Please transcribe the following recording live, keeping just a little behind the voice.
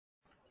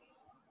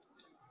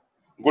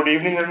Good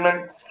evening,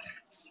 gentlemen.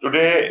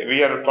 Today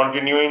we are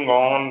continuing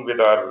on with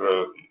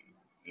our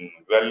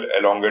well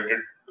elongated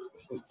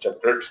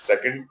chapter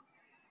second.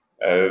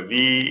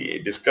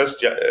 We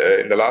discussed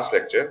in the last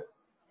lecture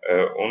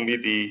only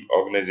the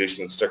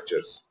organizational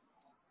structures,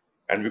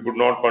 and we could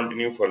not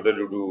continue further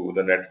due to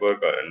the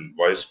network and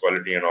voice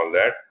quality and all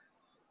that.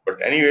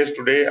 But anyways,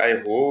 today I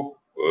hope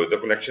the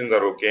connections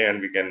are okay and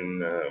we can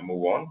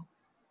move on.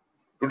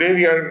 Today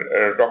we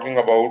are talking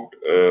about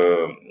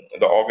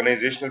the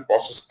organizational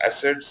process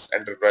assets,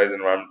 enterprise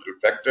environmental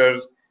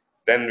factors.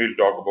 Then we'll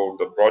talk about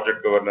the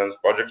project governance,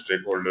 project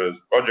stakeholders,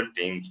 project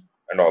teams,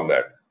 and all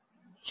that.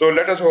 So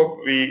let us hope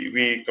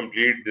we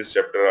complete this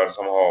chapter or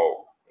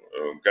somehow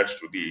get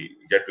to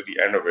the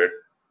end of it,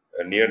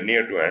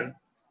 near to end.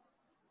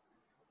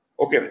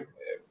 Okay,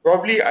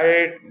 probably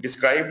I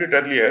described it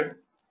earlier.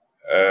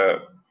 Uh,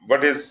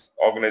 what is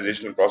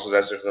organizational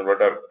process assets and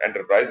what are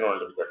enterprise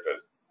environmental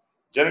factors?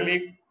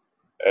 Generally,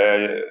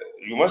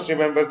 you must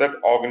remember that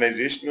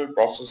organizational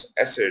process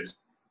assets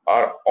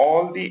are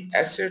all the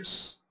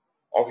assets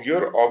of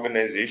your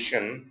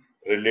organization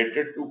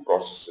related to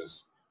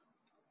processes.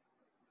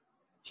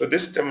 So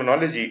this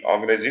terminology,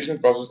 organizational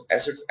process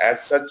assets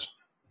as such,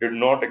 did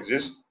not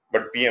exist,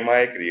 but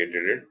PMI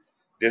created it.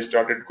 They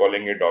started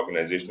calling it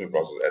organizational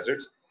process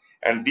assets.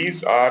 And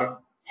these are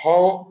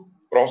how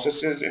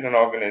processes in an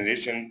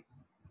organization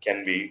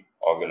can be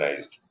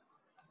organized.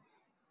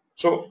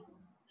 So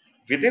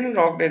within an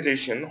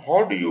organization,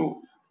 how do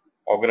you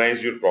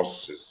organize your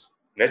processes?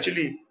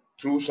 Naturally,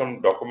 through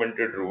some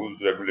documented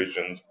rules,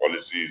 regulations,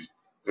 policies,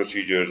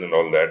 procedures, and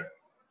all that.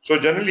 So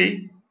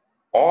generally,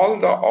 all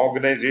the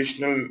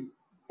organizational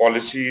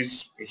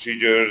policies,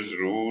 procedures,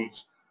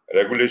 rules,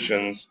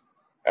 regulations,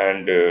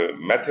 and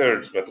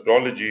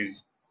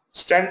methodologies,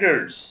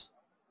 standards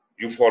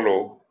you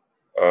follow,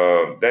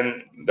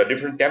 then the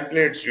different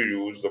templates you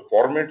use, the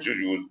formats you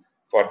use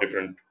for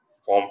different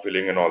form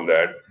filling and all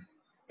that,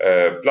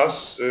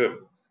 plus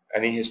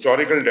any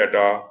historical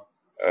data,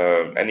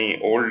 any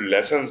old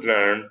lessons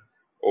learned,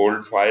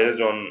 old files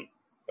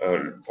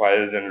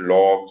and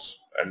logs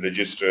and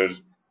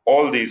registers,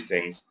 all these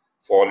things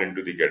fall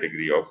into the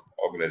category of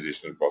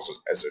organizational process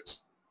assets.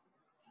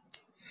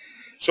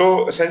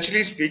 So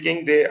essentially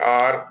speaking, they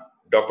are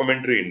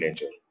documentary in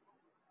nature.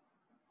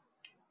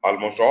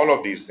 Almost all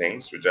of these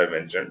things which I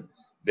mentioned,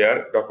 they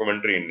are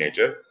documentary in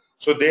nature.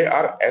 So they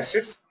are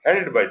assets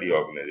held by the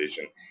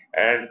organization.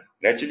 And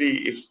naturally,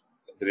 if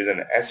there is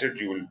an asset,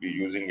 you will be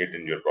using it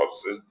in your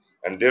processes,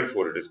 and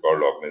therefore it is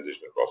called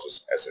organizational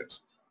process assets.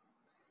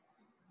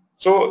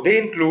 So they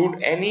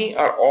include any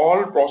or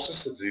all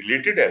process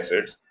related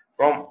assets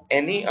from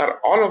any or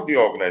all of the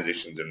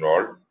organizations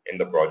involved in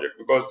the project,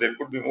 because there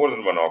could be more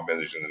than one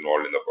organization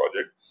involved in the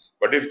project.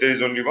 But if there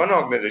is only one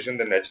organization,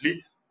 then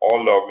naturally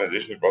all the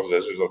organizational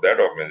processes of that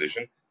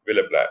organization will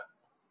apply.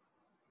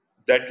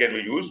 That can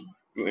be used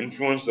to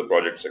influence the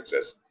project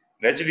success.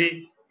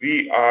 Naturally,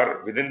 we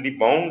are within the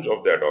bounds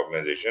of that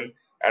organization,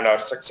 and our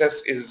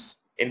success is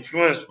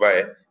influenced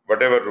by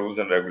whatever rules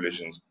and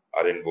regulations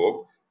are in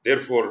vogue.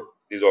 Therefore,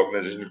 these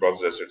organizational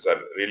process assets are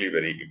really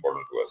very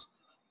important to us.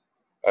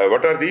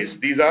 What are these?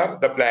 These are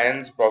the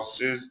plans,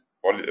 processes,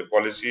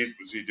 policies,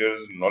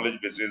 procedures,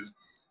 knowledge bases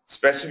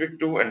specific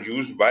to and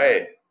used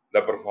by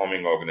the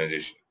performing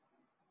organization.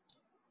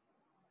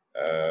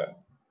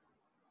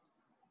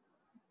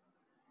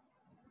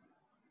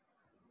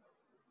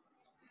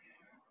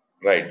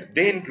 Right.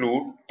 They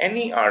include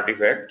any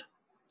artifact,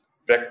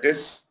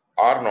 practice,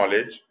 or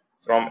knowledge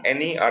from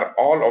any or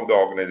all of the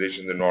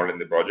organizations involved in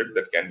the project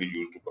that can be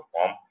used to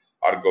perform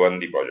or govern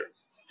the project.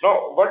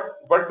 Now,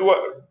 what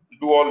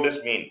do all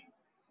this mean?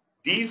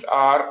 These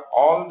are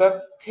all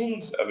the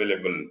things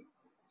available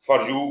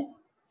for you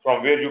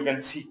from where you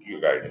can seek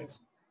your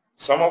guidance.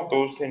 Some of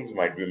those things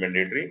might be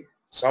mandatory,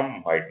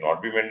 some might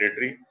not be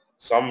mandatory,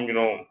 some,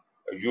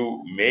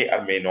 you may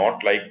or may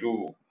not like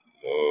to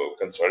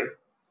consult.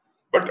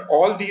 But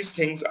all these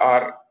things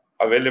are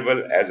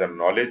available as a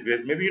knowledge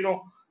base. Maybe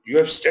you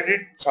have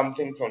studied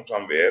something from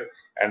somewhere,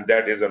 and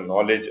that is a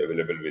knowledge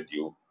available with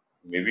you,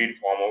 maybe in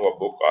form of a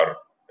book or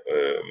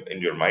in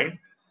your mind.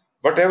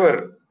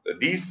 Whatever,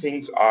 these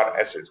things are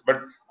assets.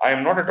 But I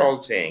am not at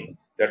all saying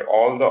that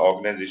all the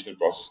organizational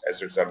process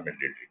assets are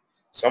mandatory.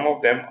 Some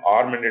of them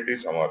are mandatory,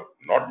 some are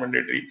not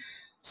mandatory.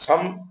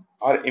 Some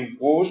are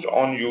imposed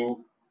on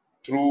you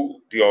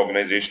through the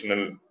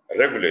organizational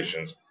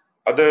regulations.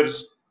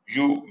 Others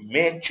you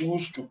may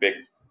choose to pick,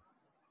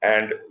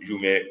 and you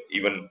may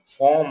even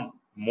form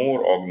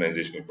more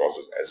organizational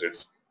process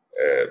assets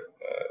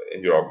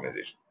in your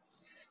organization.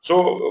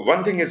 So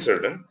one thing is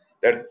certain,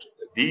 that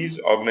these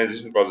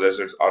organizational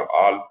process assets are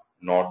all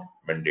not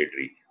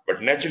mandatory,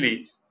 but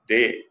naturally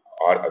they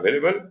are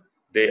available,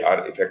 they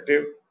are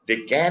effective, they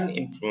can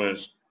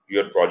influence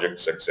your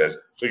project success.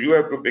 So you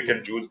have to pick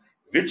and choose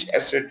which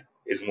asset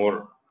is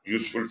more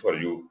useful for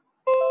you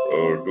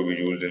to be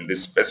used in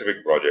this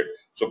specific project.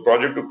 So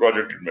project to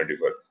project it may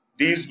differ.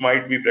 These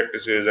might be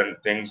practices and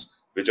things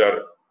which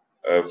are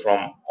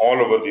from all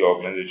over the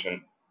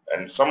organization,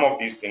 and some of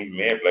these things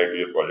may apply to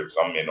your project,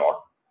 some may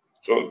not.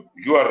 So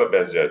you are the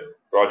best judge.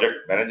 Project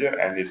manager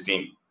and his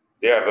team,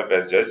 they are the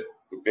best judge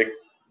to pick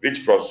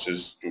which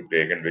processes to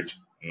take and which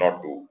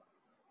not to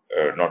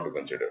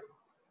consider.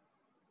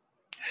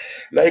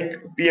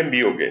 Like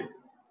PMBOK,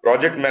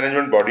 Project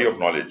Management Body of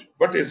Knowledge.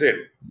 What is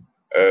it?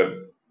 Uh,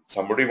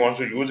 Somebody wants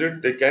to use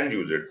it, they can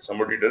use it.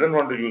 Somebody doesn't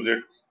want to use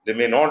it, they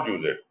may not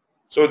use it.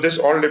 So this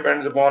all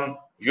depends upon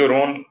your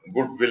own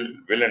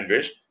will and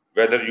wish,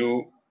 whether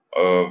you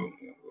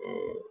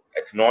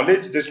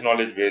acknowledge this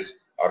knowledge base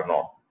or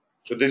not.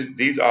 So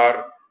these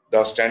are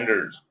the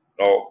standards.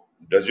 Now,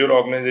 does your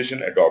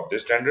organization adopt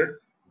this standard?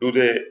 Do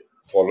they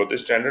follow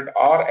this standard,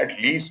 or at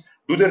least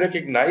do they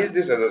recognize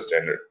this as a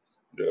standard?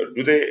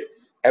 Do they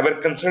ever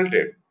consult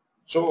it?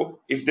 So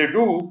if they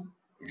do,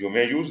 you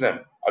may use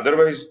them.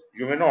 Otherwise,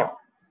 you may not.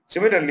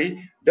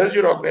 Similarly, does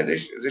your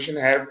organization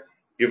have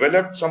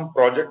developed some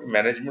project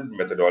management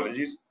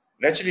methodologies?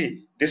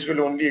 Naturally, this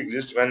will only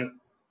exist when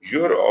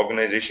your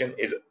organization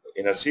is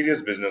in a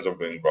serious business of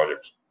doing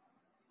projects.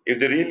 If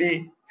they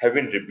really have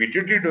been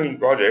repeatedly doing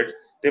projects,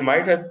 they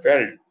might have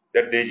felt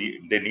that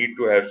they need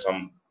to have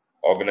some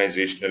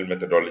organizational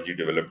methodology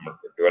developed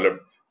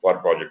for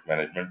project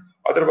management.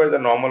 Otherwise, a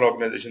normal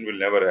organization will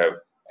never have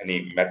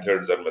any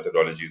methods or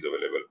methodologies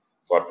available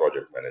for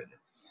project management.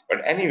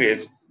 But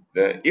anyways,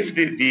 if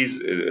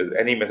these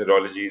any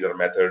methodologies or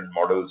methods,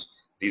 models,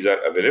 these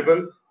are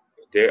available,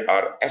 they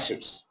are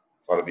assets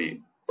for the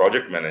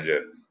project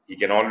manager. He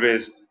can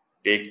always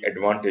take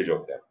advantage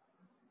of them.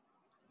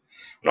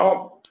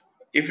 Now,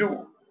 if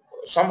you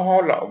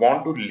somehow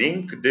want to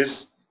link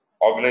this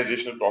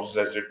organizational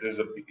process as it is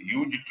a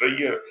huge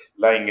treasure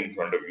lying in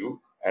front of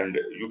you, and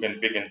you can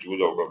pick and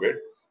choose out of it.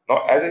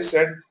 Now, as I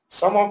said,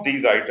 some of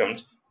these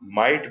items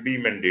might be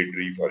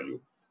mandatory for you.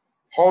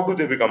 How do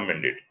they become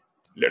mandatory?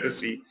 Let us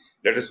see.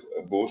 Let us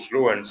go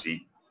slow and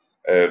see.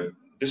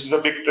 This is a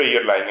big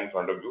treasure lying in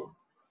front of you.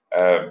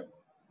 Uh,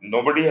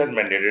 Nobody has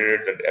mandated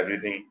it that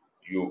everything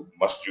you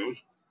must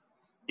use.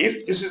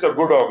 If this is a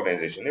good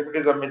organization, if it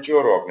is a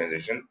mature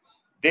organization,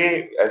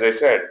 they, as I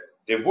said,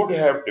 they would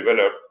have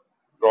developed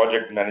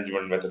project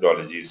management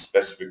methodologies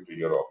specific to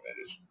your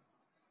organization.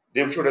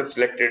 They should have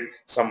selected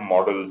some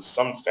models,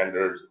 some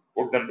standards,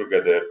 put them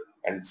together,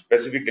 and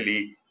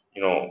specifically,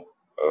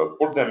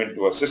 put them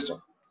into a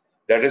system.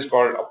 That is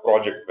called a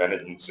project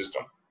management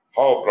system.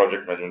 How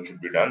project management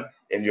should be done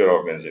in your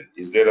organization.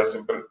 Is there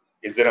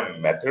a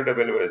method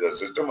available? Is there a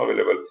system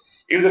available?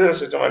 If there is a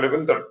system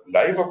available, the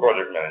life of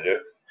project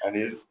manager and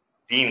his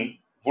team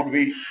would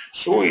be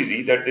so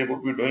easy that they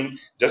would be doing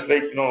just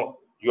like,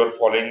 you are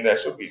following the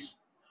SOPs.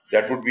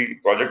 That would be,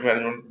 project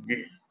management would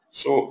be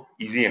so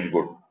easy and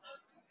good.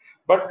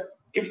 But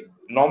if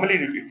normally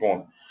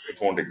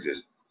it won't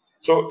exist.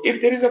 So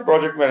if there is a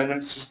project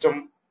management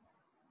system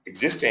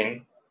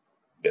existing,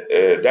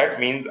 that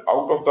means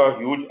out of the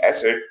huge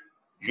asset,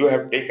 you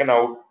have taken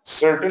out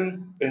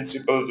certain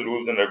principles,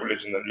 rules, and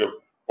regulations, and you have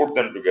put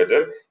them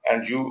together,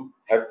 and you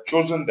have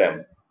chosen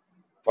them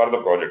for the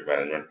project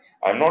management.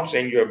 I'm not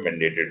saying you have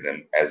mandated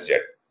them as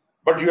yet,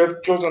 but you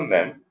have chosen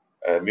them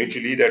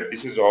mutually that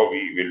this is how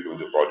we will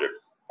do the project,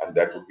 and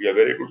that would be a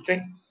very good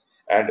thing.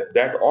 And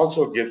that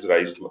also gives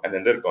rise to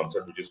another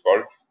concept which is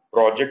called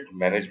project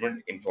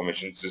management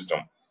information system.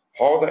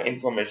 How the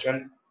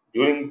information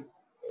during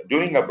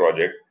a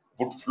project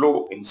would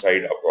flow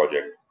inside a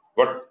project.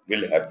 What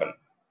will happen?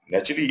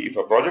 Naturally, if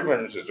a project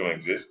management system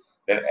exists,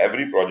 then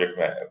every project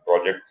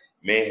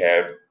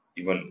may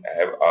even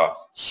have a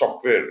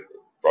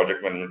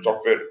project management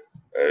software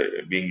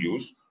being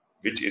used,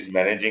 which is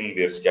managing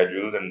their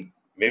schedules and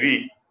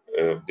maybe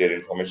their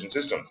information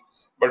systems.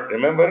 But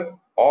remember,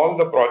 all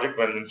the project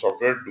management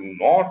software do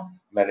not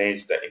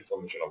manage the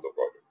information of the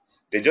project.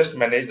 They just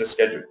manage the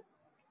schedule,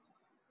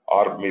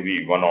 or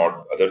maybe one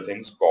or other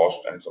things,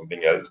 cost and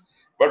something else.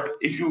 But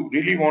if you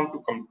really want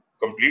to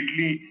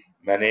completely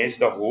manage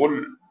the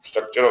whole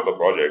structure of the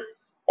project,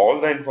 all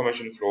the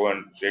information flow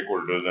and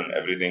stakeholders and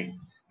everything,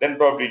 then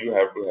probably you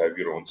have to have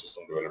your own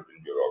system developed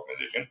in your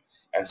organization,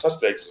 and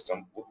such like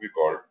system would be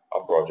called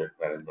a project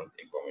management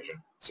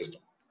information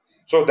system.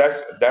 So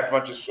that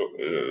much is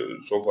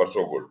so far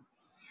so good.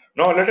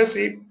 Now let us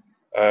see,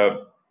 uh,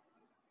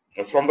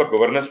 from the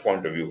governance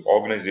point of view,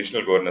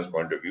 organizational governance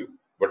point of view,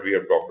 what we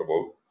have talked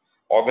about.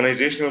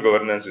 Organizational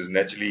governance is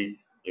naturally,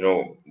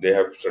 they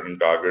have certain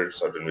targets,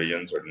 certain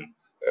visions, certain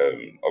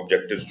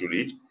objectives to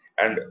reach,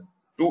 and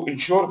to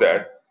ensure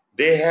that,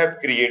 they have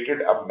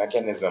created a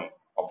mechanism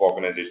of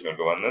organizational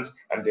governance,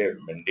 and they have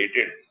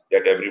mandated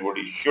that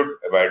everybody should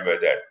abide by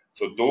that.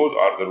 So those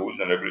are the rules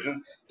and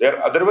regulations. They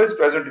are otherwise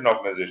present in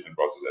organizational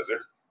process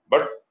assets,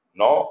 but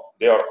now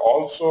they are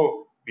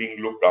also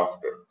being looked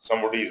after.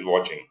 Somebody is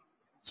watching,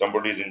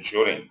 somebody is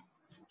ensuring.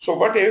 So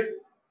what if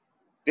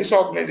this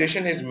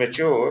organization is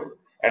mature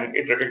and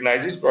it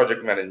recognizes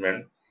project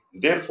management?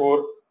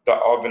 Therefore, the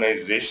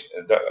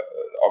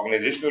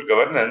organizational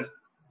governance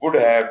would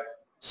have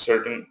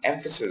certain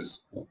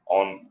emphasis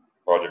on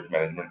project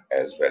management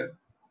as well.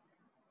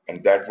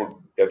 And that would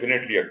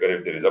definitely occur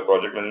if there is a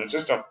project management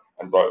system,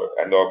 and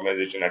the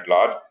organization at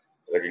large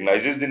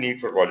recognizes the need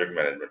for project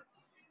management.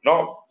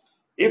 Now,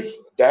 If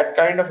that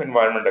kind of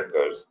environment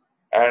occurs,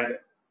 and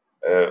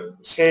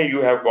say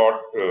you have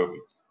got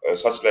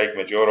such like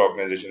mature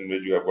organization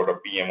which you have got a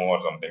PMO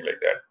or something like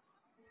that.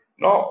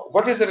 Now,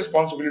 what is the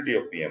responsibility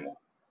of PMO?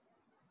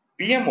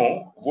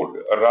 PMO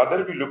would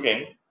rather be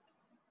looking,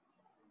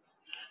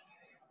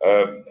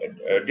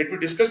 did we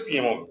discuss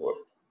PMO before?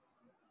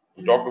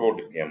 We talked about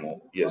the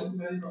PMO, yes.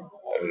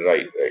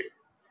 Right, right.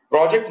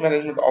 Project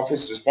management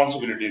office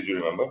responsibilities, you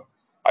remember?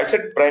 I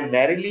said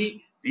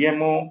primarily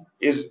PMO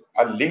is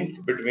a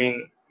link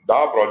between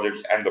the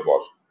projects and the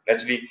boss,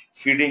 naturally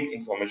feeding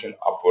information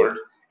upward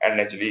and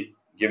naturally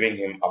giving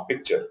him a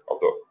picture of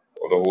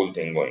the whole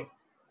thing going.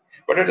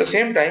 But at the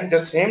same time, the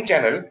same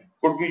channel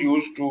could be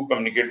used to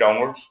communicate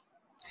downwards,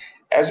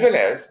 as well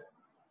as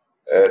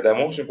the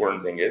most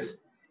important thing is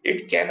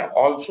it can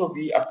also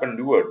be a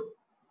conduit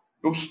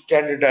to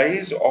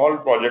standardize all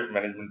project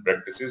management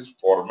practices,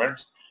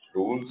 formats,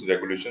 rules,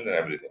 regulations, and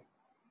everything.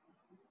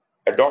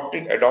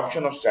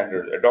 Adoption of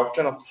standards,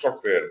 adoption of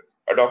software,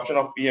 adoption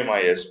of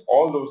PMIs,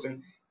 all those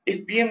things.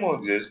 If PMO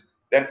exists,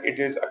 then it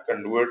is a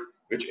conduit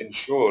which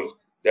ensures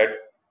that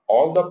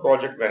all the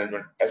project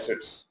management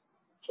assets,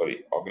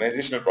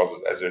 organizational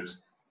process assets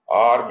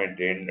are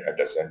maintained at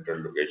a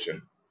central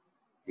location,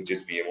 which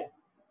is PMO.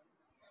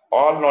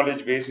 All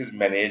knowledge base is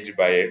managed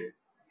by it.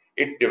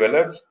 It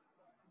develops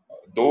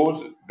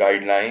those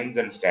guidelines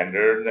and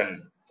standards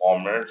and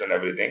formats and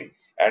everything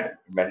and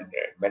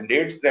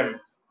mandates them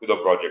to the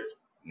project,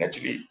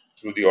 naturally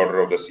through the order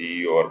of the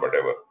CEO or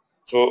whatever.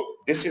 So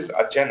this is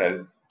a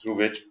channel through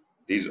which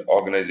these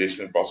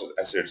organizational process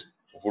assets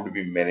would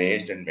be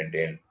managed and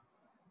maintained.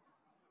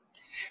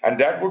 And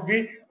that would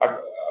be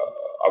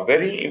a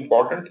very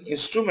important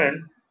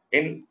instrument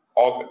in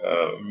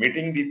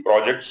meeting the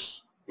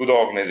projects to the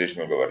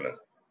organizational governance,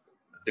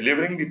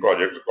 delivering the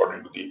projects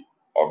according to the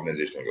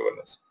organizational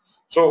governance.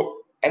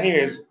 So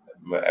anyways,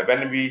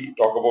 when we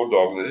talk about the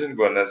organizational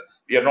governance,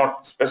 we are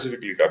not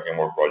specifically talking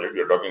about project.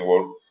 We are talking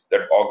about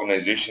that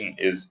organization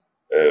is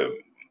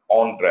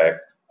on track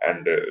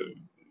and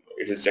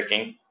it is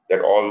checking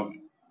that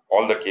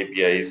all the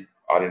KPIs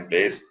are in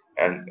place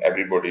and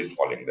everybody is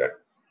following that.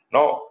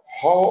 Now,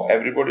 how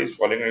everybody is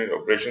following in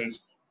operations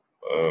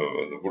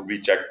would be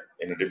checked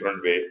in a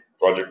different way.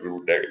 Project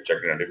would be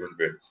checked in a different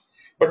way.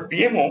 But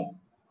PMO,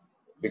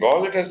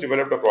 because it has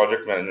developed a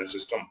project management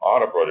system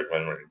or a project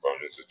management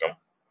information system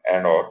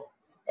and or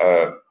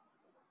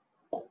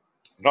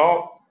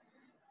now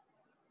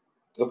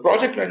the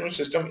project management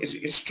system is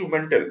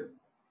instrumental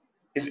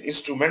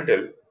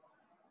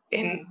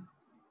in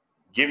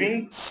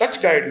giving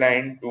such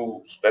guideline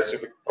to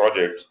specific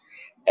projects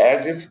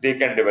as if they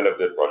can develop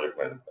their project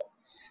management plan.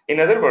 In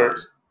other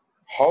words,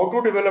 how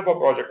to develop a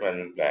project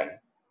management plan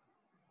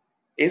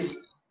is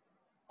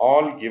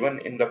all given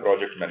in the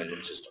project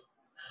management system.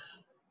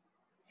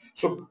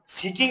 So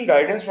seeking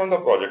guidance from the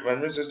project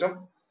management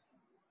system,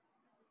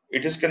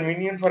 it is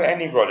convenient for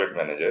any project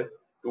manager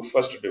to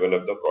first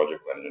develop the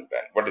project management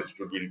plan. What is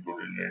should be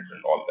included in it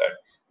and all that.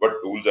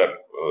 What tools are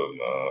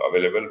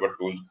available, what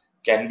tools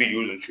can be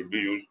used and should be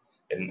used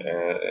in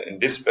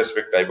this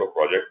specific type of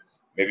project.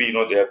 Maybe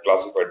they have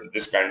classified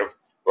this kind of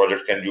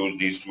project can use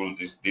these tools,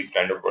 these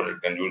kind of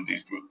project can use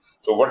these tools.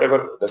 So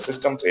whatever the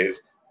system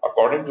says,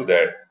 according to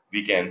that,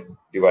 we can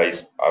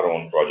devise our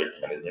own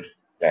project management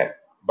plan.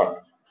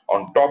 But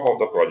on top of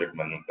the project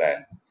management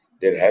plan,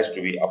 there has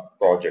to be a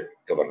project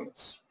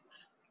governance.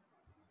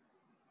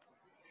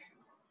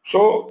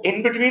 So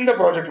in between the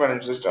project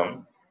management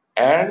system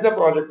and the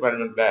project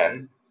management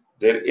plan,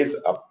 there is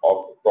a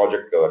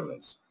project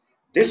governance.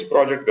 This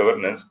project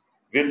governance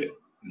will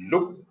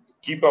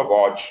keep a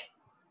watch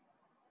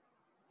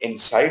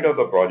inside of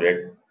the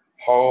project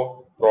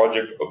how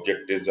project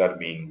objectives are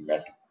being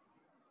met.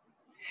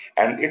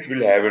 And it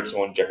will have its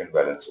own check and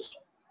balance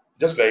system.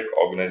 Just like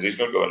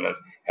organizational governance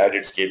had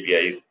its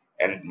KPIs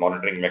and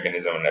monitoring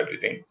mechanism and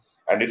everything.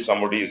 And if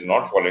somebody is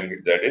not following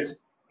it, that is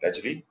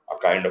naturally a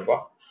kind of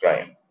a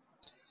crime.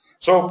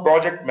 So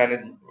project will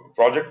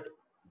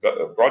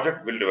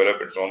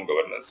develop its own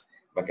governance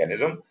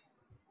mechanism,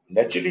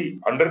 naturally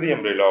under the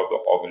umbrella of the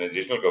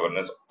organizational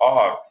governance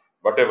or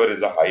whatever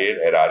is a higher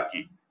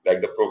hierarchy,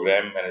 like the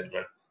program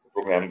management,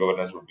 program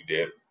governance would be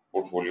there,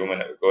 portfolio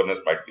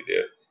governance might be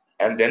there,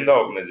 and then the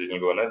organizational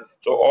governance.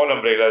 So all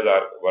umbrellas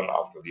are one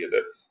after the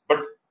other.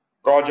 But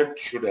project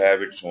should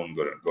have its own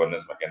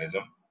governance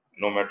mechanism,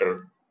 no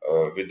matter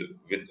with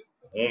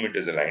whom it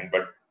is aligned,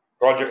 but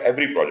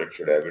every project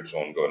should have its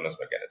own governance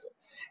mechanism.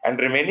 And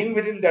remaining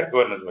within that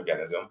governance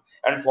mechanism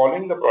and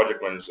following the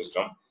project management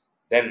system,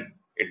 then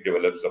it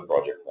develops the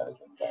project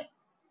management plan,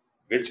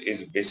 which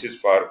is basis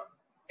for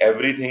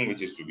everything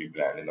which is to be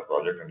planned in the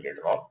project and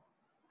later on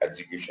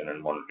execution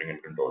and monitoring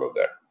and control of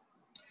that.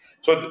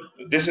 So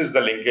this is the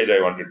linkage I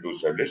wanted to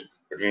establish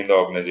between the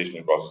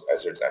organizational process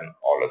assets and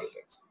all other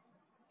things.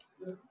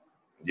 Sir,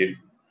 it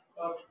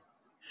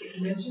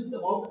mentions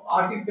about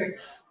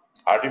artifacts.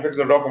 Artifacts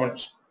are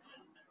documents.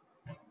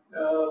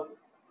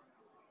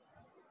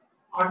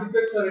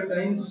 Artifacts are at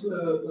times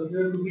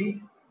considered to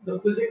be the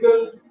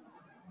physical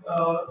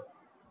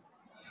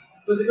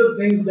physical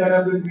things that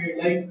have been made,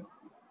 like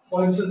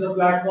for instance a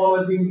platform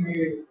has been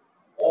made,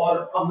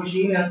 or a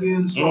machine has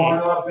been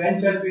installed, or a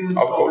bench has been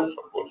installed.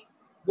 Of course.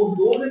 Would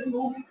those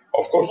include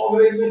Of course.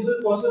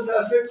 organizational process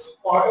assets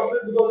part of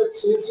it because it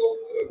says so?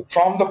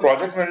 From the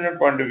project management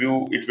point of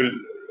view, it will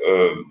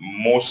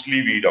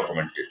mostly be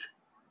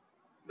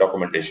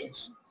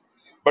documentations.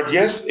 But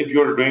yes, if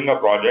you're doing a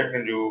project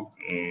and you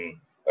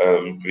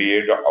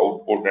create an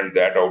output and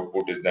that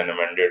output is then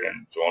amended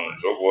and so on and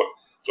so forth,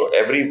 so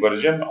every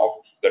version of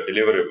the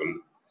deliverable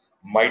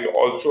might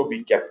also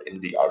be kept in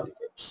the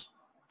artifacts.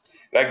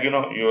 Like,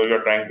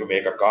 you're trying to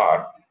make a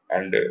car,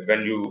 and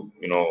when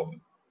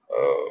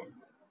uh,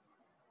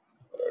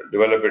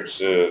 develop its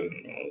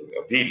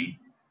wheel,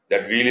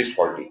 that wheel is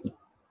faulty.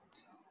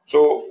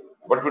 So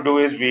what we do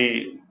is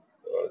we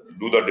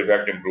do the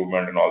defect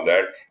improvement and all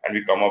that, and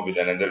we come up with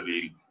another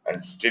wheel,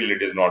 and still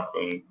it is not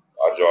doing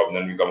our job,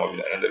 then we come up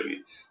with another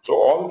wheel. So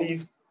all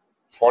these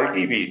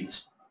faulty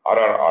wheels are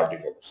our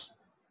artifacts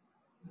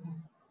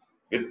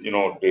with,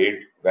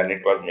 date, when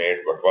it was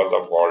made, what was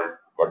the fault,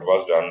 what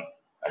was done,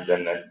 and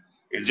then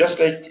it's just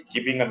like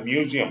keeping a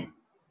museum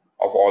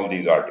of all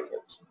these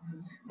artifacts.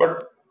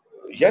 But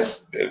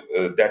yes,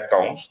 that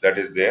counts, that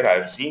is there.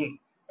 I've seen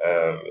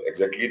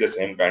exactly the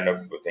same kind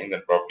of thing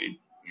that probably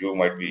you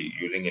might be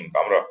using in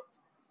camera.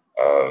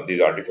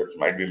 These artifacts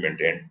might be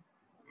maintained.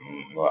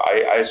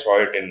 I saw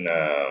it in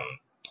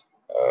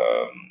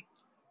um,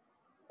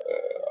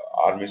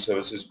 Army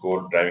Services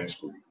Corps driving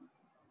school.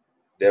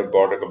 They have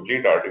got a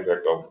complete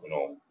artifact of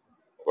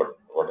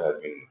what has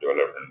been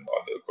developed, and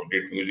the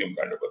complete museum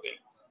kind of a thing,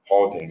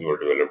 how things were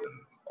developed and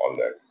all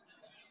that.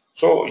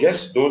 So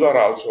yes, those are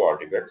also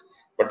artifacts.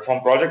 But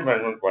from project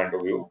management point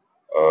of view,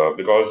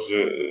 because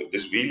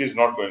this wheel is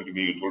not going to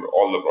be useful for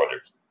all the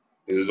projects.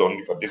 This is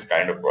only for this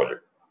kind of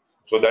project.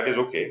 So that is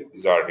okay.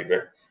 This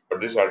artifact,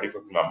 but this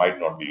artifact might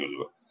not be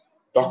usable.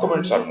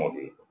 Documents are more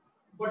useful.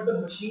 But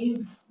the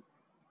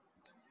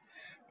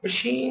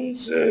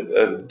Machines,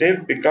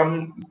 they've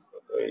become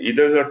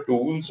either the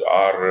tools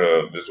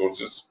or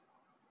resources.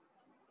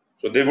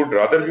 So they would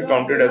rather be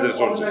counted as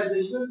resources.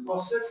 Organizational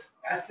process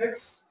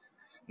assets?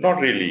 Not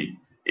really.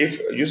 If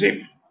you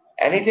see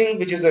anything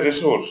which is a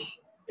resource,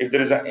 if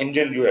there is an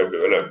engine you have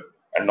developed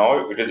and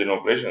now it is in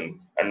operation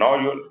and now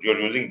you're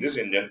using this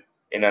engine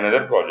in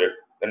another project,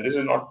 then this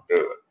is not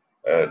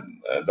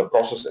the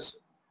process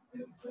asset.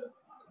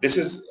 This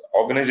is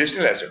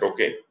organizational asset.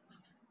 Okay.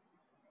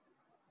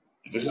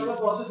 This is not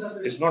a process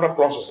asset. It's not a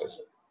process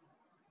asset.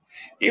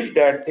 If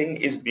that thing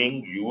is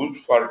being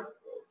used for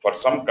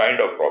some kind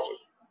of process,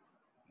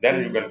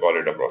 then you can call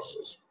it a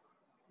process.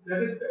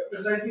 That is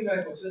precisely my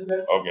question.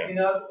 That Okay.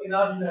 in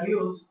our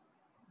scenarios,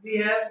 we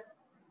have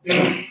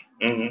bays.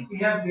 We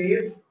have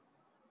bays.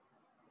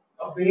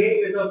 A bay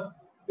is a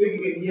big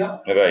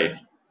area. Right.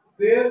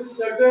 Where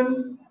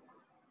certain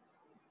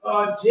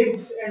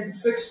jigs and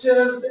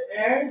fixtures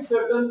and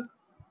certain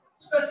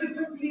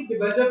specifically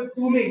developed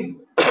tooling.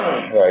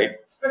 Right.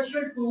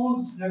 Special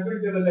tools have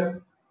been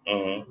developed.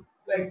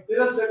 Like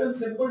there are certain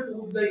simple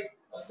tools like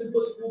a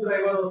simple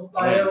screwdriver or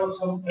plier or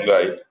something.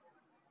 Right.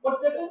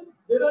 But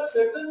there are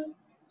certain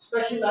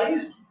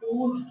specialized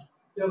tools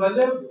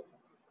developed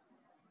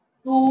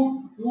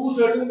to do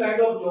certain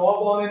kind of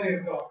job on an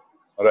aircraft.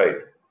 Right.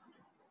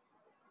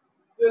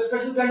 There's a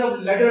special kind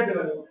of ladder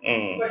developed,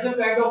 special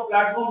kind of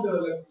platform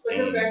developed,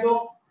 special kind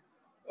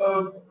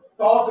of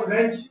torque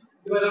wrench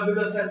developed with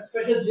a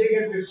special jig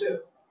and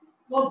fixture.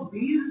 Now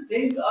these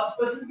things are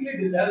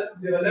specifically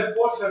developed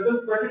for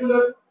certain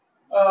particular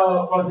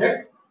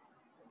project,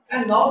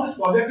 and now this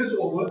project is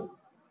over.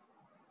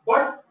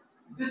 But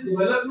this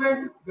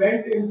development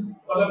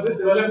this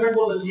development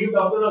was achieved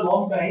after a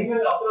long time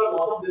and after a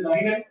lot of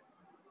design and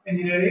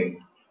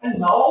engineering, and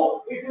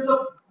now it is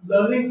a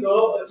learning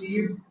curve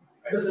achieved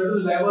at a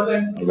certain level,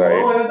 and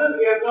tomorrow another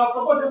aircraft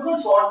of a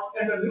different sort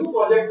and a new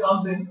project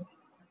comes in.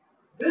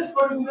 This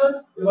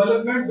particular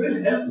development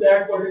will help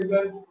that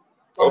particular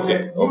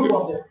project, new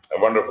project.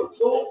 Wonderful.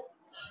 So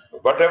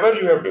whatever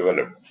you have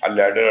developed, a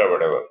ladder or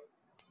whatever,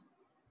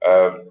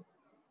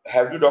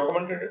 have you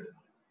documented it?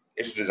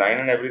 Its design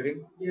and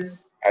everything?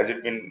 Yes. Has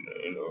it been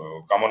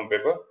come on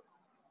paper?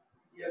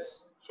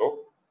 Yes. So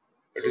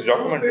it is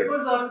documented.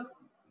 Papers are,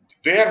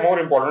 they are more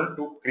important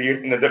to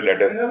create another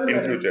ladder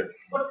in future.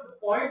 But the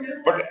point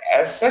is, but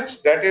as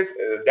such,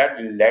 that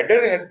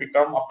ladder has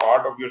become a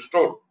part of your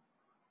store,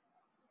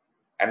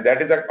 and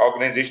that is an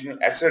organizational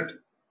asset.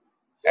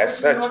 As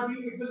such,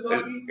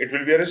 it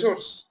will be a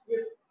resource.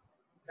 Yes,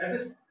 that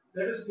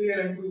is clear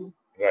and true.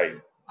 Right.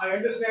 I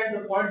understand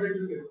the point that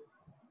you give.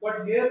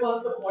 But here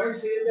was the point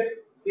saying that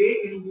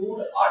they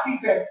include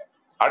artifact.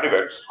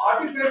 Artifacts.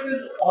 Artifact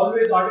is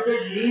always,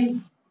 artifact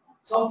means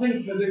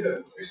something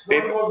physical. It's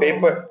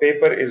not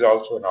paper is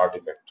also an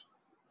artifact.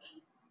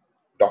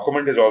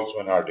 Document is also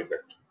an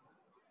artifact.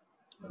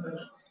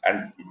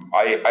 And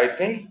I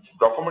think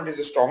document is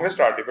the strongest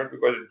artifact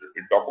because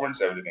it documents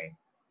everything.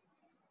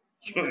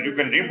 You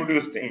can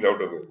reproduce things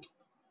out of it.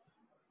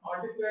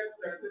 Artifact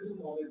practice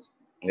knowledge.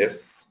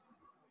 Yes.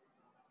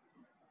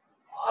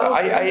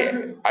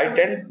 I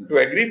tend to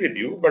agree with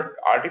you, but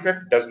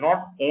artifact does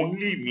not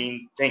only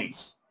mean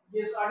things.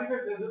 Yes,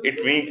 artifact does.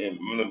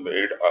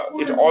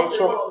 It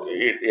also,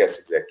 yes,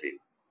 exactly.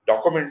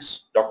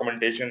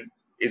 Documentation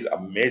is a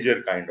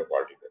major kind of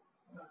artifact,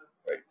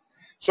 right?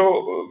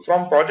 So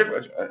from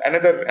project,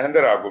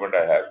 another argument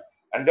I have,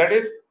 and that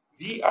is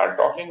we are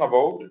talking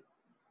about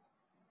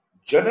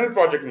general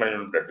project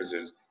management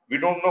practices. We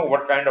don't know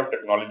what kind of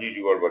technology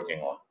you are working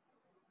on,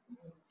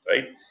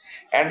 right?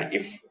 And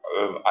if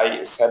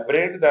I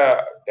separate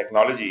the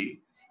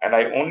technology and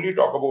I only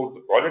talk about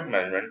the project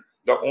management,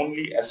 the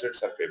only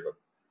assets are paper,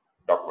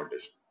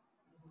 documentation.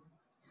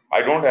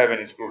 I don't have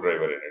any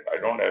screwdriver in it. I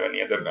don't have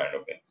any other kind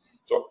of thing.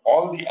 So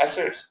all the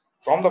assets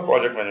from the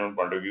project management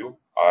point of view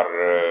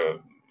are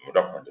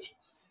documentation.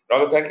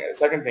 Now the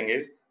second thing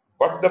is,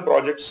 but the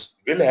projects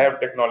will have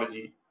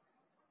technology.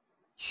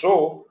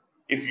 So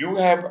if you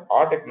have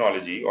our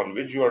technology on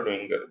which you are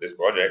doing this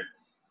project,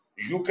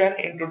 you can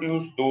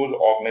introduce those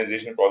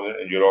organizational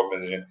processes in your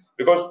organization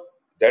because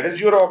that is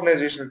your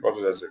organizational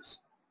process assets.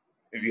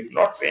 We are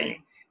not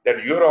saying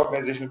that your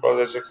organizational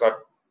process assets are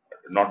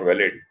not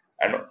valid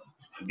and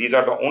these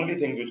are the only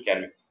things which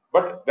can be.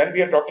 But when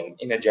we are talking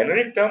in a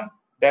generic term,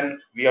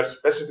 then we are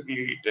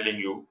specifically telling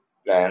you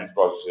plans,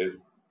 processes,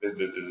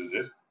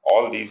 this.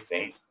 All these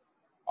things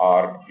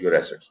are your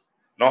assets.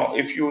 Now,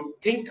 if you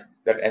think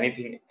that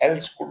anything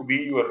else could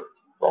be your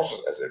process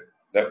asset,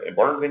 the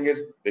important thing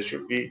is they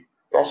should be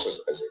process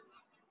asset.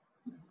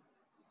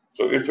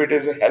 So if it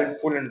is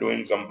helpful in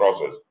doing some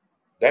process,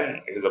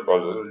 then it is a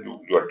process.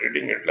 You are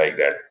treating it like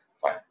that,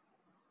 fine.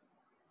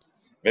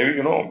 Maybe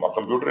a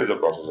computer is a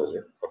process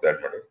asset for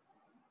that matter.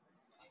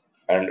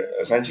 And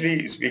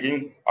essentially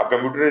speaking, a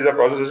computer is a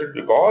process asset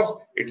because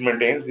it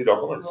maintains the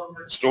documents,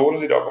 stores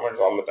the documents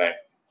all the time.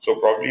 So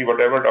probably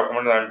whatever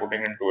documents I am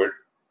putting into it,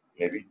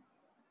 maybe.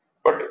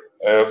 But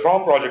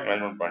from project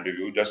management point of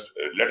view, just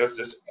let us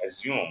just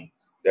assume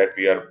that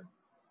we are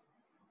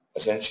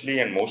essentially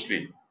and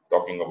mostly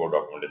talking about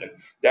documentation.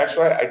 That's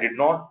why I did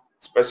not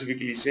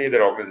specifically say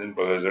that organization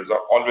procedures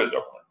are always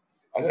documented.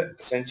 I said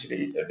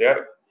essentially they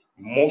are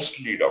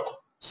mostly documents.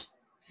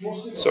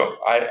 So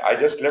I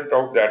just left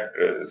out that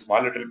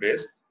small little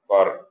base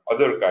for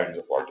other kinds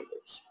of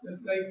articles.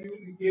 It's like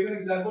you gave an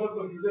example of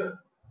computer.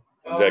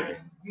 Exactly.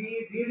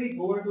 We really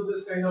go into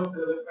this kind of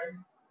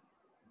development.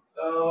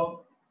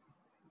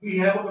 We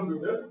have a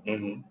computer.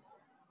 Mm-hmm.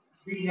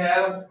 We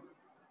have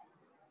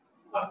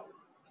a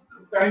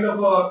kind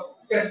of a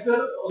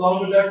tester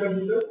along with that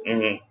computer.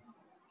 Mm-hmm.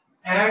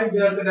 And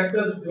there are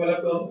connectors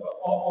developed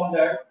on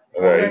that.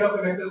 Right. What kind of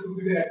connectors could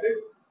be connected?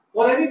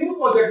 For any new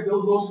project,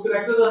 those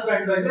connectors are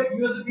standardized like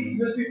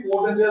USB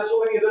port, and there are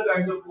so many other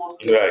kinds of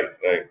ports.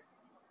 Right.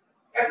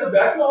 At the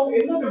background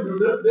in the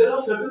computer, there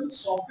are certain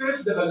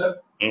softwares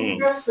developed to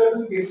test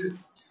certain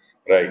cases.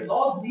 Right.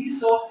 Now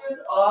these softwares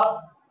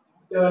are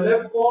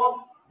developed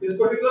for this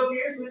particular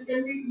case, which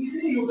can be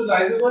easily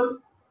utilizable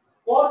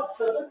for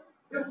certain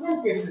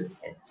different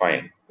cases.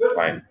 Fine.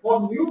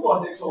 For new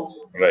projects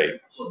also. Right.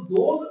 So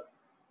those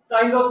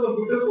kind of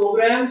computer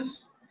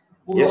programs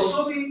would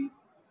also be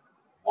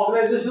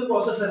organizational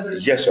process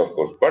assets. Yes, of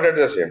course. But at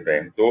the same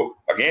time, though,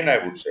 again I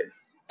would say,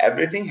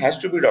 everything has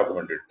to be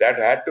documented. That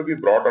had to be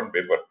brought on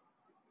paper.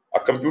 A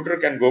computer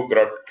can go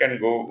corrupt, can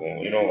go,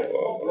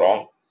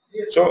 wrong.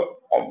 Yes. So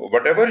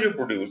whatever you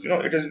produce,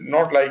 it is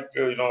not like,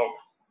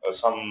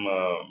 some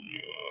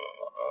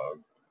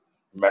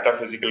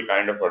metaphysical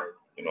kind of a,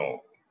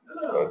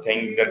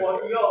 thing that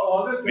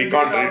we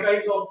can't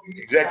read.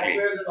 Exactly.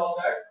 And all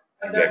that,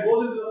 and that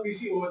goes into the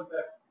PC over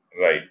there.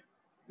 Right.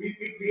 We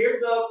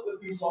create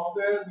the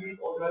software, we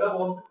develop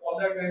all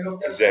that kind of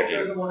test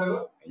software and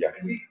whatever. Yeah.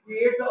 And we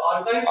create the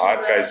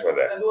archives for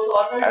that. And those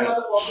archives are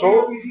the property so,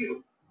 of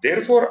PC.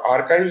 Therefore,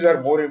 archives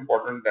are more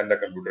important than the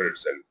computer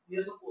itself.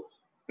 Yes, of course.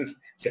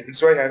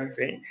 That's why I am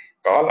saying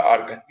call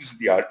archives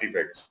the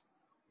artifacts.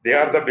 They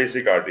are the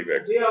basic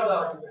artifacts. They are the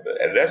artifacts.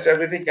 The rest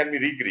everything can be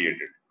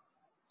recreated.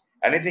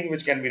 Anything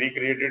which can be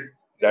recreated.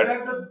 That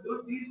in fact,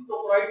 these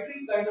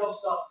proprietary kind of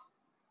stuff,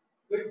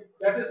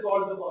 that is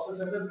called the process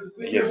asset,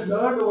 which is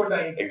learned over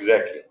time.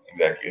 Exactly.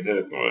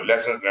 The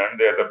lessons learned,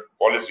 they are the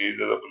policies,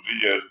 they are the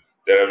procedures,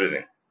 they are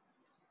everything.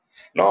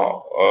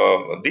 Now,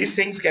 these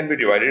things can be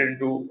divided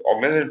into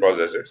organizational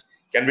processes,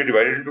 can be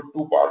divided into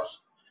two parts.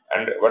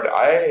 And what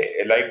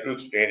I like to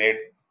explain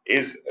it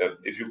is,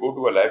 if you go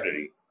to a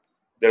library,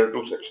 there are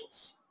two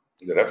sections.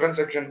 The reference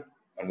section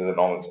and the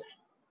normal section.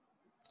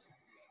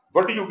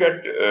 What do you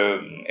get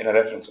in a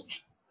reference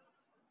section?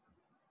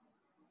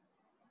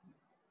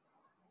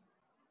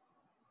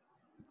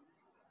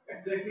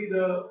 Exactly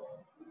the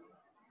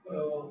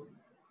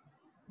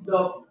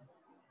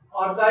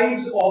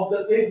archives of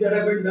the things that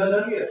have been done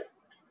earlier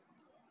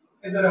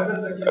in the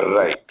reference section.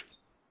 Right.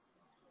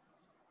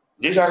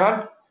 Ji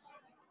Shahan?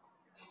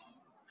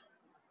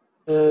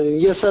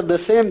 Yes, sir. The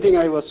same thing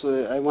I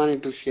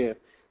wanted to share.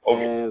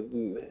 Okay.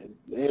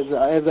 As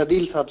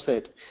Adil Saab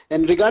said.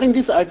 And regarding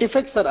this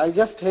artifact, sir, I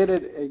just had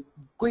a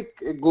quick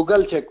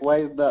Google check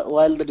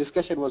while the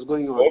discussion was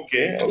going on.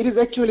 Okay. It is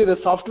actually the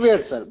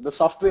software, sir. The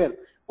software.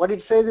 What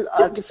it says is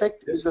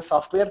artifact is the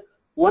software,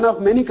 one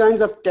of many kinds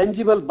of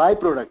tangible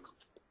byproduct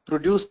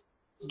produced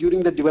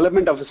during the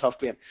development of a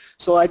software.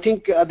 So I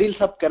think Adil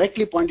Sab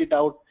correctly pointed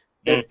out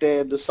that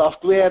the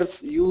softwares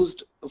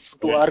used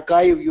to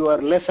archive your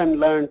lesson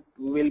learned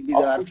will be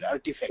the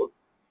artifact.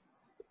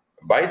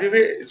 By the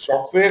way,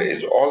 software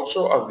is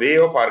also a way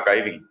of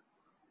archiving.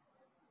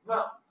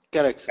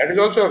 Correct, sir. That is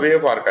also a way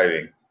of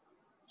archiving.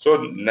 So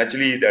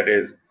naturally that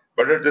is,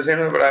 but at the same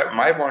time,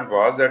 my point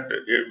was that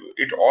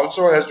it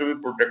also has to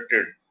be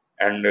protected,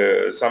 and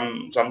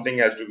something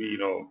has to be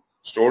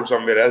stored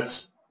somewhere else,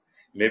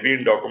 maybe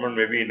in document,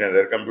 maybe in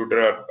another computer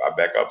or a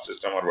backup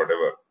system or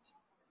whatever.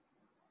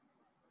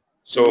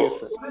 So yes,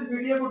 sir. Storage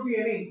media could be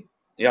any.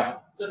 Yeah,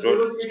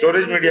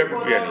 storage media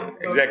could be any.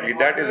 Exactly,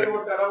 that is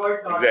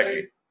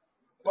exactly.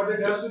 But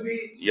it has to be.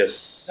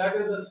 Yes. That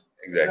is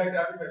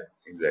the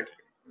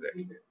Exactly.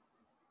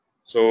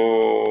 So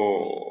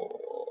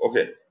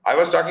okay, I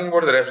was talking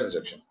about the reference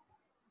section.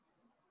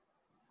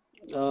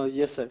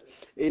 Yes, sir.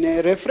 In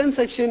a reference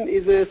section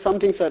is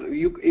something, sir.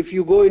 If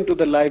you go into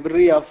the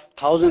library of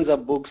thousands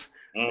of books,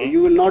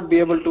 you will not be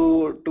able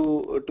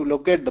to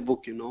locate the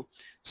book.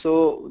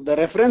 So the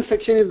reference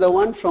section is the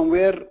one from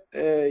where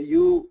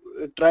you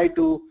try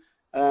to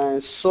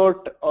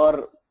sort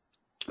or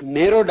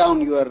narrow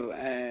down your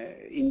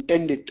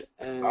intended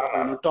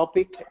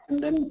topic, and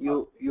then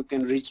you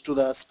can reach to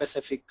the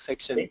specific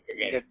section,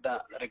 get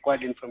the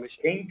required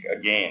information. Think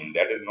again.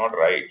 That is not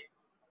right.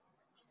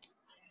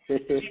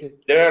 See,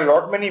 there are a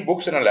lot many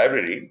books in a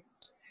library.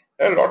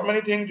 There are a lot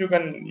many things you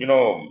can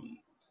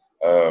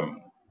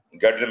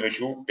get them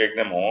issued, take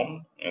them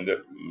home, and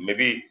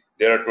maybe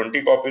there are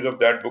 20 copies of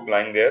that book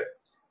lying there.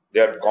 They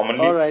are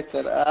commonly. All right,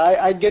 sir.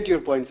 I get your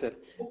point, sir.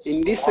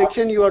 In this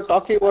section, you are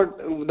talking about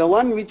the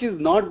one which is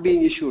not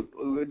being issued.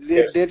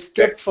 That's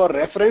kept for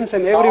reference,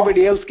 and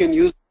everybody else can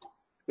use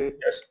it.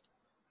 Yes.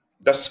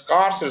 The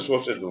scarce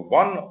resources.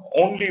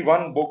 Only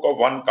one book of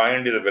one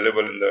kind is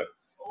available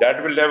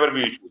that will never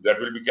be issued. That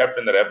will be kept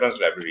in the reference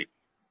library.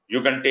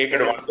 You can take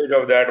advantage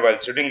of that while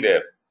sitting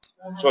there.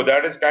 So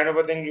that is kind of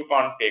a thing you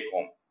can't take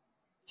home.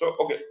 So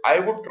okay, I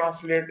would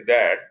translate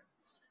that.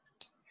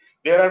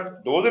 There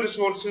are those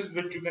resources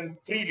which you can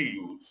freely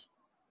use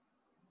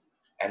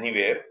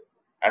anywhere,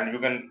 and you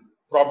can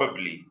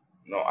probably,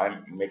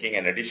 I'm making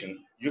an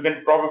addition, you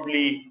can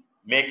probably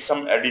make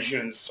some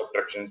additions,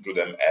 subtractions to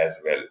them as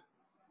well.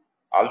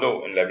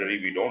 Although in library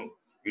we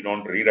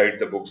don't rewrite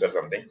the books or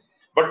something,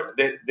 but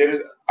there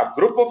is a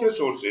group of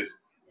resources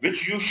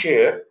which you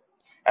share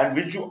and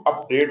which you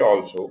update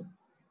also.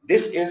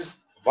 This is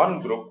one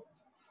group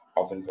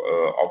of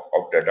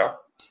data,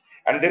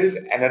 and there is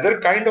another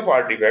kind of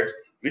artifacts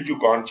which you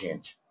can't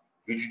change,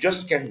 which you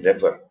just can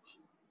refer.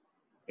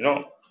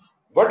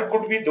 What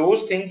could be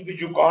those things which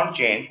you can't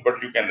change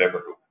but you can refer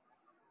to?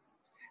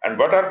 And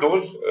what are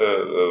those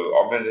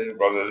organization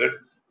processes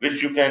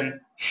which you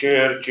can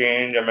share,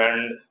 change,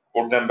 amend,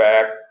 put them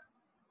back?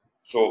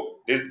 So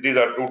these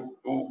are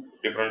two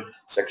different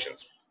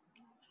sections.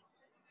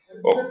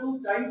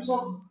 Two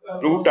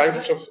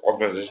types of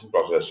organization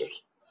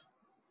processes.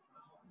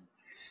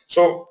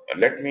 So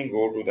let me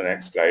go to the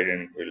next slide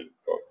and we'll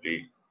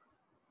probably.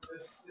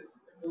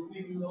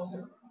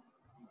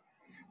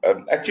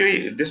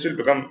 Actually, this will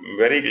become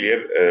very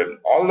clear.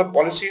 All the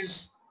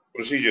policies,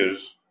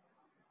 procedures,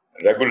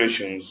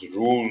 regulations,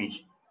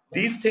 rules,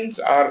 these things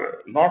are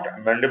not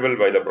amendable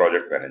by the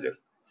project manager.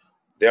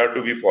 They are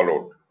to be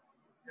followed.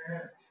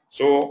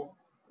 So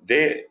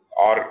they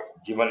are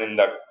given in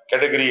the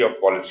category of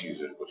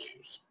policies and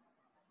procedures.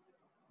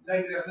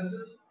 Like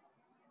references?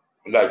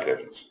 Like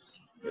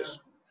references, yes.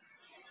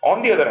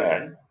 On the other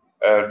hand,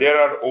 there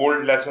are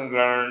old lessons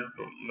learned,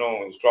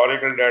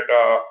 historical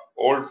data,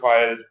 old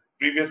files,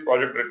 previous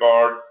project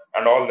record,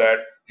 and all that.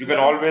 You can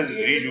always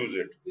reuse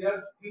it. They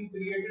are being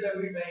created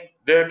every time.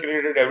 They are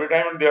created every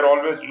time, and they are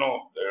always,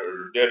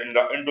 they're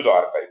into the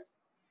archive.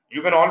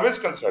 You can always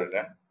consult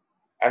them,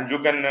 and you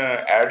can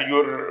add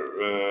your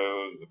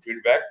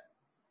feedback,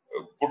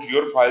 put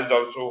your files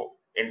also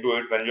into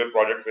it when your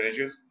project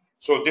finishes.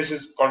 So this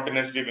is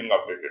continuously being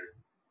updated.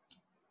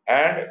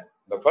 And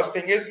the first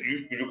thing is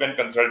you can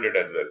consult it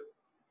as well.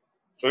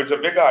 So it's a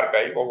big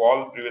archive of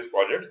all previous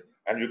projects,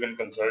 and you can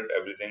consult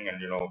everything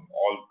and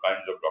all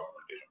kinds of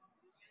documentation.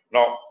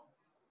 Now,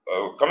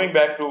 coming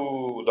back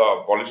to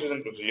the policies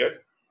and procedures,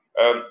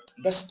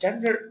 the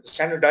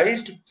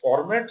standardized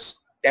formats,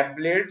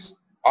 templates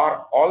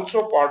are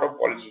also part of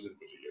policies and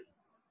procedures.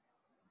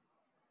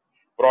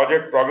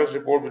 Project progress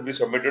report will be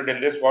submitted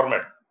in this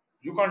format.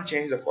 You can't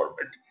change the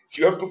format.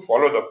 You have to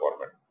follow the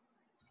format.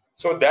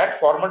 So that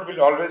format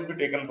will always be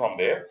taken from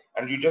there,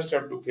 and you just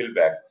have to fill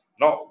back.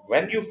 Now,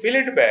 when you fill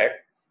it back,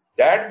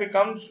 that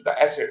becomes the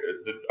asset,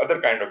 the other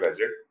kind of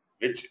asset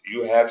which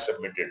you have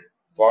submitted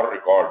for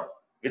record,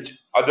 which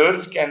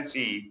others can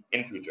see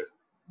in future.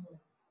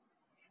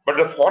 But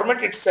the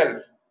format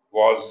itself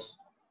was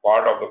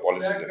part of the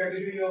policy. That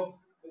category of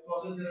the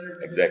process.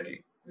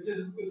 Exactly.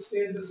 It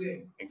stays the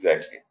same.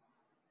 Exactly.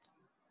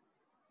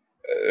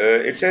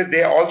 it says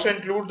they also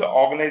include the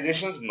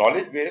organization's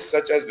knowledge base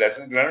such as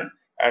lessons learned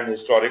and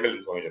historical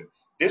information.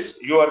 This,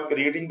 you are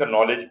creating the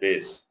knowledge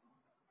base.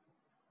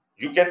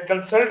 You can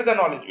consult the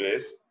knowledge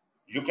base,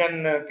 you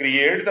can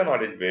create the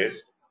knowledge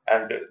base,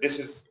 and this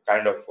is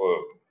kind of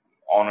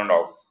on and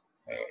off,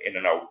 in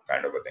and out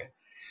kind of a thing.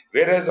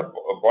 Whereas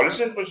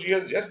policy and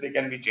procedures, yes, they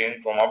can be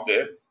changed from up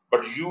there,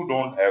 but you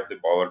don't have the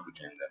power to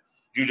change them.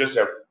 You just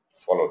have to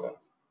follow them.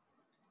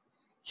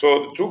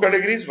 So the two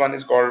categories, one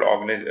is called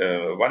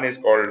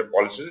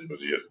policies and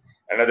procedures,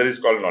 another is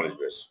called knowledge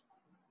base,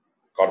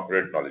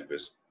 corporate knowledge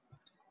base.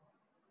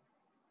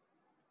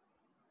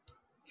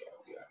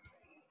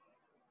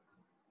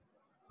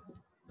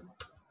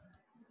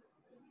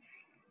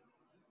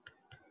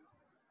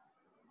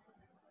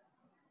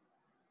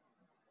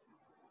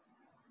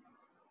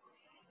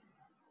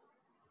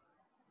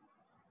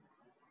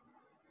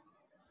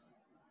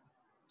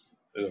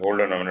 Just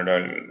hold on a minute,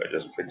 I'll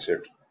just fix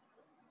it.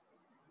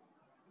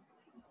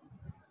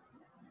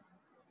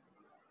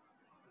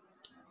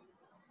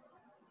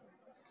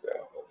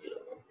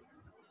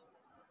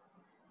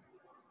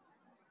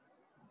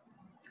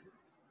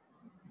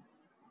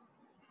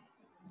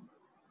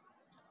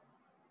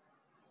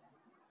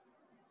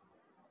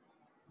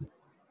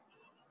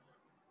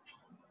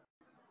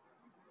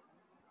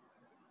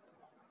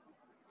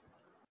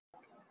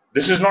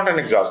 This is not an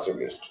exhaustive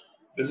list.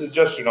 This is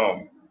just,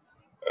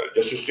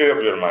 just to stir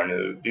up your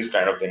mind, these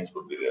kind of things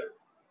could be there.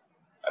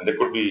 And there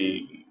could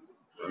be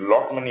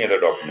many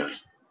other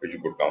documents which you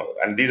could come up.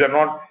 And these are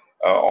not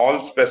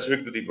all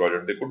specific to the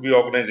project. They could be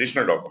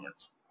organizational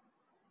documents,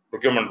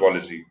 procurement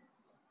policy,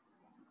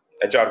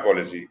 HR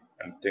policy,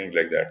 and things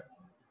like that.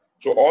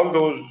 So all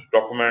those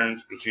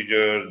documents,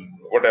 procedures,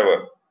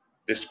 whatever,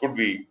 this could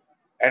be.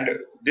 And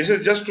this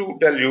is just to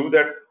tell you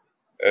that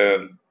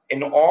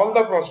in all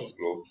the process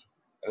groups,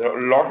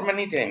 there are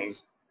many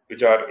things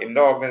which are in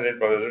the organization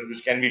process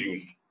which can be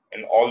used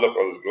in all the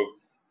process groups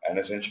and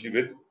essentially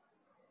with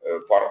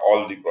for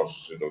all the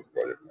processes of the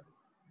project.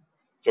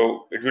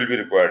 So it will be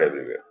required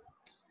everywhere.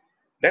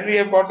 Then we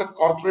have got the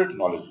corporate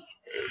knowledge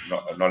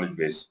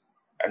base.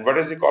 And what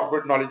is the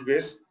corporate knowledge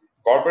base?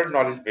 Corporate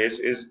knowledge base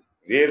is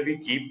where we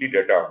keep the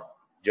data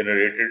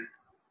generated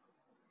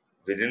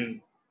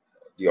within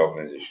the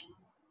organization.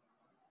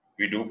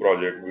 We do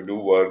project, we do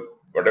work,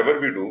 whatever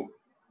we do,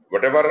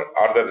 whatever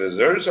are the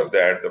results of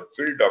that, the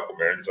field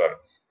documents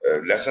or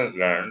lessons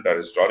learned or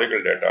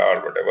historical data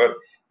or whatever,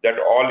 that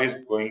all is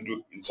going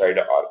to inside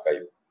an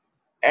archive.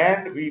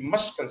 And we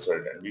must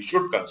consult and we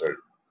should consult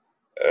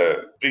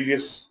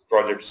previous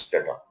projects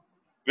data,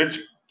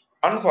 which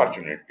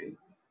unfortunately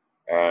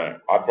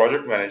our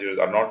project managers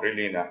are not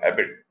really in a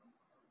habit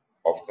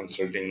of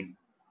consulting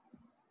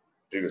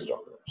previous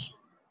documents.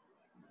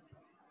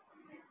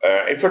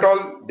 If at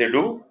all they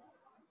do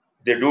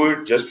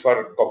it just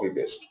for copy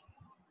paste.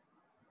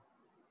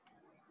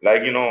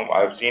 Like,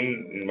 I've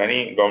seen in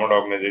many government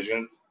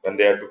organizations, when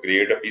they have to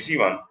create a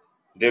PC1,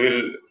 they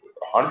will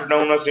hunt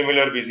down a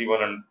similar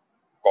PC1 and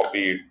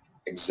copy it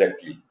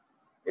exactly.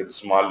 With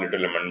small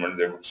little amendment,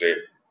 they would say,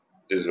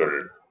 this is what it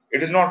is.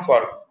 It is not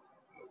for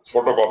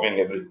photocopying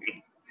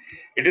everything.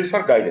 It is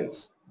for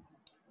guidance.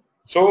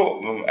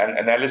 So, an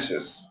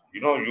analysis,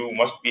 you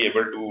must be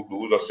able to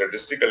do the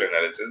statistical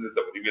analysis with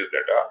the previous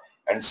data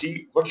and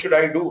see what should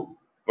I do,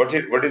 what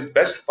is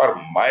best for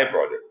my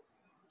project.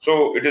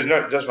 So it is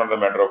not a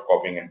matter of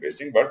copying and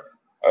pasting, but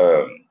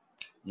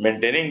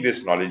maintaining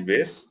this knowledge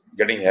base,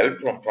 getting help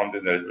from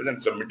this knowledge base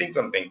and submitting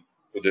something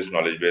to this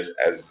knowledge base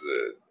as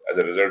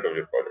a result of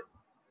your project.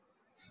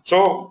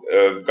 So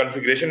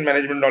configuration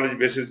management knowledge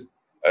base is,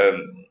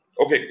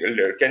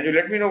 okay, can you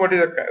let me know what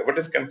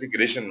is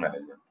configuration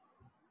management?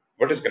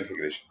 What is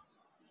configuration?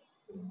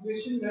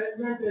 Configuration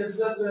management is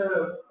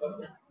that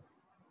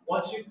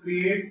once you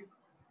create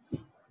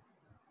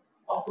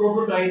a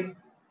prototype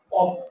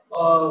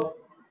of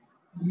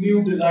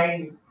new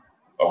design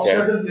of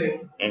certain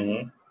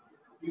thing,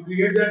 you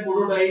create that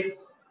prototype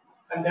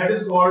and that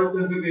is called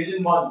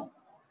configuration 1.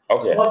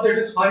 Okay. Once it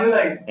is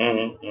finalized,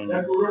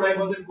 that prototype,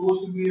 once it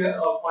goes to be a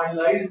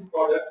finalized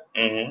product,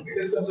 it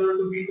is considered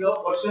to be the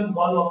version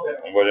 1 of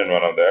that. Version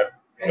 1 of that.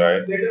 And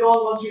right. Later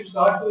on, once you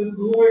start to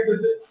improve it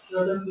with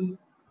certain,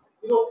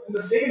 in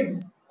the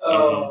same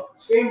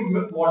same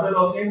model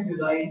or same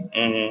design,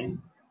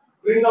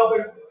 bring up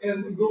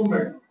an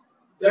improvement.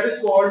 That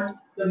is called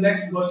the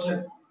next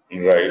version.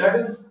 Right. That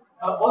is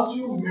once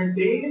you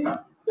maintain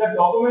the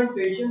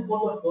documentation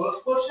for the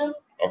first version,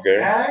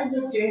 and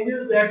the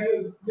changes that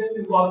you've been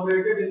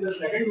incorporated in the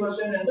second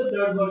version and the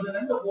third version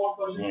and the fourth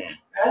version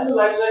and the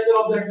life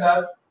cycle of the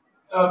entire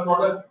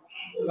product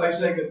life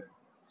cycle.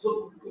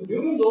 So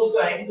during those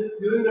times,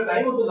 during the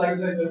time of the life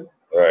cycle,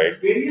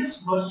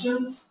 various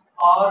versions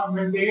are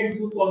maintained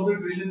through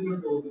configuration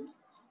control.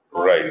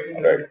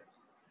 Right.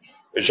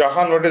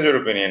 Shahan, what is your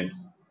opinion?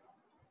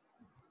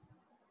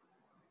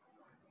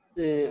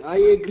 I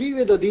agree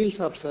with Adil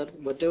Saab, sir.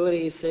 Whatever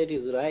he said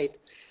is right.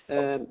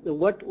 I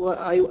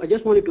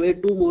just wanted to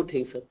add two more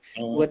things, sir.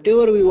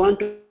 Whatever we want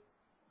to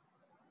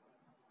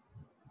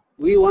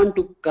we want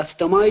to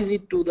customize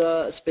it to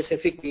the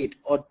specific need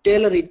or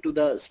tailor it to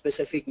the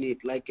specific need.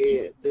 Like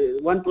the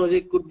one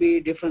project could be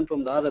different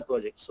from the other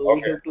project. So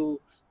we have to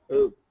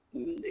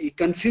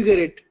configure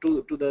it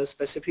to the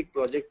specific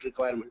project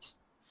requirements.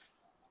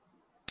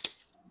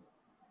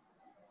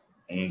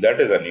 That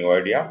is a new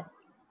idea.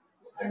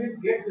 I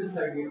didn't get this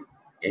idea.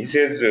 He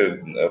says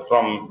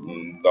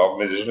from the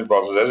organizational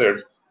process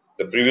assets,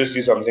 the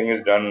previously something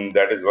is done,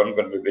 that is one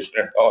configuration,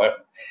 and now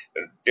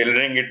I'm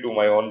tailoring it to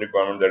my own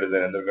requirement, that is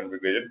another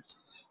configuration.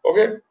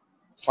 Okay,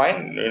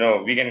 fine,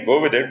 we can go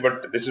with it,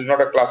 but this is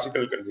not a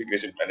classical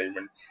configuration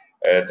management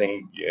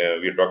thing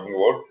we are talking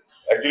about.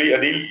 Actually,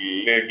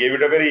 Adil gave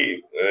it a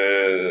very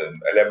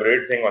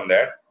elaborate thing on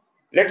that.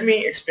 Let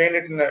me explain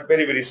it in a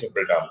very, very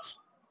simple terms.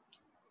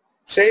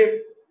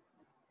 Say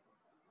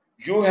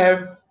you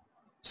have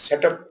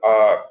set up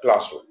a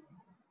classroom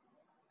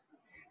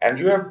and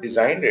you have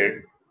designed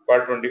it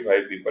for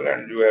 25 people,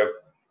 and you have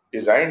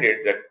designed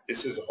it that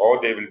this is how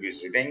they will be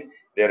sitting.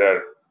 There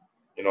are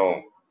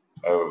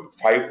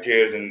 5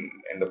 chairs in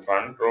the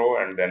front row,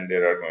 and then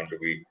there are going to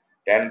be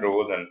 10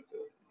 rows and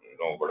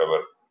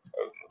whatever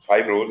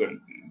 5 rows, and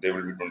there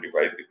will be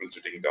 25 people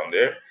sitting down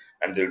there,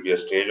 and there will be a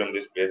stage on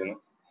this place. And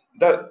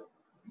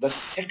the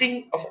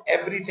setting of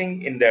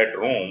everything in that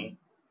room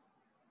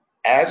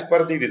as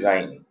per the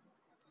design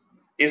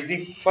is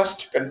the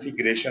first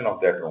configuration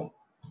of that room,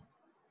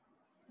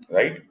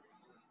 right?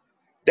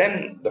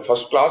 Then the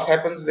first class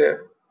happens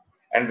there,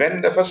 and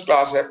when the first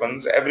class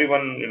happens,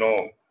 everyone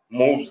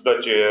moves the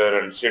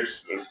chair and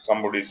sits,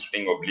 somebody is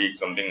sitting oblique,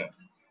 something.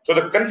 So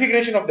the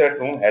configuration of that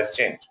room has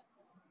changed.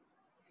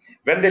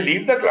 When they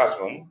leave the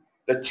classroom,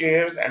 the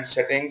chairs and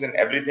settings and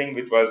everything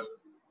which was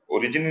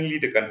originally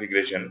the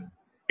configuration,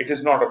 it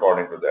is not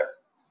according to that.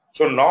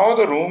 So now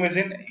the room is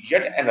in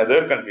yet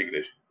another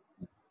configuration.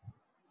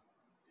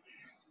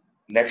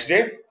 Next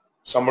day,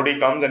 somebody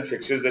comes and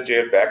fixes the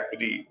chair back to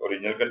the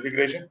original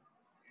configuration,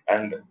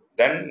 and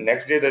then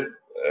next day, the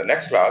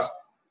next class,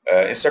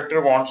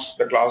 instructor wants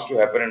the class to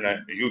happen in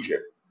a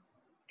U-shaped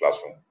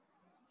classroom.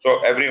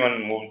 So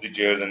everyone moves the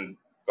chairs and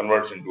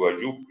converts into a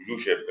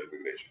U-shaped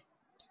configuration.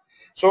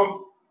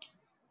 So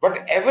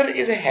whatever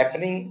is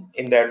happening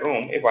in that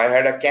room, if I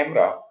had a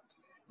camera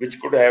which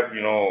could have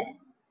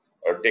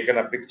taken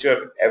a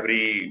picture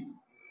every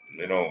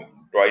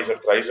twice or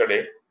thrice a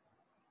day,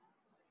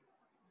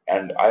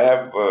 and I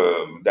have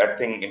that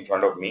thing in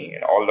front of me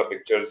and all the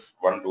pictures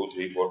 1, 2,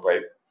 3, 4,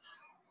 5,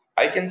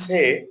 I can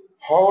say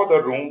how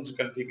the room's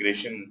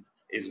configuration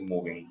is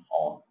moving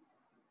on,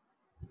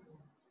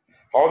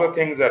 how the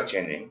things are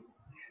changing,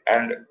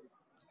 and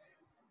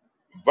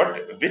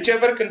but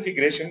whichever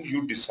configuration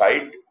you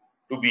decide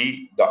to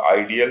be the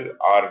ideal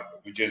or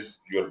which is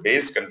your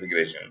base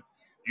configuration,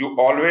 you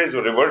always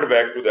revert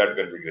back to that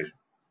configuration.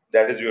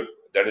 That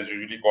is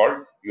usually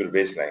called your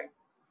baseline.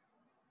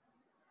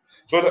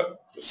 So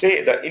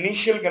say the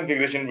initial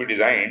configuration we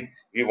designed,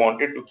 we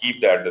wanted to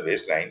keep that the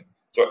baseline.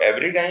 So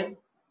every time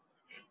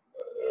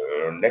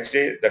next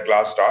day the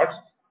class starts,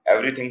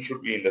 everything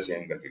should be in the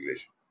same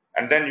configuration,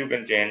 and then you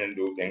can change and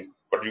do things,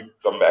 but you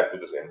come back to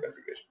the same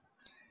configuration.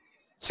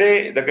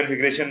 Say the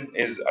configuration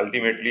is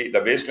ultimately, the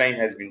baseline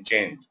has been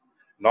changed.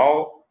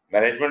 Now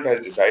management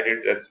has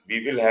decided that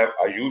we will have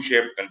a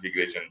U-shaped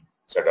configuration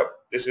set up.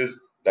 This is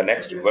the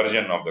next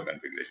version of the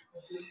configuration.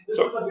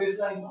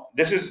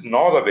 This is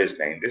now the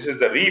baseline. This is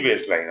the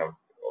re-baseline of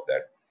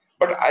that.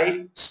 But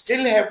I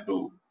still have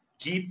to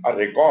keep a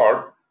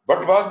record.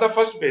 What was the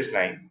first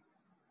baseline?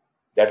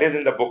 That is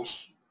in the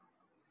books.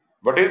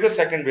 What is the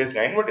second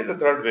baseline? What is the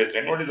third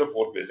baseline? What is the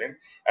fourth baseline?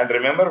 And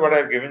remember what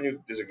I've given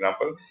you this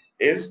example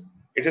is,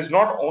 it is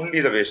not only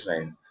the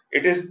baseline.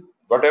 It is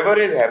whatever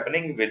is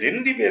happening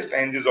within the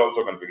baselines is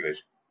also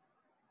configuration.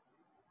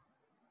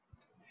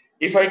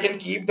 If I can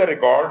keep the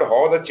record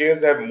how the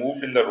chairs have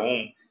moved in the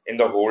room in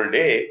the whole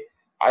day,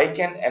 I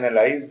can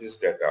analyze this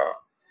data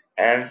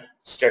and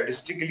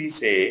statistically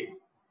say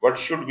what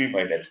should be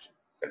my next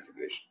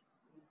configuration.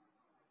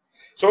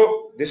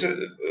 So this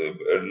is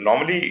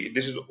normally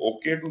this is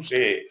okay to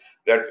say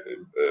that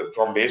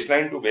from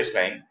baseline to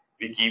baseline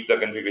we keep the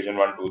configuration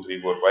 1, 2,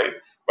 3, 4, 5.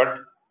 But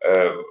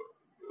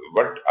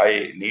what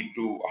I need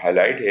to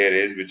highlight here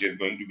is, which is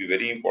going to be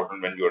very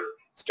important when you are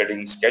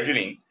studying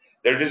scheduling,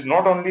 that it is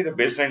not only the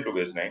baseline to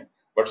baseline,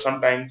 but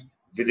sometimes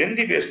within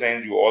the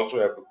baselines you also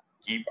have to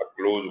keep a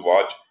close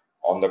watch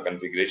on the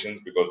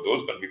configurations, because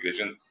those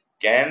configurations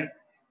can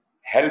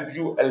help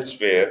you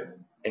elsewhere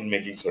in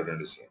making certain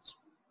decisions.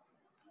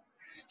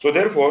 So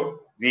therefore,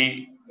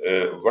 we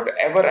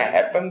whatever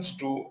happens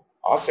to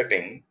our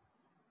setting,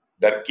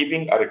 that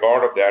keeping a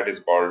record of that is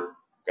called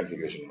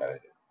configuration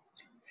management.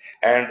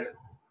 And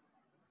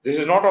this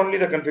is not only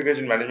the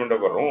configuration management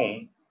of a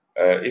room.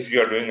 If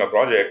you are doing a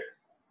project,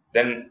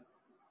 then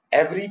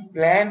every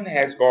plan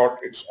has got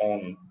its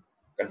own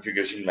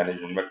configuration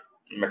management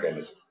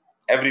mechanism.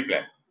 Every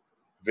plan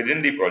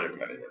within the project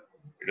management.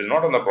 It is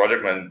not on the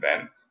project management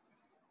plan.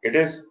 It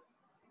is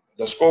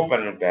the scope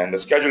management plan, the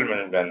schedule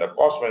management plan, the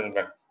cost management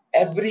plan.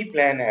 Every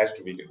plan has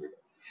to be configured.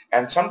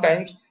 And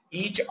sometimes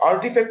each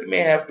artifact may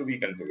have to be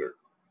configured.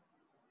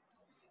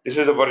 This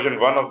is a version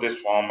 1 of this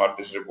form or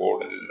this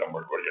report, and this is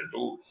numbered version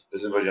 2,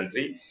 this is version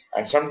 3,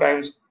 and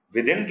sometimes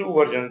within 2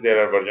 versions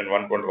there are version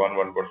 1.1,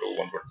 1.2,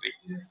 1.3.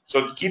 Yes.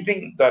 So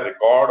keeping the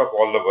record of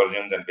all the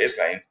versions and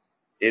baselines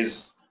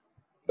is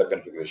the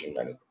configuration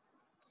management.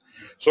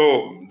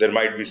 So there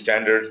might be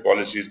standards,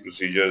 policies,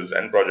 procedures,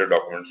 and project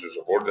documents to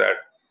support that.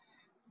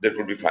 There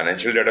could be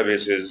financial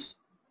databases,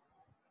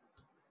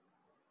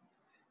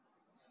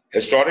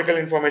 historical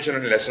information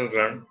and lessons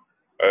learned.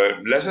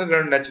 Lessons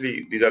learned,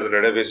 naturally, these are the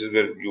databases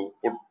where you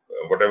put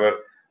whatever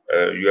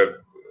you have,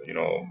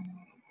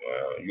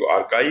 you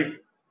archive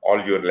all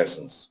your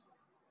lessons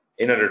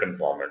in a written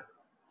format,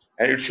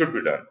 and it should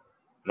be done.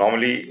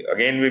 Normally,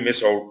 again, we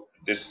miss out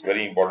this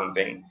very important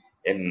thing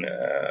in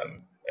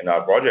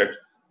our project,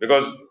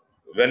 because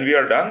when we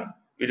are done,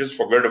 we just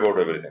forget about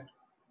everything.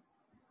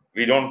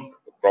 We don't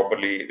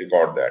properly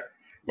record that.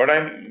 But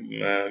I'm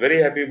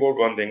very happy about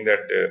one thing,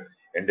 that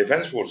in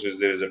defense forces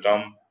there is a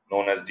term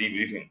known as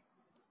debriefing,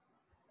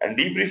 and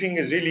debriefing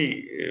is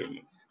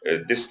really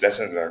this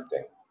lesson learned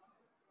thing,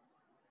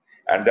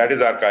 and that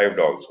is archived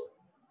also.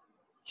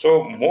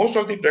 So most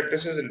of the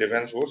practices in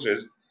defense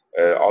forces,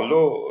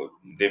 although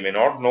they may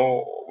not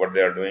know what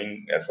they are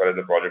doing as far as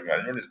the project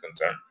management is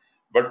concerned,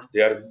 but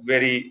they are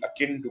very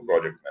akin to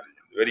project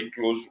management, very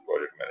close to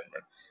project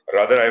management.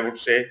 Rather, I would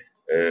say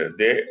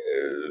they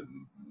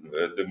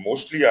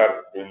mostly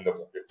are doing the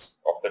buckets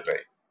of the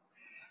time.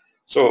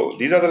 So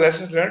these are the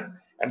lessons learned,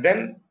 and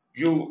then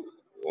you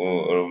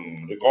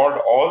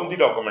record all the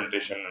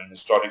documentation and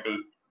historical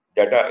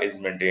data is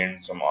maintained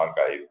in some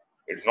archive.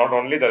 It's not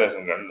only the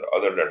lessons learned,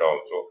 other data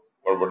also,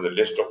 but the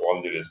list of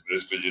all the risk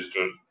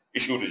registers,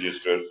 issue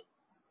registers,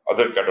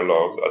 other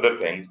catalogs, other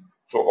things.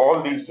 So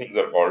all these things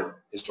are called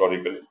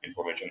historical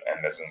information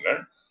and lessons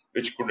learned,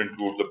 which could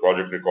include the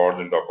project records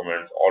and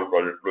documents, all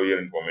project closure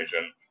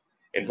information,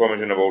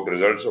 information about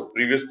results of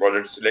previous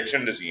project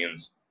selection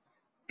decisions,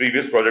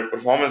 previous project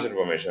performance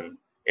information,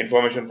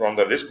 information from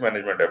the risk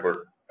management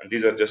effort, and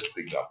these are just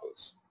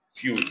examples,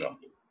 few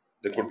examples.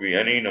 There could be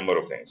any number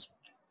of things.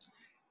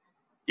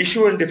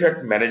 Issue and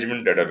defect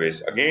management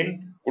database,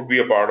 again, could be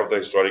a part of the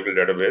historical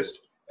database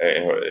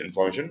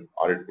information,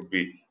 or it could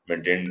be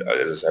maintained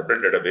as a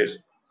separate database.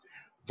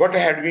 What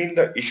had been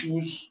the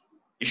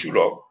issue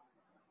log,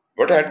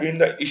 what had been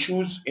the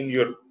issues in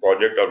your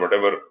project or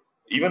whatever,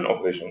 even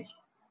operations,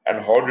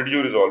 and how did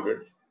you resolve it?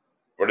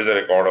 What is the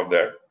record of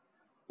that?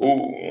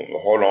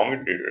 How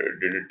long did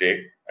it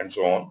take, and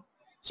so on.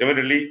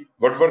 Similarly,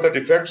 what were the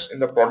defects in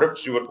the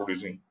products you were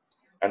producing,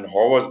 and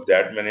how was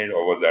that managed,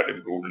 how was that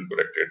improved and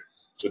corrected?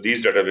 So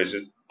these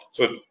databases,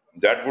 so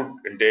that would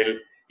entail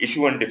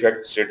issue and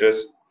defect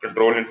status,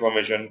 control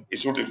information,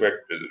 issue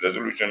defect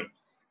resolution,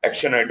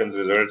 action items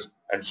results,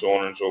 and so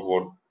on and so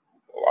forth,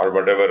 or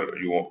whatever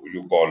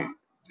you call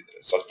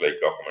such like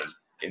documents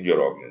in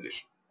your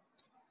organization.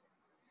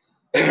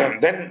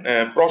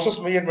 Then process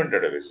measurement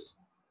databases.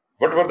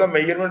 What were the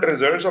measurement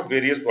results of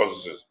various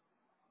processes?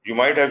 You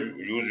might have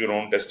used your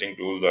own testing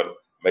tools or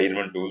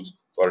measurement tools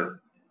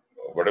for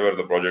whatever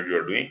the project you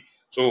are doing.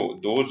 So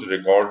those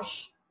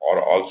records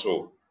are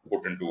also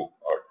put into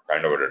a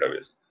kind of a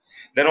database.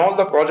 Then all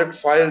the project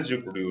files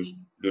you produce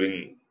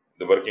during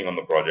the working on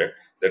the project,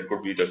 that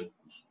could be the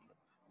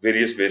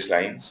various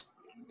baselines,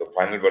 the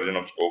final version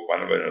of scope,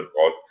 final version of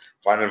cost,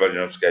 final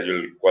version of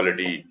schedule,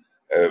 quality,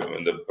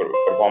 the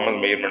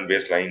performance measurement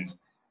baselines,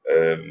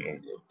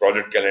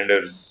 project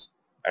calendars,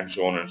 and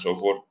so on and so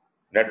forth,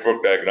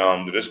 network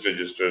diagrams, risk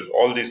registers,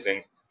 all these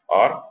things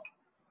are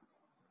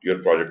your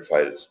project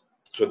files.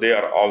 So they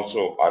are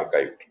also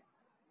archived.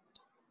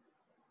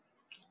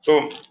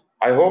 So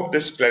I hope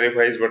this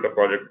clarifies what a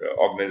project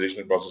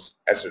organizational process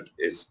asset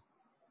is.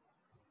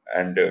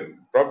 And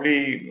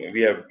probably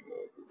we have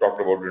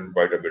talked about it in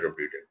quite a bit of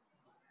detail.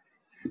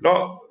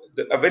 Now,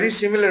 a very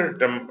similar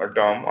term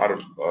or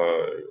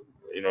a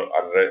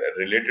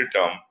related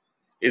term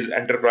is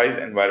enterprise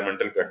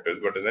environmental factors,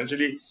 but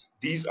essentially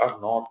these are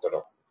not the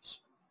documents.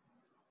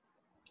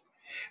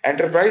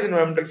 Enterprise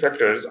environmental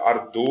factors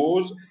are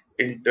those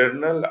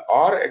internal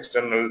or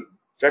external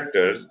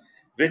factors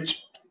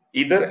which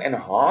either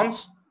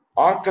enhance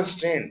or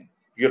constrain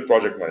your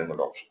project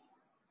management option,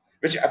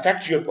 which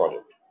affect your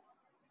project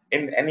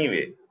in any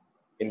way,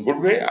 in good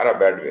way or a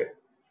bad way.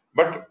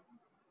 But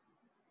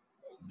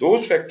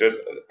those factors,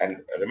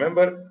 and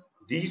remember,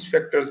 these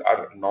factors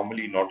are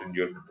normally not in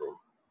your control.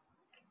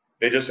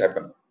 They just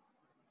happen.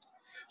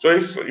 So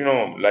if,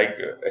 like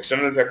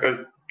external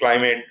factors,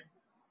 climate,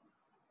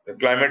 the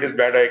climate is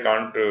bad, I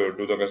can't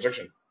do the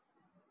construction.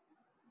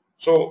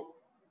 So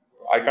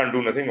I can't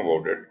do nothing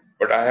about it,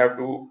 but I have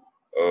to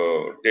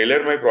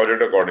tailor my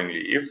project accordingly.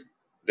 If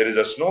there is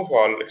a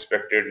snowfall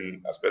expected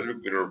in a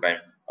specific period of time,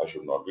 I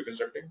should not be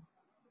constructing.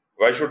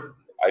 Why should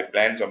I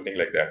plan something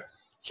like that?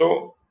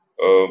 So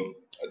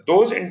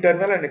those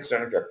internal and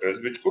external factors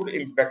which could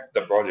impact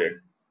the project,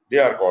 they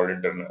are called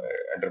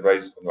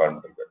enterprise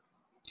environmental factors.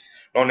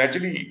 Now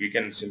naturally, we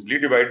can simply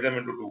divide them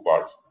into two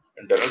parts,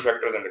 internal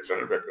factors and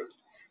external factors.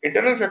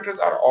 Internal factors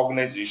are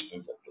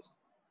organizational factors,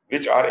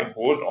 which are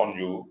imposed on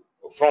you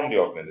from the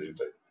organization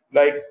side,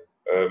 like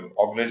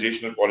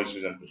organizational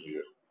policies and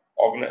procedures.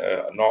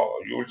 No,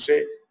 you would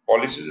say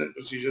policies and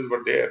procedures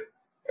were there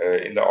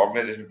in the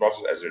organization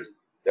process assets.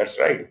 That's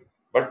right.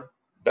 But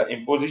the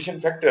imposition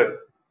factor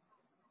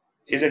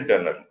is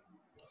internal,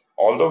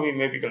 although we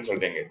may be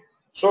consulting it.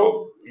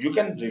 So you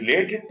can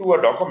relate it to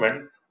a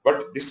document,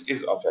 but this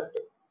is a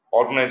factor.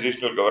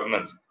 Organizational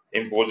governance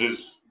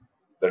imposes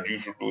that you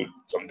should do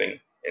something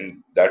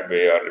in that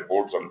way or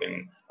report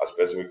something a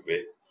specific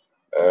way,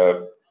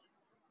 uh,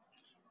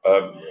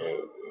 uh,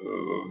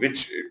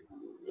 which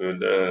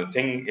the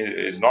thing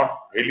is not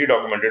really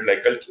documented,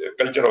 like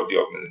culture of the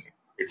organization.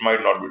 It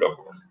might not be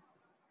documented.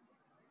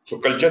 So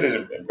culture is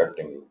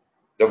impacting you.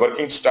 The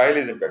working style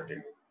is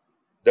impacting you.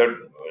 The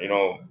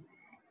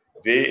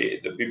way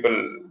the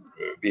people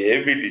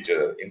behave with each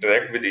other,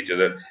 interact with each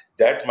other,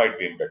 that might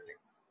be impacting.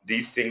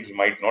 These things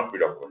might not be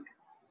documented.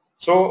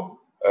 So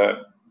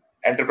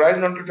enterprise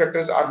neutral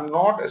factors are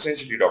not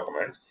essentially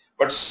documents,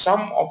 but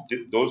some of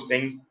those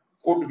things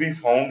could be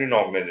found in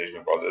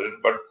organizational processes,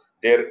 but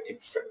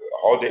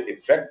how they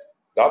affect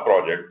the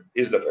project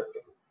is the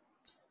factor.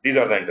 These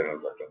are the internal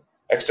factors.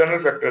 External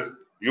factors,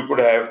 you could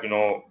have,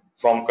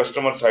 from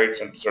customer side,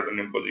 certain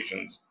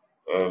impositions.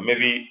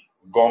 Maybe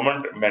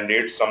government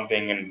mandates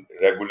something and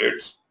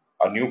regulates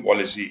a new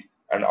policy,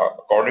 and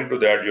according to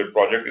that, your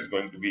project is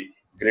going to be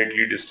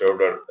greatly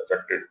disturbed or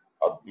affected,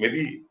 or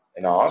maybe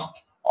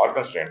enhanced or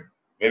constrained.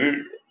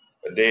 Maybe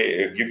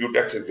they give you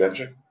tax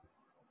exemption.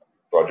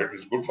 Project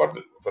is good for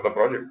the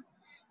project.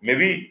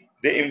 Maybe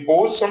they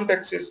impose some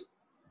taxes,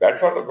 bad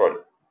for the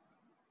project.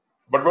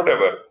 But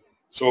whatever.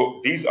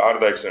 So these are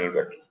the external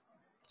factors.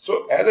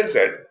 So as I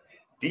said,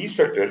 these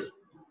factors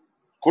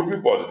could be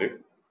positive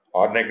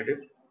or negative.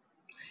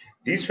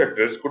 These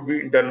factors could be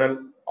internal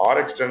or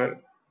external,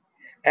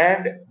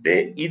 and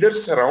they either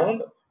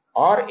surround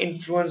or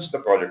influence the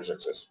project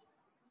success.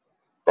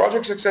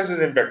 Project success is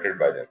impacted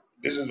by them.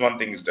 This is one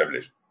thing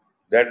established,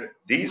 that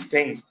these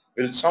things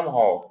will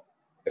somehow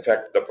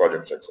affect the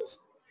project success.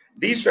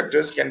 These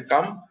factors can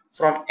come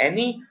from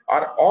any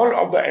or all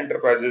of the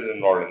enterprises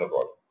involved in the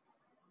project.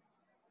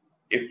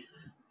 If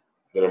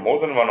there are more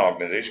than one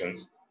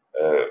organizations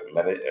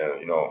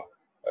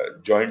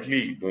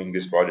jointly doing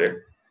this project,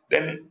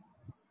 then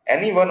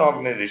any one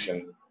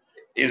organization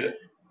is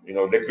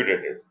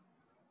liquidated,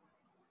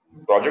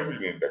 project will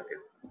be impacted.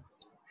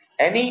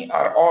 Any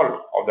or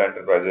all of the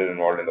enterprises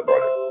involved in the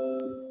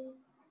project.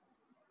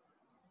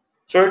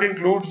 So it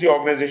includes the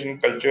organization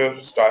culture,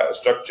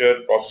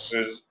 structure,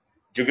 processes,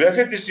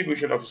 geographic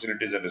distribution of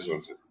facilities and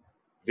resources,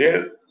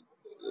 where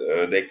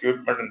the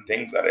equipment and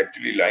things are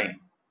actually lying,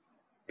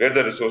 where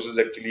the resources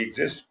actually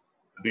exist.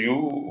 Do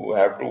you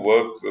have to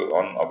work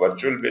on a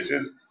virtual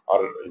basis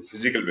or a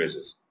physical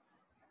basis?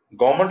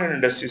 Government and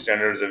industry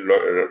standards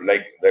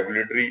like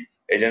regulatory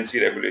agency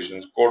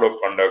regulations, code of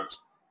conduct,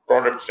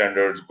 product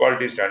standards,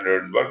 quality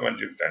standards,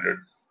 workmanship standards.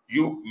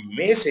 You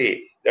may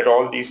say that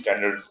all these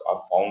standards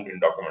are found in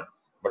document,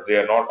 but they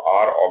are not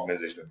our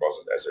organizational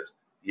process assets.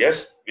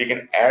 Yes, we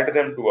can add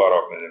them to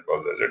our organizational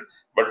process assets,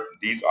 but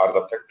these are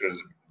the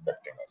factors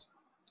impacting us.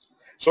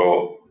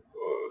 So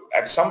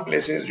at some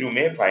places you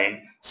may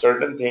find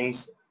certain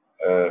things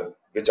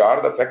which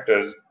are the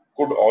factors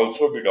could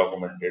also be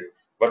documented,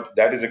 but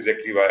that is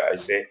exactly why I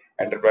say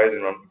enterprise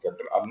environmental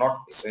factors are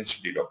not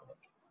essentially documented.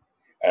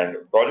 And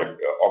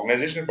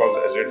organizational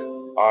process assets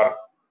are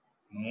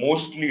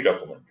mostly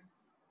documented.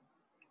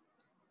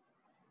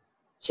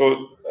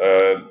 So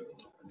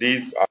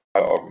these are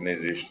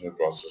organizational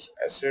process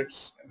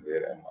assets, and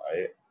where am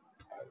I?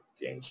 I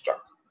came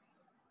stuck.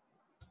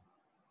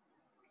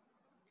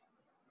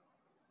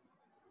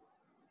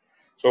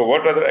 So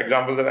what other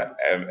examples are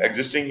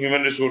existing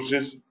human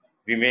resources?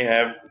 We may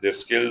have their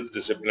skills,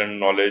 discipline,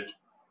 knowledge,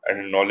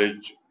 and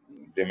knowledge.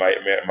 They might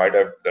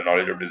have the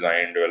knowledge of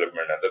design,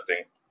 development, other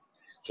things.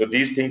 So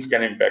these things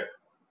can impact.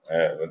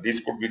 These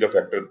could be the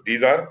factors.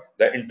 These are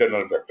the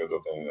internal factors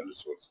of the human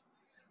resource.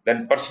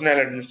 Then personnel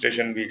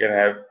administration, we can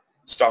have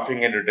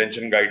staffing and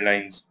retention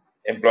guidelines,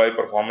 employee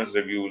performance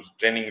reviews,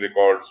 training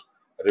records,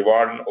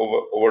 reward and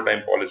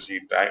overtime policy,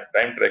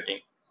 time tracking.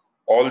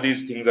 All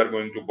these things are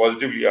going to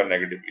positively or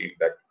negatively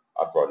impact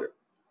our project.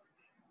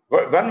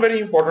 One very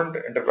important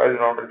enterprise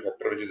environmental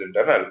factor which is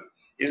internal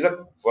is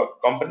the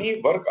company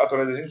work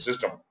authorization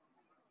system.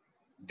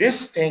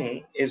 This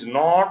thing is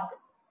not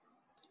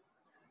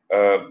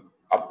a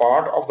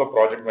part of the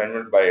project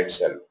management by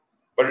itself,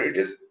 but it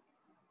is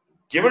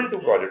given to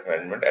project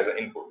management as an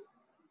input.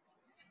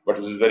 But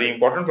this is very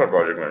important for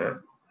project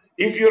management.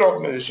 If your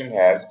organization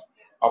has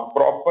a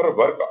proper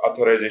work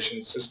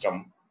authorization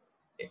system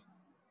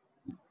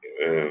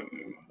uh,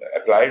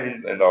 applied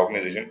in the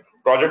organization,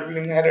 project will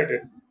inherit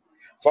it.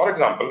 For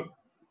example,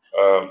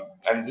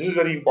 and this is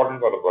very important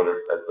for the project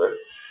as well.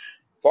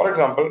 For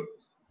example,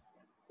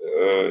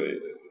 uh,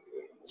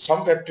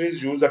 some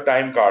factories use the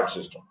time card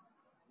system.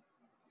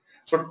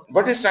 So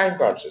what is time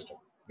card system?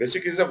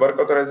 Basically, it's a work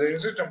authorization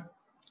system.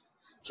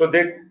 So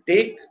they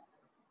take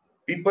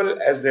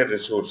people as their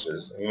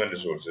resources, human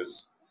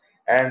resources,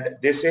 and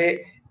they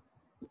say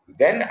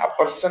When a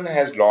person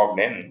has logged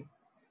in,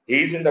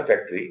 he is in the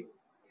factory,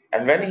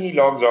 and when he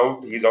logs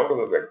out, he is out of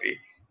the factory.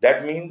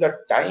 That means the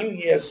time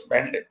he has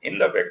spent in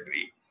the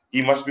factory,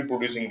 he must be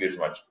producing this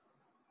much.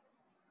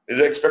 There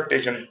is an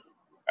expectation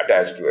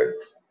attached to it.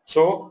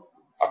 So,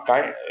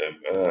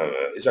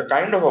 it's a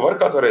kind of a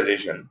work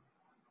authorization.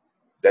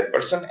 That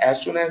person,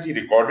 as soon as he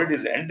recorded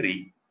his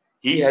entry,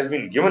 he has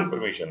been given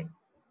permission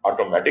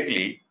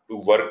automatically to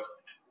work,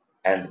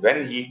 and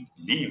when he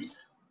leaves,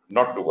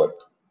 not to work.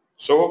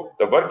 So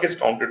the work is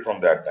counted from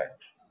that time.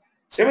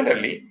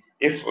 Similarly,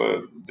 if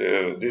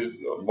this is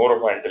more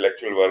of an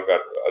intellectual work or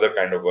other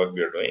kind of work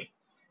we are doing,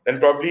 then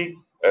probably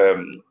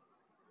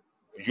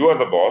you are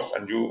the boss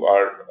and you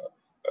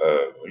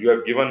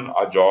have given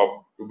a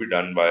job to be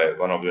done by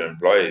one of your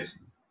employees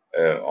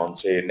on,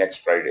 say, next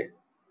Friday.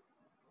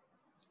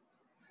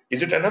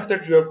 Is it enough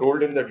that you have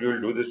told him that you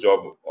will do this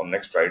job on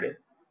next Friday?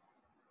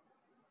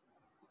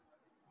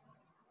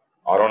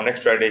 Or on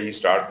next Friday he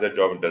starts the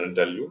job and doesn't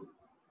tell you?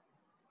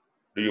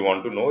 Do you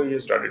want to know he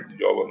has started the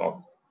job or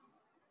not?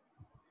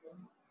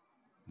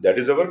 That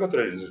is the work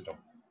authorization system.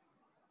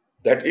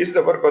 That is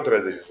the work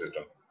authorization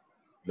system.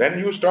 When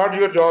you start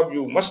your job,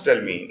 you must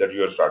tell me that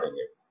you are starting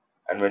it.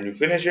 And when you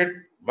finish it,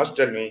 must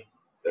tell me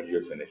that you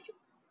have finished it.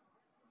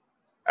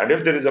 And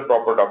if there is a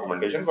proper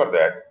documentation for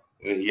that,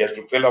 he has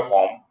to fill a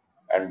form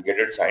and get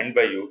it signed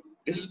by you.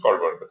 This is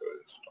called work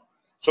authorization system.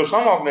 So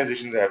some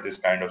organizations have this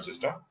kind of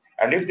system.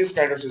 And if this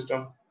kind of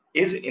system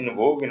is in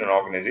vogue in an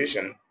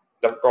organization,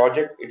 the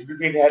project, it will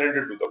be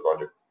inherited to the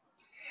project.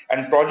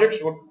 And projects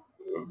would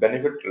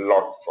benefit a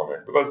lot from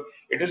it, because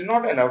it is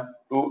not enough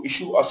to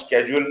issue a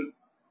schedule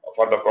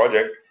for the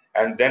project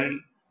and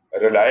then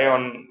rely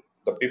on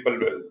the people.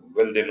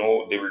 Well, they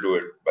know they will do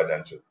it by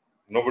themselves.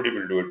 Nobody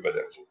will do it by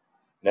themselves.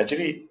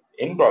 Naturally,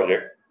 in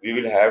project, we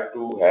will have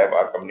to have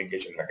our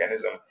communication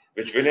mechanism,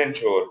 which will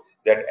ensure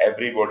that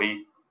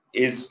everybody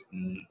is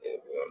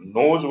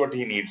knows what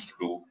he needs to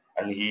do,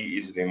 and he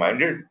is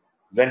reminded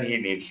when he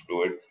needs to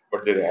do it.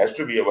 But there has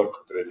to be a work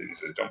authorization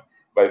system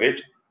by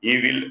which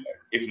he will,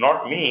 if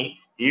not me,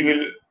 he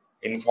will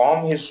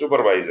inform his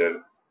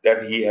supervisor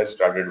that he has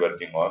started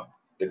working on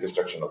the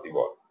construction of the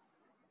wall,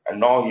 and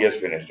now he has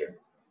finished it.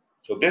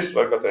 So this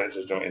work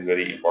authorization system is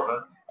very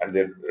important, and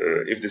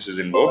if this is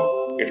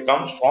invoked, it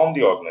comes from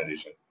the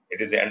organization.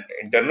 It is an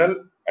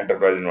internal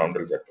enterprise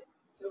environmental factor.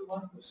 So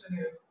one question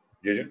here.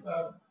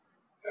 Jiju?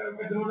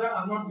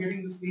 I'm not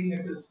getting the screen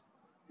that is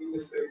being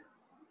displayed.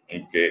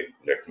 Okay,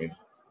 let me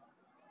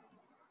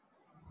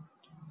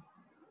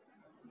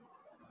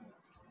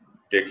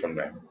take some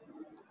time.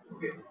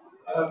 Okay.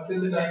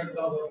 Till the time it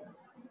comes out.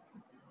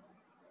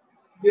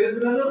 There is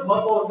another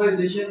work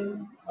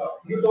authorization.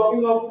 You're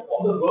talking of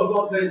the work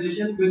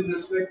authorization with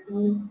respect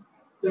to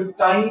the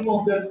time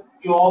of the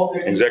job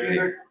that Exactly.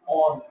 you get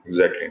on.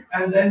 Exactly.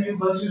 And then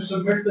once you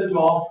submit the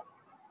job,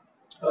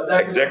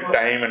 that exact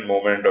time and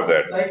moment of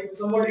that. Like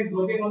somebody is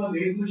working on a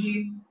lathe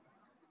machine,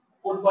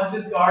 put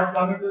punches card,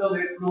 come into the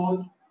lathe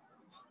floor,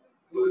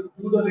 do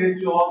the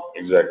lathe job.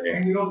 Exactly.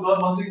 And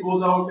once he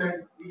goes out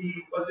and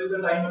he punches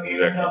the time again,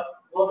 Exactly. and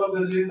work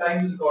of the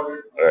time is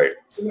recorded. Right.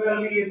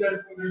 Similarly, if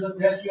there's a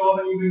desk job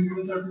and you've been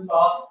given certain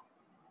tasks,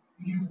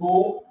 you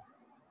go,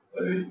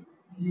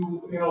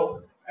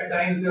 at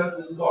times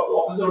this is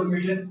office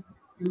automation,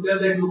 you tell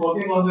that you're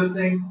working on this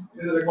thing,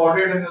 it is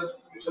recorded and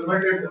you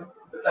submit it,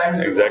 the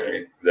time is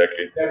Exactly.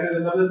 Exactly. That is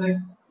another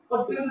thing.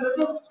 But there is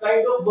another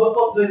kind of work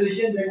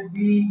authorization that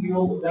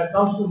that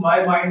comes to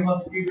my mind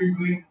once we've been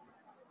doing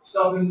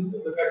stuff in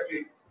the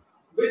factory,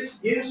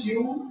 which gives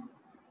you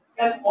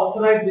an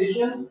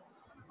authorization,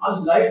 a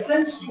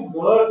license to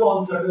work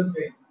on certain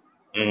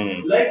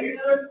things. Like it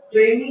is a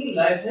training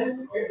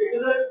license,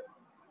 it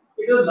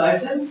is a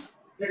license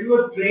that you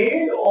are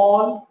trained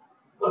on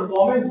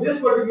performing this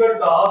particular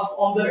task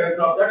on the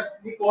aircraft. That's,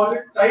 we call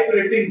it type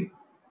rating.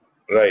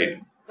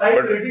 Right.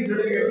 Type rating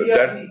certificate,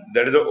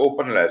 that is an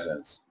open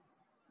license.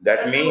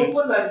 That means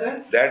open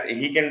license that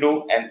he can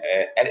do, and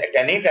at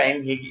any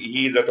time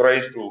he is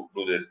authorized to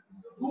do this.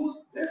 Do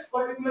this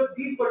particular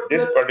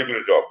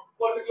job.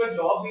 Particular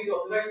jobs he is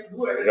authorized to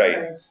do at Right.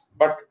 times.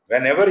 But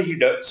whenever he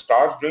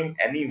starts doing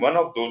any one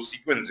of those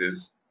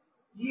sequences,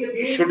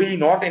 should he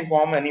not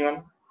inform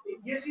anyone?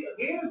 Yes, he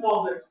again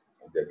informs it.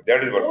 Okay.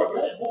 That is work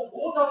authorization.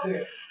 Both are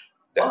there.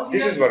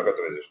 This is work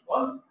authorization.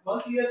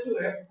 Once he has to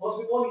have,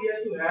 first of all, he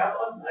has to have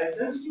a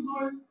license to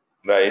do it.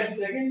 Right. And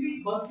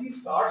secondly, once he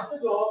starts the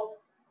job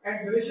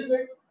and finishes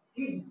it,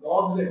 he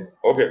logs it.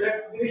 Okay.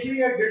 That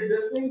initially I did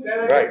this thing,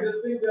 then I did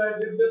this thing, then I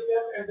did this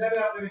step, and then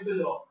I finished the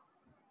job.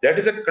 That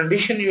is a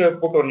condition you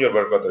have put on your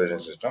work authorization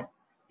system.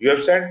 You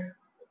have said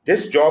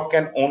this job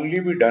can only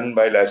be done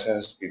by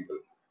licensed people.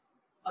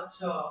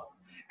 Achha.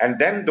 And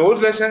then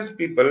those licensed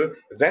people,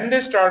 when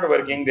they start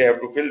working, they have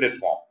to fill this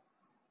form.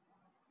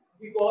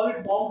 We call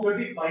it form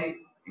 35.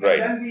 Right.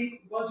 And then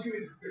once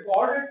you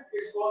record it,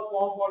 it's called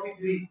form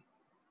 43.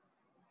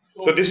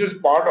 So this is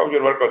part of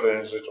your work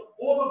authorization system.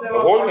 Both of them. The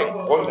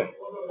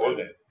whole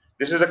thing.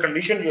 This is a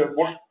condition you have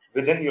put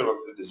within your work.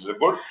 This is a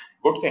good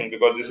thing,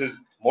 because this is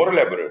more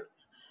elaborate.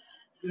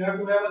 You have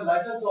to have a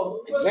license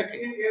also.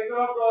 Exactly. In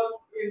aircraft or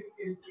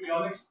in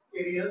avionics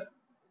areas,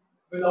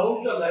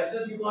 without the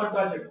license, you can't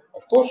touch it.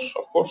 Of course,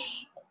 of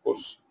course, of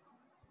course.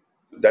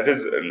 That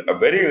is a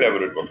very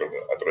elaborate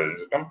authorization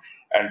system,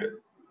 and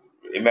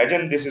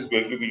imagine this is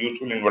going to be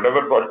useful in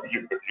whatever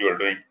project you are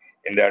doing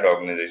in that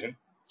organization.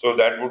 So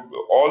that would,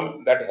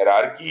 all that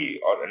hierarchy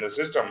or in the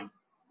system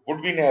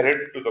would be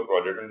inherited to the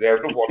project, and they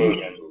have to follow the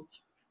same rules.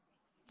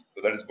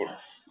 So that is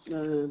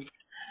good.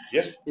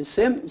 Yes. The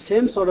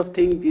same sort of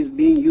thing is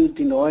being used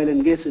in the oil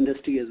and gas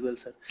industry as well,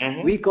 sir.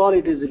 We call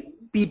it as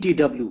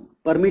PTW,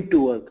 permit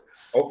to work.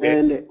 Okay.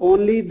 And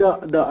only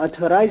the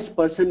authorized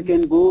person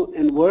can go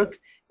and work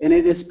and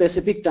at a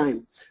specific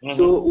time.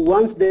 So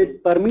once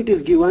that permit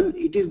is given,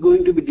 it is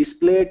going to be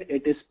displayed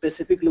at a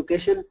specific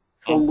location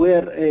from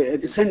where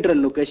at a central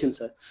location,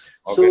 sir.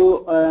 Okay.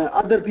 So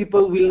other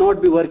people will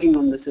not be working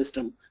on the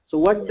system. So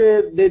what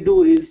they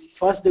do is,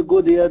 first they go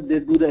there, they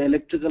do the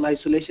electrical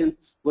isolation,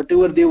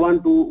 whatever they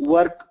want to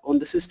work on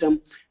the system,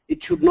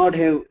 it should not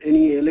have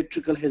any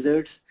electrical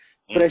hazards,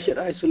 pressure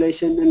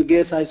isolation and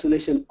gas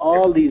isolation,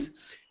 all these.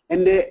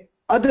 And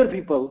other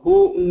people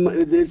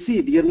who, they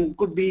see there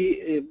could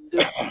be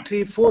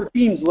 3-4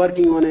 teams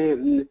working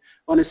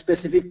on a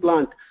specific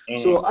plant.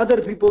 So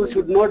other people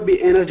should not be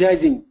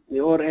energizing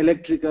or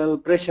electrical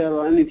pressure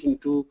or anything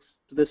to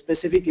the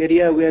specific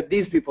area where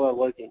these people are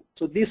working.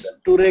 So this,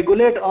 to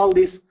regulate all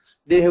this,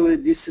 they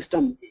have this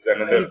system,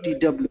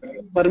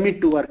 PTW, permit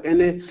to work,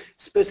 and a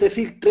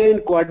specific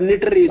train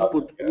coordinator is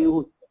put,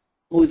 who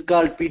is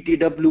called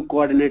PTW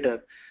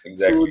coordinator.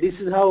 Exactly. So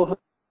this is how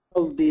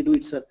they do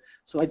it, sir.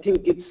 So I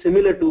think it's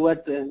similar to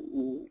what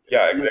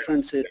my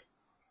friend said.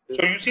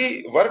 So you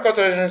see, work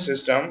authorization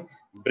system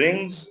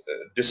brings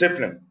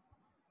discipline,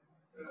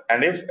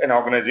 and if an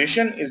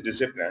organization is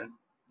disciplined,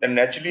 then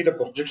naturally the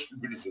project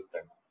should be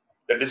disciplined.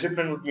 The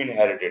discipline would be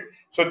inherited.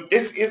 So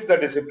this is the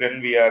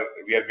discipline we are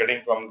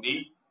getting from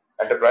the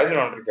enterprise and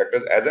non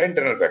factors as an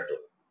internal factor.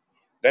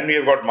 Then we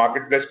have got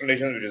marketplace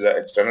conditions, which is an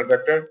external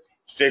factor,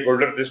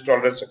 stakeholder risk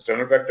tolerance,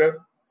 external factor,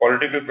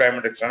 political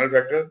climate, external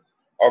factor,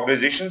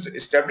 organizations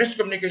established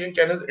communication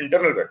channels,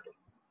 internal factor.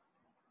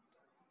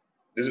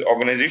 This is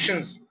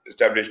organizations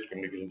established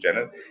communication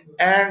channel,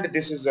 and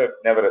this is a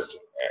never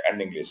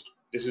ending list.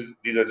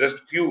 These are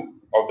just few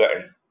of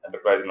the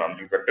enterprise and non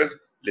factors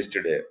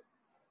listed here.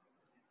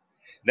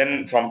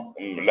 Then from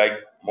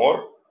like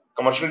more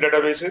commercial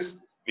databases,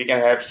 we can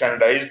have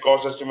standardized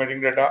cost estimating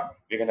data,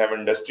 we can have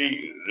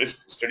industry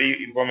risk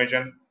study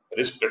information,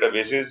 risk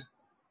databases,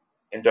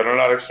 internal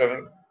or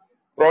external.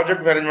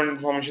 Project management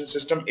information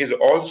system is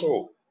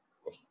also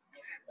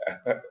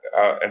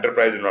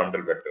enterprise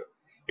environmental factor.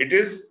 It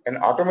is an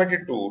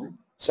automated tool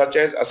such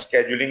as a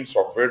scheduling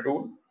software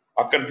tool,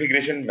 a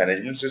configuration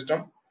management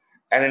system,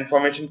 an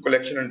information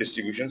collection and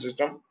distribution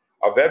system,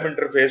 a web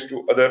interface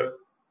to other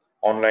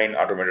online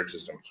automated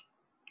systems.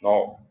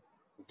 Now,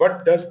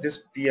 what does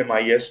this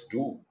PMIS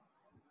do?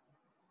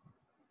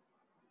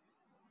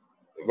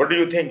 What do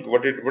you think?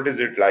 What is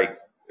it like?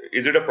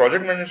 Is it a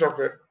project management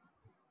software?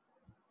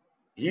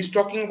 He's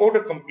talking about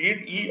a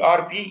complete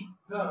ERP.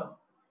 No.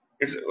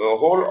 It's a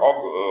whole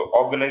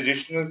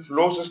organizational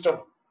flow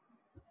system,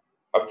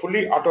 a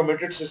fully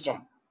automated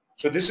system.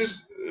 So this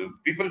is,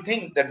 people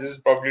think that this is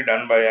probably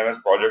done by MS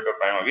Project or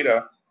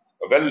Primavera.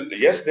 Well,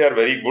 yes, they are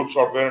very good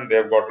software and they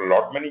have got a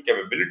lot many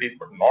capabilities,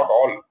 but not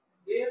all.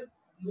 They're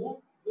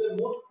more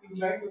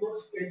inclined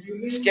towards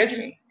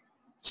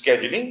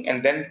Scheduling,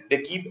 and then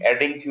they keep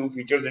adding few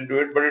features into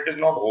it, but it is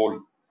not whole.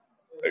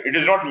 It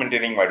is not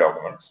maintaining my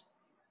documents.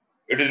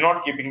 It is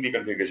not keeping the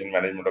configuration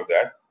management of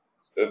that,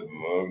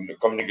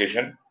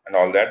 communication and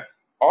all that.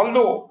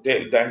 Although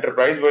the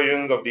enterprise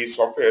versions of these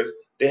softwares,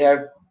 they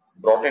have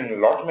brought in a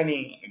lot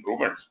many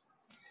improvements,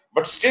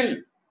 but still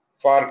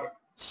for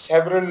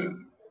several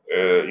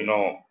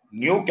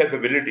new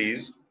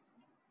capabilities,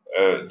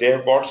 they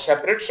have bought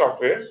separate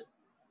softwares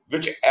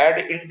which add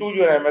into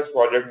your MS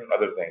project and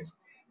other things.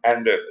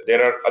 And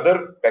there are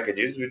other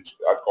packages which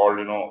are called,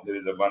 there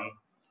is a one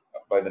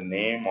by the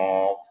name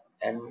of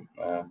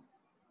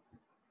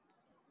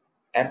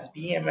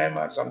MPMM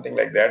or something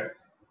like that.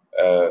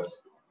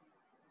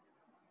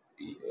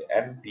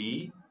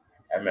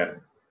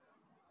 MPMM.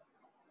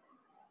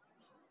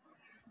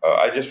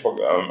 I'm just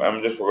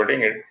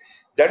forgetting it.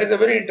 That is a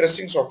very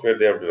interesting software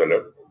they have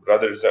developed.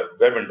 Rather, it's a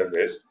web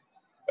interface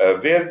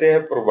where they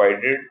have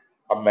provided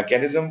a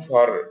mechanism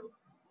for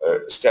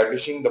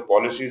establishing the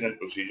policies and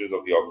procedures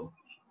of the organization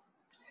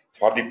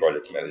for the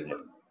project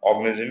management,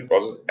 organization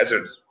process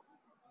assets.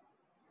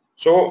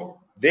 So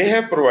they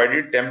have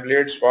provided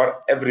templates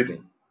for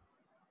everything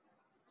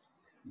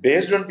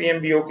based on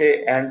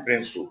PMBOK and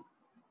Prince2.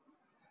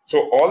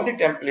 So all the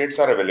templates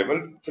are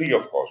available free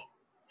of cost.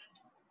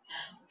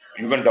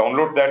 You can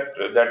download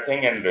that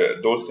thing, and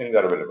those things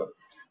are available.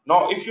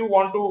 Now, if you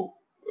want to,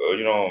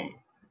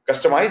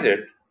 customize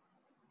it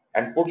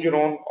and put your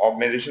own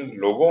organization's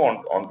logo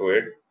onto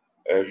it,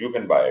 you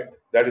can buy it.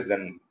 That is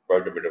then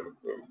quite a bit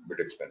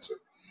expensive.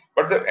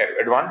 But the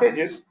advantage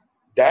is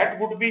that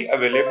would be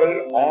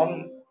available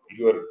on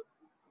your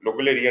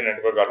local area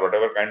network or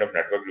whatever kind of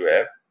network you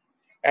have,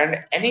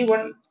 and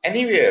anyone,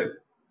 anywhere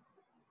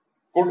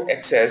could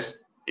access.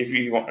 If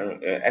you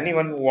want,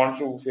 anyone who wants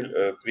to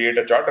create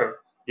a charter,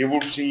 he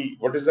would see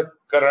what is the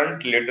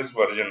current latest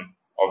version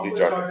of the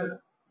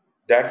charter.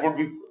 That would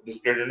be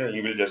displayed,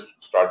 he will just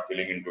start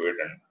filling into it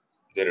and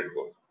there it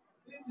goes.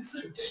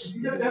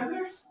 These are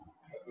templates?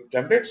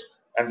 Templates,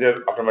 and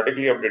they're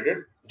automatically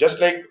updated, just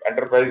like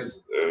enterprise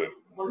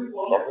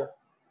software.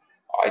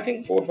 I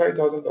think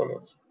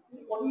 $4,000-5,000.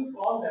 What do you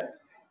call that?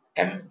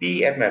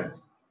 MPMM.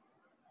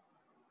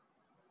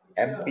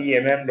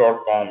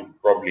 MPMM.com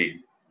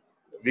probably.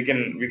 We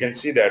can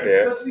see that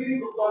here.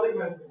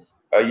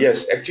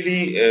 Yes,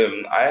 actually,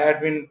 I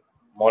had been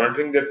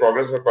monitoring their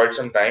progress for quite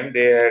some time.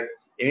 They had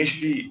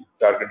initially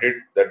targeted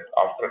that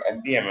after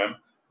MPMM,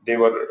 they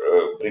were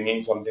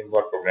bringing something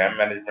for program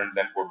management,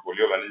 then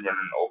portfolio management,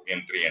 and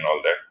OPM3 and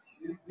all that.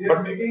 They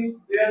are making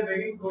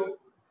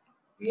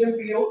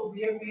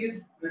PMP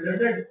is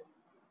redundant.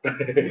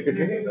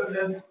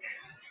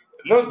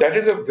 No, that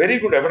is a very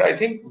good effort. I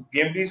think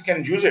PMPs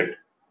can use it.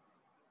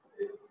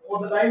 For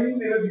the time being,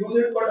 they will use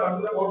it, but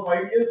after about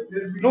 5 years,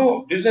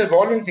 no, this is an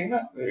evolving thing. Na?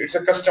 It's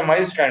a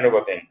customized kind of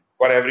a thing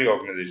for every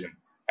organization,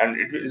 and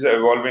it is an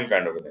evolving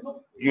kind of a thing.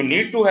 You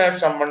need to have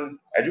someone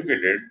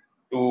educated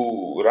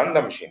to run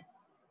the machine.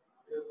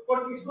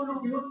 But it's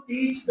going to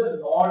teach the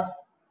lot.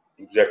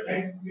 Exactly.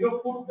 And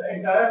put the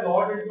entire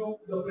lot into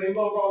the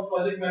framework of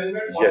project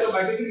management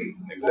automatically.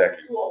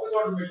 Exactly. Through office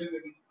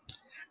automation.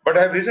 But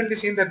I have recently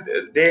seen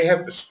that they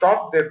have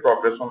stopped their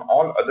progress on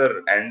all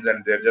other ends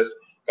and they're just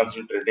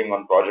concentrating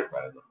on project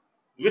management,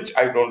 which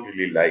I don't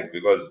really like,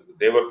 because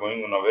they were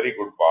going on a very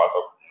good path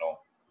of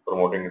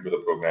promoting it to the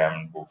program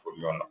and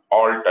portfolio and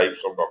all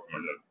types of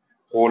documents,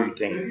 whole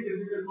thing. Very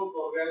difficult for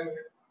program,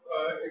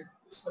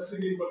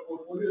 specifically for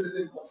portfolio, is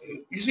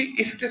impossible. You see,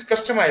 if it is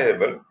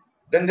customizable,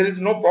 then there is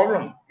no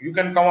problem. You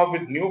can come up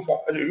with new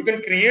forms. You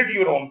can create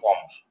your own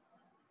forms.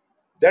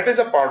 That is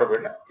a part of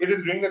it. It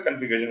is doing the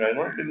configuration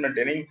management. It is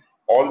maintaining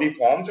all the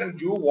forms, and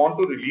you want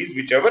to release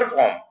whichever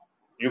form,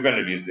 you can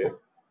release there.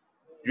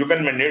 You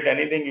can mandate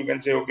anything. You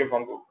can say, okay,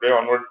 from today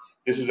onward,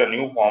 this is a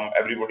new form.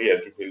 Everybody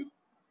has to fill.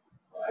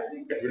 I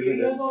think the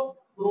areas of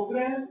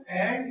program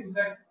and in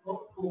fact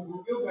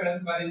portfolio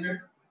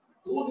management,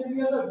 those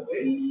areas are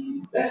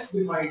very less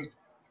defined.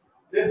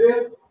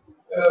 They're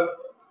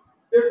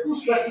too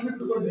specific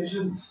to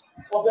conditions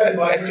of the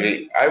environment.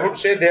 Actually, I would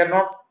say they are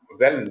not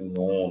well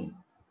known.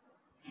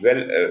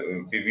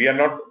 We are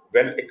not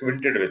well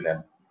acquainted with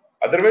them.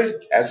 Otherwise,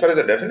 as far as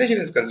the definition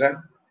is concerned,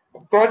 a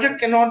project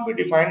cannot be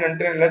defined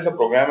until unless a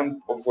program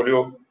and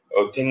portfolio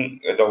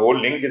the whole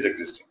link is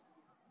existing.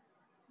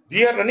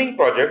 We are running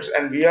projects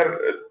and we are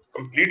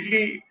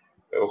completely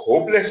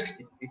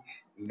hopelessly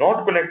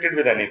not connected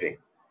with anything.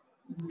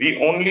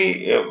 We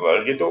only,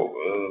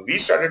 we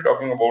started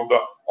talking about the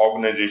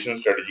organization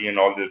strategy and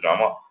all this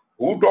drama.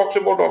 Who talks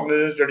about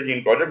organization strategy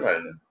in project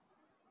management?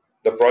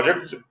 The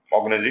projects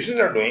organizations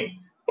are doing,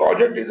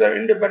 project is an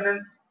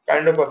independent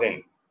kind of a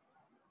thing.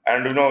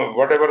 And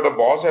whatever the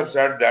boss have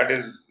said, that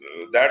is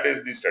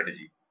the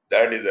strategy.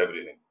 That is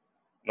everything.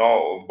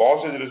 Now,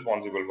 boss is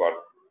responsible for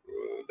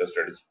the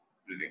strategy.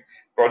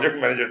 Project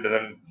manager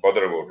doesn't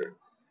bother about it.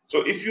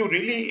 So if you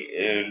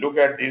really look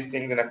at these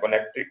things in a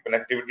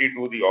connectivity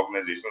to the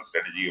organizational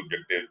strategy,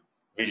 objective,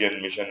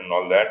 vision, mission and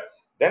all that,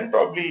 then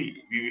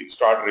probably we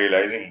start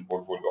realizing how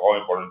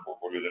important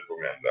portfolios and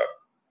programs are.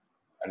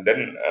 And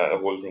then the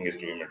whole thing is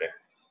to be maintained.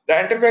 The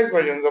enterprise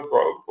versions of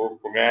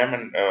program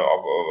and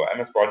of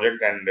MS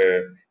Project and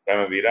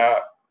Primavera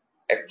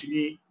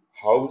actually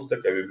house the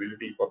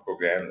capability for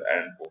programs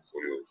and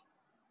portfolios,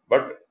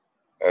 but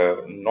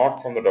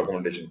not from the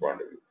documentation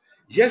point of view.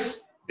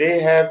 Yes, they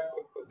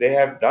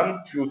have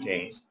done few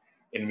things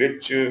in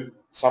which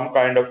some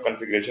kind of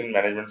configuration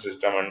management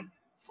system and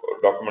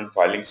document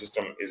filing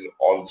system is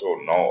also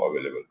now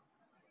available.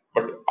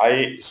 But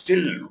I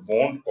still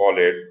won't call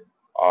it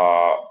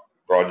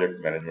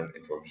project management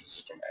information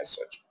system as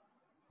such.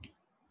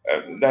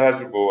 That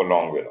has to go a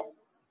long way now.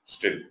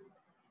 Still,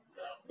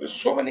 there's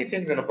so many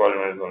things in a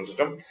project management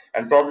system,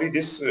 and probably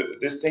this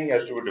thing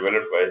has to be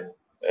developed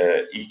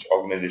by each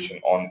organization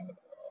on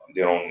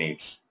their own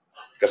needs,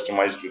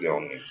 customized to their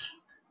own needs.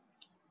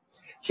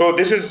 So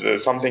this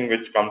is something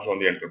which comes from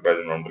the enterprise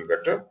environmental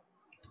factor.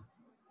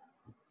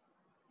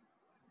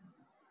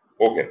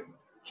 Okay.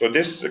 So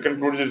this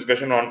concludes the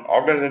discussion on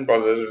organization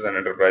processes and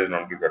enterprise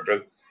environmental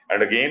factors.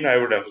 And again, I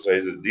would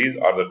emphasize that these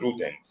are the two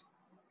things,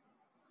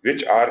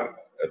 which are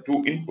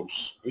two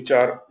inputs, which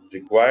are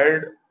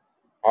required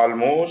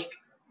almost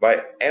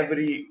by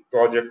every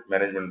project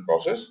management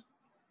process.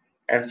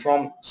 And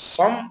from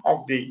some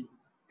of the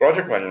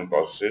project management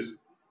processes,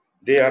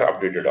 they are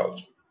updated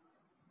also.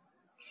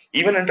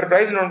 Even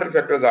enterprise environmental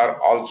factors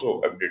are also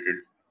updated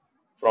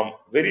from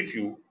very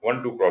few,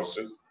 1-2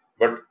 processes,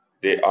 but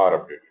they are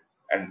updated.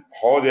 And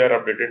how they are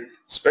updated,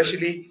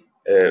 especially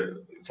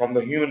from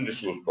the human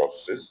resource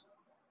processes,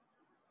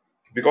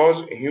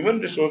 because human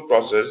resource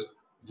process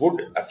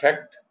would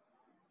affect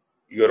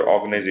your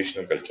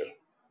organizational culture.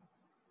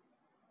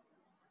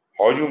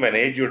 how you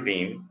manage your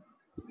team,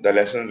 the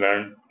lessons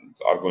learned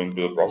are going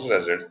to the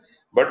process assets,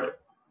 but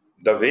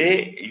the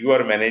way you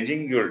are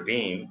managing your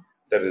team,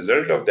 the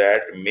result of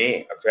that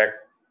may affect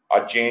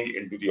a change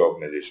into the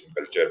organization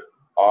culture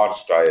or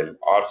style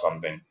or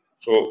something.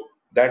 So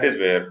that is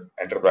where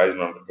enterprise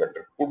non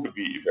factor could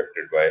be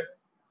affected by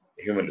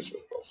human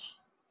resource loss.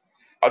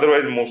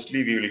 Otherwise,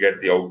 mostly we will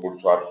get the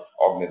outputs for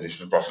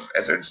organizational process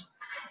assets.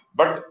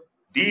 But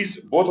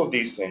both of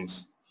these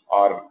things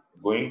are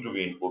going to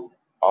be input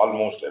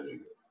almost everywhere.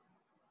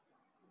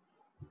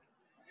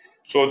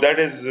 So that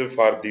is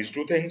for these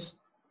two things.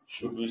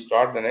 Should we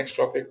start the next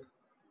topic?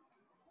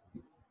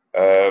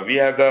 We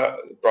have the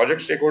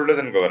project stakeholders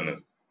and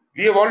governance.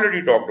 We have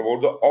already talked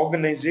about the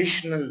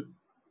organizational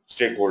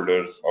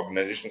stakeholders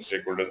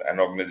and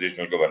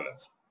organizational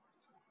governance.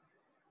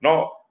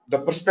 Now, the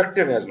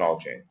perspective has now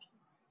changed.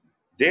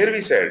 There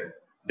we said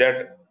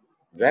that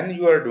when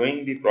you are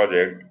doing the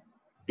project,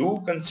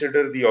 do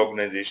consider the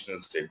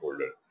organizational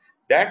stakeholder.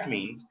 That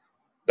means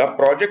the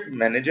project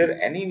manager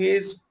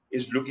anyways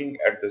is looking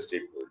at the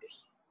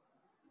stakeholders.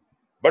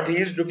 But he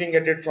is looking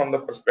at it from the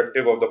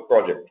perspective of the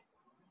project.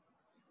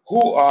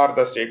 Who are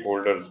the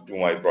stakeholders to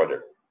my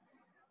project?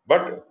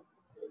 But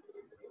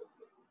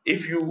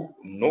if you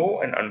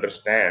know and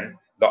understand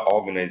the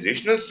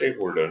organizational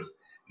stakeholders,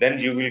 then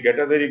you will get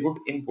a very good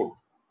input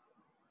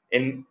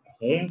in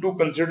whom to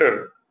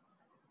consider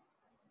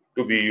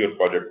to be your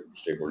project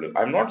stakeholders.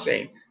 I'm not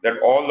saying that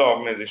all the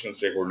organizational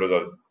stakeholders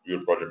are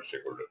your project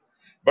stakeholders,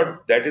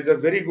 but that is a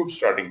very good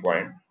starting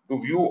point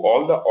to view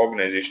all the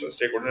organizational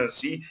stakeholders and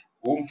see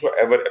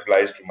whomsoever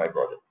applies to my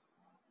project.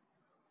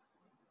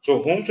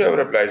 So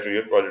whomsoever applies to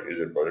your project is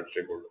your project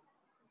stakeholder.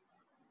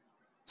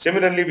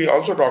 Similarly, we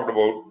also talked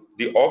about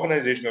the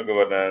organizational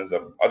governance,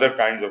 the other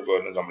kinds of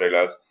governance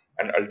umbrellas,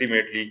 and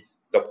ultimately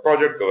the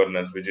project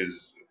governance, which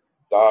is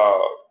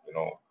the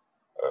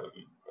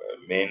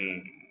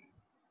main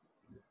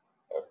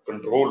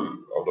control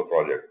of the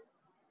project.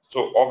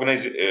 So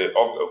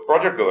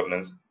project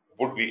governance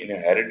would be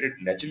inherited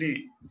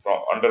naturally from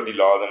under the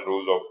laws and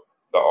rules of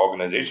the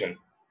organization,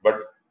 but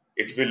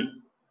it will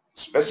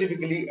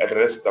specifically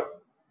address the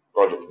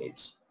project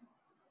needs,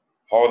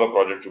 how the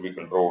project should be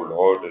controlled,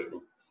 how it is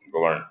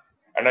governed.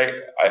 And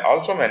I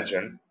also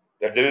mentioned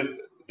that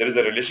there is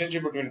a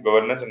relationship between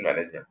governance and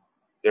management.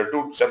 There are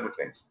two separate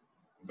things.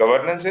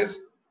 Governance is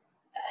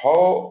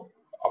how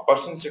a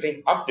person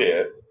sitting up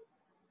there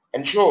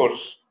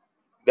ensures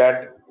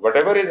that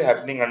whatever is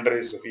happening under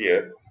his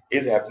sphere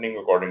is happening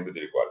according to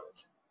the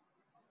requirements.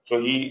 So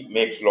he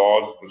makes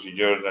laws,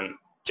 procedures, and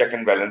check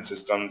and balance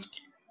systems,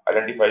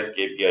 identifies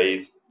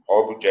KPIs,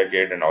 how to check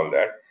it and all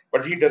that,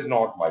 but he does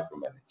not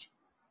micromanage.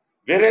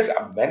 Whereas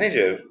a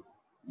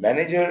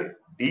manager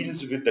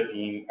deals with the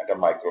team at a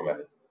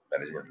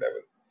micromanagement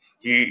level.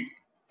 He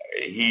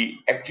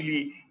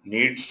actually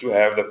needs to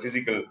have the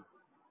physical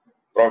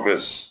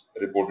progress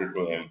reported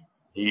to him.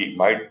 He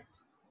might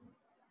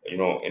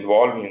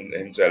involve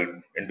himself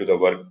into the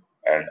work,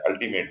 and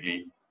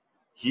ultimately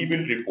he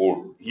will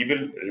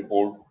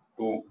report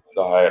to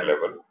the higher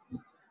level.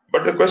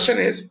 But the question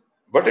is,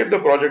 what if the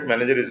project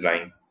manager is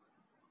lying?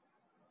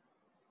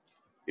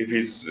 If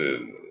he's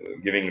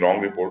giving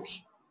wrong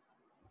reports,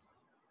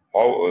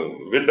 how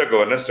will the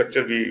governance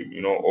structure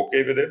be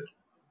okay with it?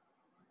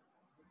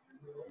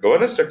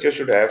 Governance structure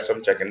should have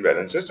some check and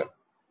balance system.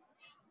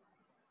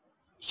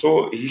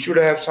 So he should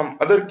have some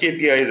other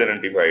KPIs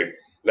identified.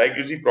 Like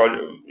you see,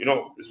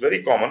 it's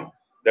very common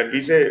that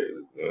we say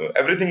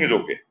everything is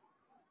okay.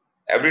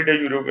 Every day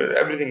you look at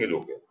everything is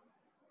okay.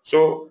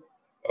 So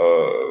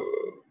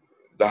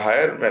the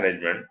higher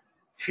management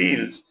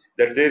feels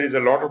that there is a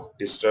lot of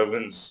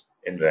disturbance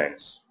in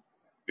ranks.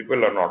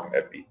 People are not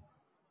happy.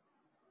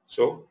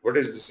 So what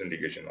is this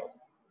indication of?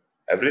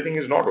 Everything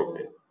is not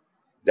okay.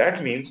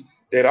 That means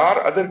there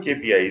are other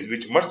KPIs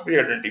which must be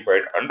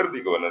identified under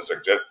the governance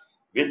structure,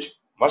 which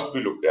must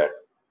be looked at,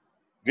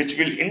 which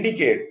will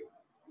indicate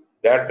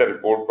that the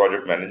report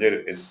project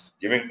manager is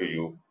giving to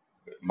you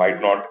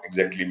might not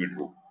exactly be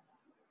true.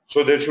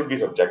 So there should be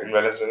some check and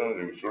balance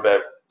systems. We should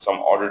have some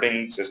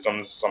auditing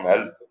systems, some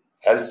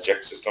health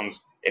check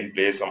systems in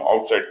place, some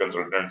outside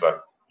consultants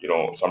are,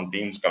 some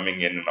teams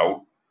coming in and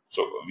out.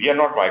 So we are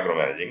not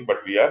micromanaging,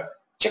 but we are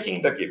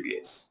checking the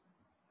KPIs.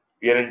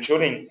 We are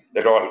ensuring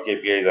that all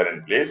KPIs are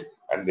in place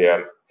and they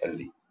are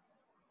healthy.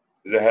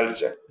 It's a health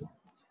check.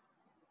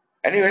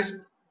 Anyways,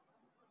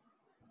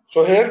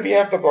 so here we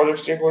have the project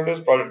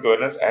stakeholders, project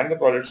governance, and the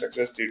project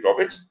success, three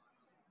topics.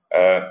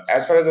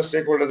 As far as the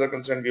stakeholders are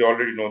concerned, we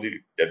already know the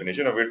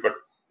definition of it, but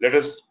let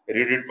us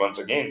read it once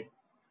again.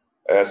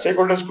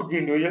 Stakeholders could be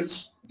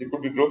individuals, they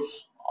could be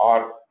groups,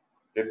 or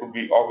they could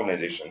be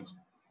organizations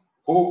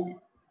who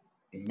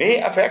may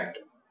affect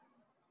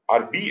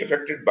or be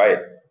affected by,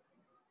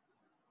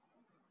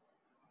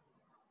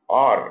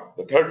 or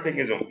the third thing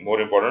is more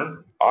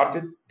important,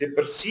 or they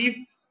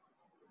perceive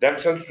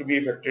themselves to be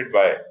affected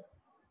by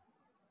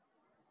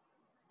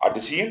a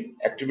decision,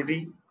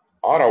 activity,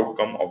 or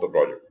outcome of the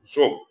project.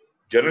 So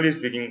generally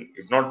speaking,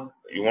 if not,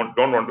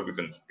 don't want to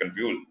be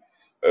confused.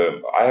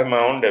 I have my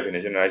own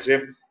definition. I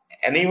say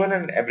anyone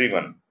and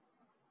everyone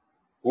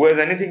who has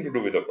anything to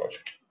do with the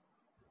project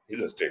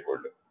is a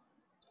stakeholder.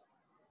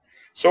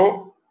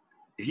 So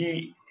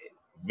he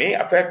may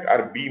affect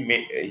or he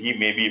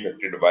may be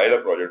affected by the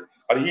project,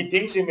 or he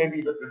thinks he may be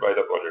affected by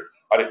the project,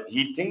 or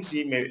he thinks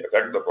he may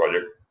affect the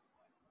project,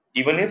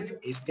 even if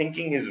his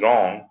thinking is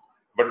wrong,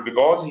 but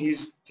because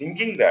he's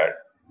thinking that,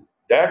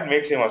 that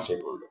makes him a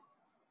stakeholder.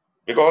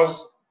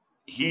 Because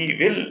he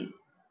will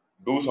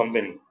do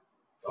something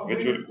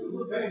which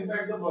will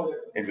impact the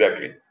project.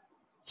 Exactly.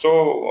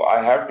 So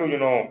I have to,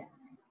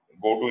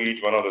 go to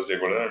each one of the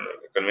stakeholders and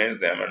convince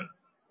them and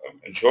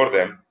ensure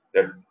them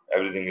that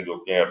everything is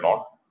okay or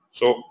not.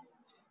 So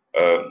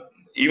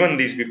even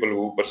these people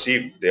who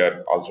perceive, they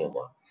are also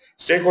important.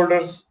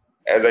 Stakeholders,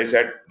 as I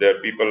said, they are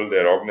people, they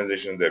are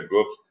organizations, they are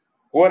groups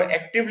who are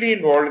actively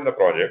involved in the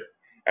project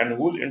and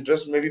whose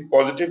interests may be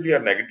positively or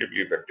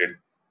negatively affected.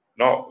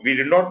 Now, we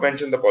did not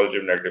mention the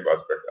positive negative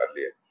aspect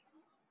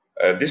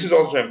earlier. This is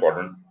also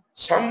important.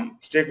 Some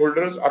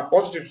stakeholders are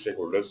positive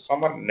stakeholders,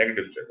 some are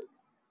negative stakeholders.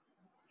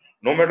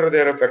 No matter they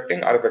are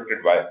affecting or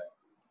affected by.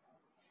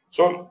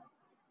 So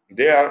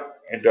they are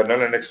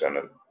internal and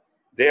external.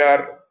 They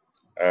are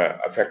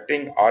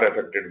affecting or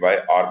affected by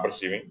or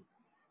perceiving.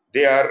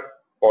 They are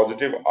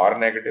positive or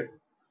negative.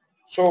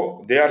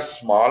 So they are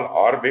small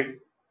or big.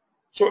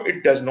 So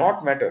it does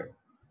not matter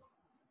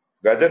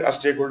whether a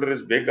stakeholder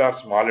is big or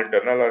small,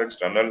 internal or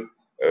external,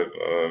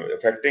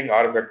 affecting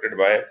or affected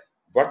by,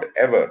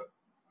 whatever.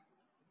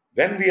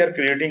 When we are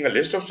creating a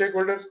list of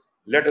stakeholders,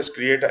 let us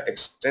create an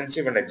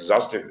extensive and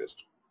exhaustive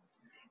list.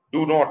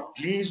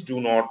 Please do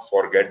not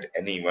forget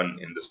anyone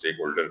in the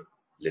stakeholder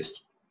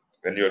list.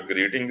 When you are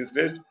creating this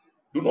list,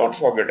 do not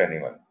forget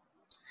anyone.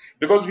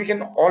 Because we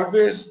can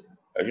always,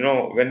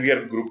 when we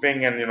are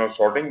grouping and,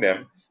 sorting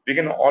them, we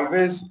can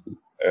always,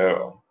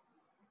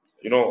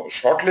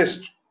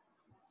 shortlist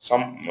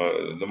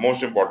the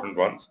most important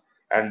ones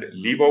and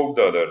leave out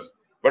the others.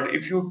 But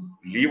if you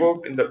leave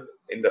out in the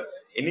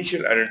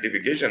initial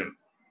identification,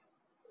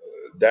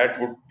 that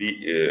would be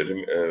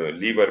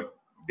leave a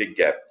big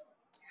gap.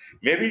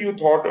 Maybe you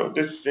thought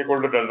this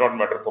stakeholder does not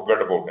matter,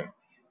 forget about him.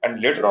 And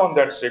later on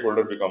that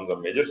stakeholder becomes a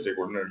major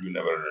stakeholder and you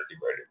never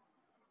identified it.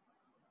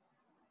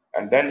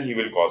 And then he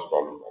will cause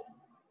problems.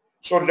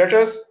 So let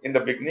us, in the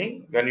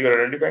beginning, when you are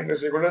identifying the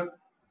stakeholder,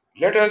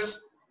 let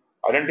us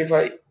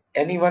identify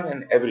anyone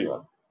and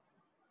everyone.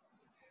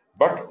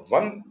 But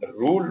one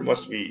rule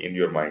must be in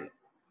your mind.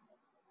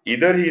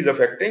 Either he is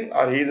affecting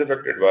or he is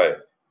affected by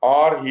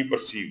or he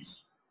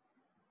perceives.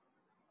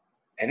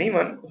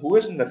 Anyone who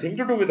has nothing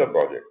to do with the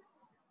project.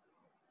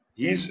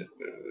 He's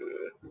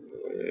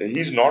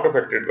not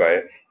affected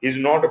by, he's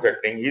not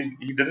affecting,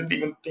 he doesn't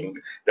even think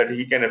that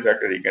he can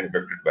affect or he can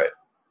affect it by.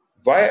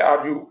 Why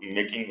are you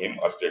making him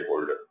a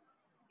stakeholder?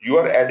 You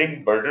are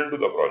adding burden to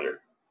the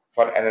project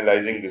for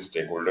analyzing this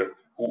stakeholder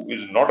who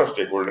is not a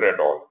stakeholder at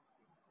all.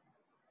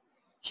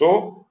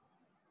 So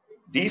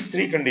these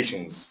three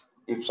conditions,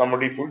 if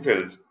somebody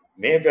fulfills,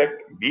 be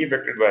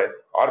affected by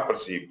or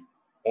perceived,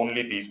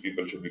 only these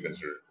people should be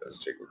considered as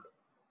stakeholder.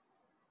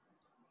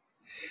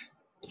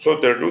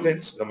 So there are two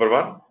things. Number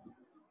one,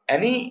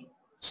 any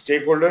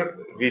stakeholder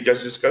we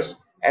just discussed,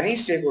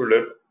 anyone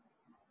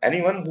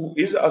who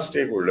is a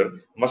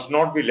stakeholder must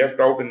not be left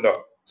out in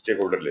the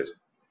stakeholder list.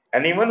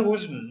 Anyone who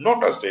is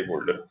not a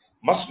stakeholder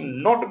must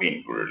not be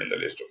included in the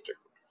list of stakeholders.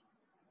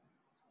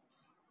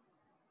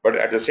 But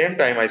at the same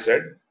time, I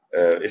said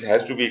it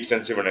has to be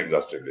extensive and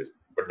exhaustive list.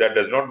 But that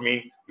does not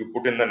mean you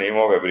put in the name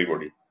of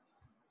everybody.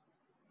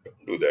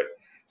 Don't do that.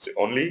 So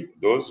only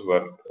those who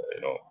are,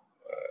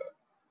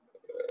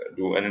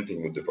 do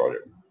anything with the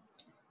project.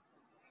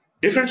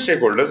 Different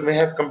stakeholders may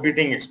have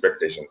competing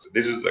expectations.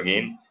 This is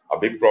again a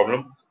big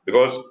problem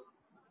because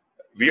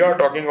we are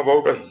talking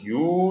about a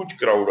huge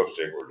crowd of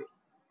stakeholders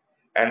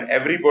and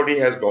everybody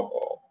has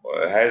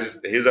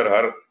his or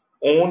her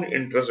own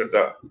interest at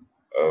the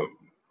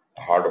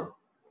heart of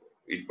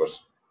each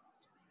person.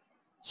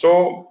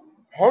 So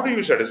how do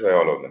you satisfy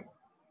all of them?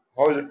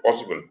 How is it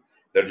possible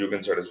that you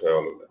can satisfy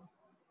all of them?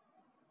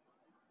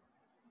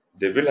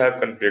 They will have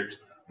conflicts.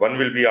 One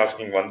will be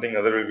asking one thing,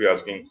 other will be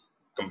asking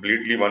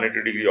completely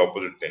 180-degree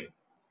opposite thing.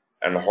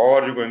 And how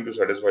are you going to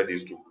satisfy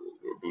these two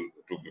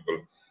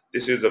people?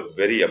 This is a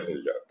very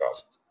uphill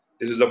task.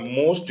 This is the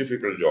most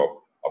difficult job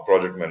a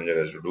project manager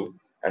has to do,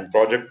 and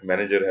project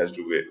manager has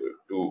to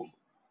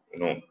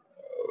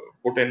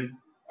put in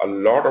a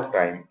lot of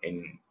time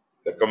in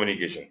the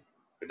communication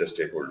with the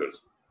stakeholders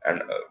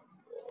and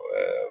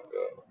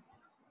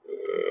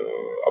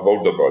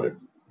about the project.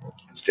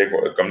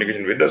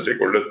 Communication with the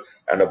stakeholders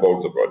and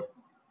about the project.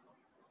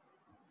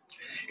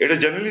 It is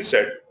generally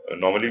said,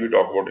 normally we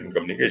talk about in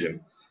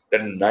communication,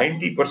 that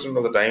 90%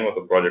 of the time of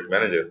the project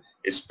manager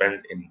is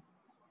spent in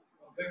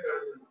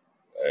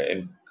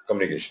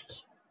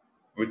communications,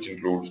 which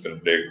includes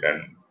conflict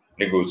and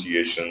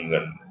negotiations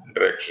and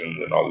interactions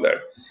and all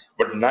that.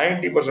 But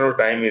 90% of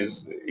the time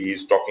he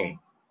is talking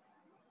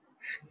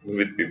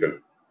with people,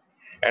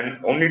 and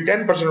only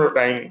 10% of the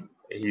time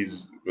he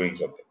is doing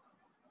something.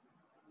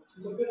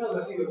 This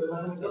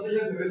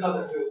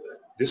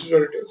is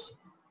what it is.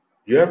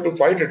 You have to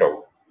fight it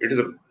out. It is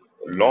a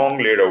long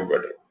laid out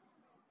battle.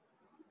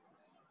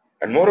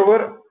 And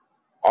moreover,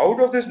 out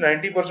of this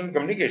 90%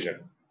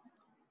 communication,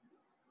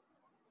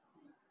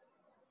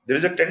 there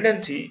is a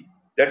tendency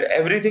that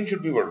everything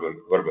should be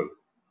verbal.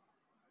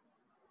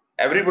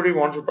 Everybody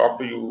wants to talk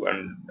to you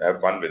and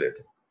have fun with it.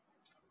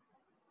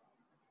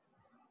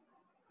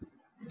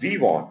 We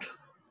want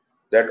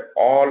that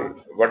all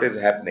what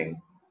is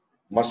happening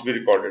must be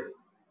recorded.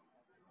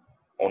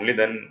 Only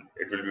then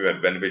it will be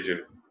beneficial.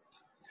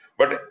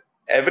 But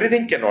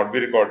everything cannot be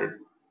recorded,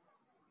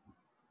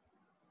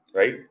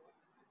 right?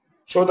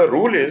 So the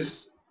rule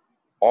is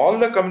all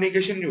the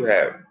communication you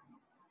have,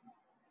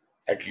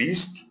 at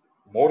least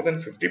more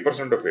than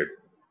 50% of it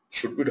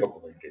should be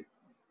documented.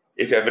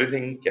 If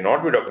everything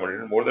cannot be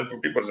documented, more than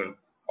 50%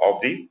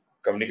 of the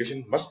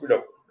communication must be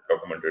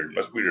documented,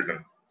 must be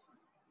written.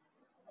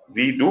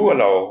 We do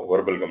allow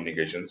verbal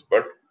communications,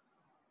 but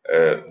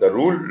the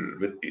rule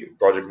with the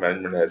project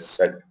management has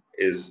set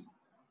is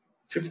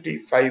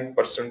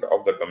 55%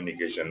 of the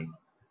communication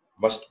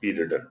must be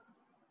written.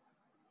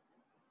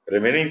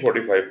 Remaining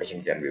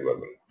 45% can be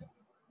verbal.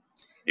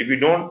 If we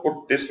don't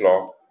put this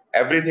law,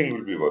 everything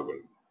will be verbal,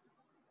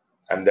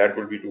 and that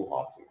will be too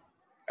harmful.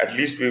 At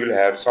least we will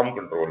have some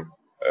control,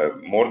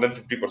 more than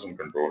 50%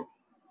 control,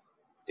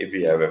 if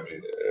we have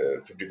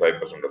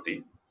 55% of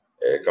the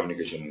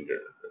communication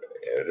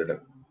written.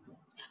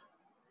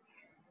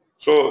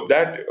 So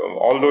that,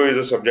 although is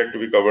a subject to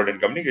be covered in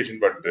communication,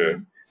 but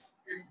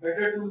it's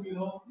better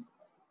to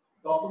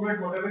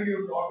document whatever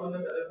you talk on the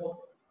telephone.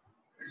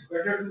 It's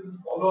better to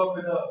follow up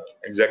with a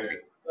exactly.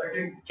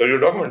 writing. So you're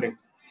documenting.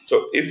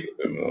 So if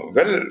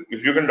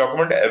if you can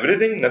document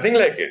everything, nothing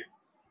like it,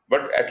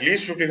 but at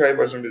least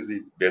 55% is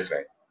the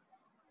baseline,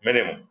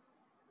 minimum.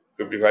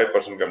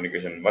 55%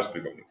 communication must be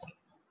communicated.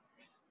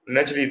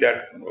 Naturally,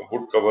 that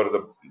would cover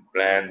the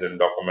plans and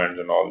documents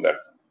and all that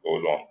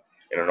goes on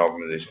in an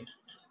organization.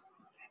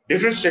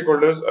 Different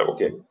stakeholders,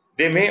 okay,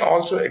 they may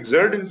also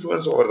exert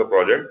influence over the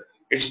project,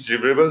 its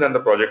deliverables and the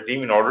project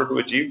team in order to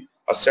achieve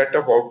a set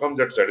of outcomes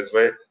that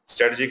satisfy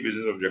strategic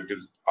business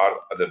objectives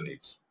or other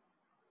needs.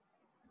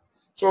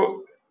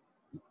 So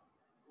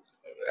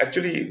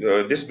actually,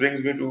 this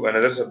brings me to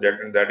another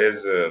subject, and that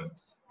is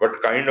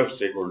what kind of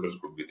stakeholders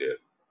could be there.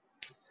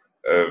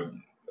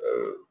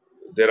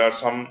 There are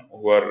some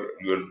who are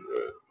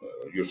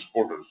your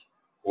supporters,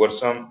 who are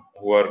some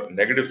who are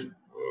negative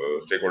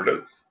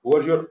stakeholders, who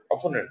are your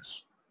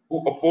opponents,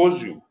 who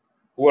oppose you,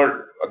 who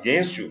are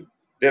against you.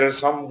 There are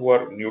some who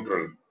are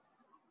neutral.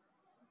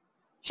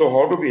 So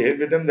how to behave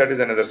with them, that is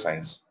another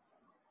science.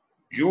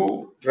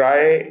 You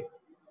try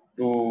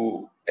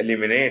to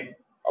eliminate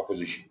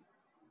opposition.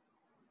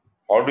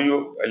 How do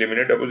you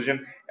eliminate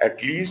opposition?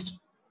 At least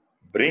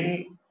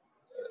bring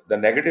the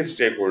negative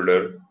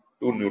stakeholder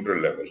to neutral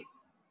level.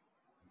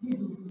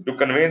 To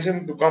convince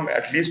him to come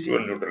at least to a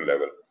neutral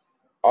level.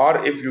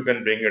 Or if you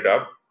can bring it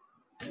up,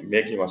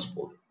 make him a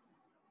supporter.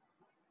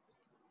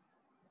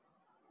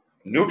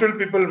 Neutral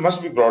people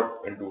must be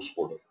brought into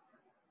supporter.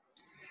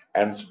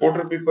 And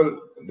supporter people,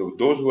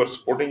 those who are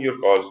supporting your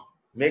cause,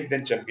 make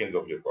them champions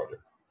of your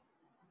project.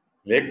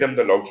 Make them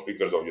the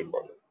loudspeakers of your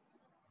project.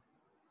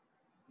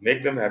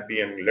 Make them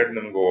happy and let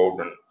them go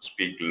out and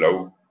speak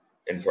loud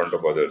in front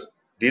of others.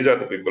 These are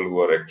the people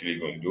who are actually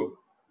going to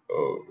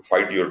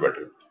fight your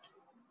battle.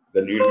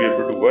 Then you will be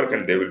able to work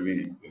and they will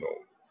be,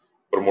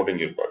 promoting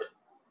your project.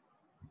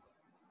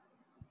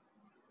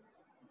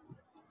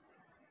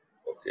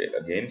 Okay,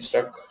 again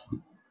stuck.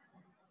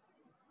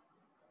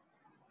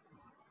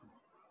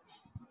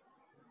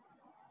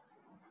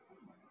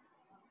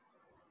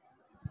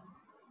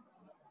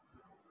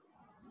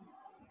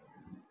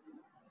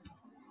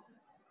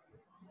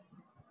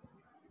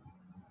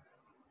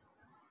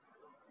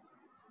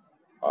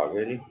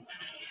 आगे जी.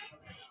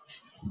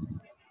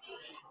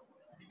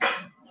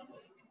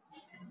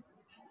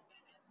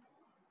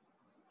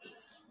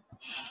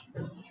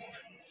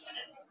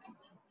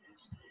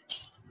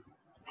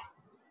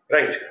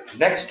 Right.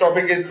 Next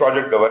topic is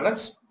project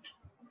governance.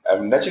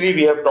 Naturally,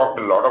 we have talked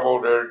a lot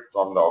about it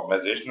from the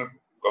organizational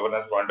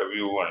governance point of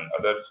view and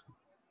others.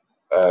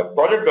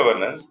 Project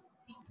governance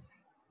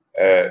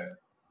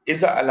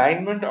is the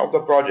alignment of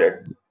the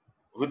project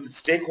with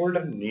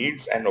stakeholder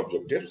needs and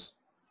objectives,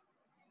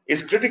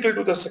 is critical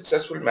to the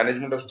successful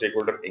management of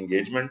stakeholder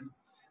engagement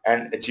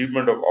and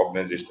achievement of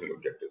organizational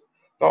objectives.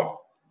 Now,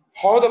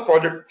 how the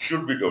project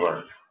should be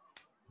governed?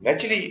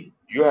 Naturally,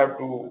 you have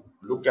to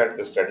look at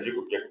the strategic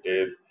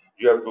objective,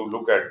 you have to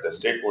look at the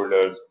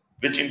stakeholders,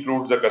 which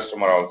includes the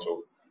customer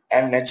also,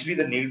 and naturally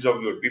the needs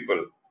of your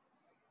people.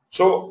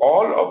 So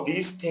all of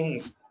these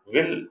things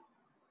will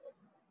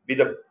be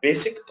the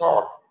basic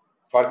thought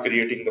for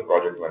creating the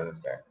project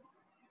management plan.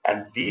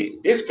 And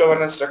this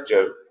governance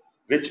structure,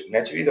 which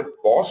naturally the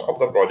boss of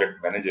the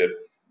project manager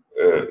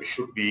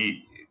should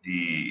be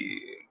the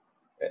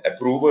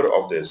approver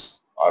of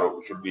this,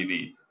 or should be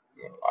the,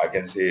 I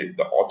can say,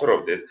 the author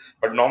of this.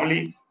 But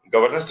normally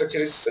governance structure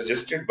is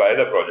suggested by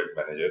the project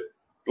manager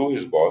to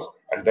his boss,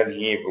 and then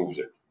he approves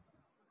it.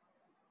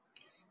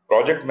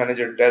 Project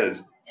manager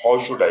tells how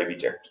should I be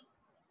checked,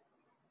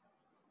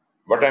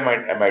 what am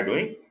I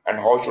doing, and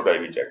how should I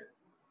be checked.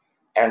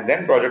 And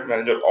then project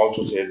manager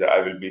also says that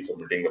I will be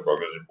submitting the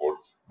progress report,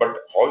 but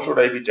how should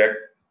I be checked?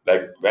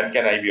 Like when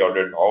can I be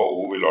audited?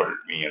 Who will audit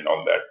me and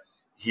all that?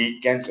 He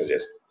can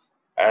suggest.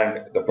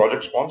 And the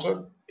project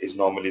sponsor is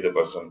normally the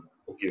person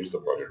who gives the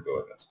project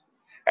governance.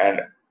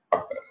 And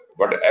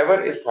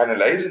whatever is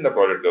finalized in the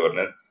project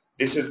governance,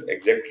 this is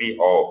exactly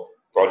how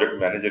project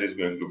manager is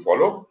going to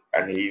follow,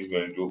 and he is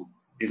going to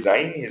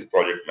design his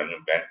project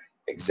management plan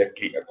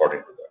exactly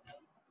according to that,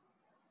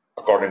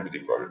 according to the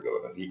project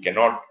governance. He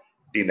cannot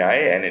deny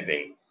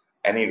anything,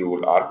 any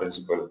rule or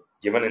principle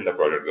given in the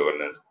project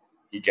governance.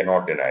 He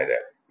cannot deny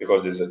that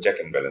because there is a check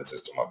and balance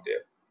system up there.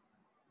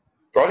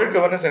 Project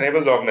governance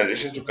enables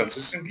organizations to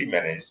consistently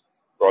manage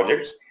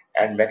projects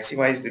and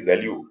maximize the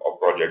value of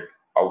project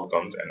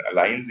outcomes and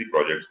aligns the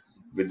projects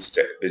with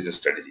business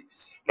strategy.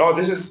 Now,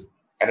 this is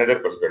another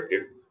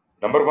perspective.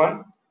 Number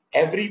one,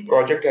 every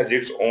project has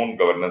its own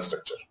governance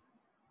structure.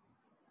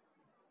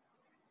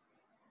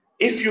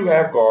 If you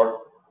have got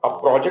a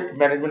project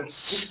management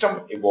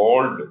system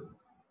evolved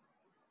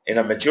in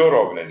a mature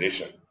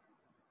organization,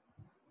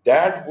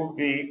 that would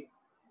be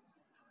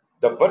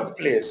the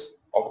birthplace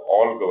of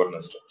all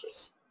governance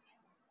structures.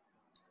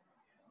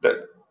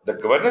 The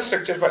governance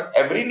structure for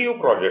every new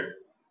project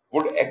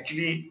would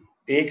actually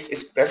take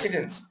its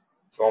precedence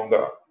from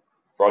the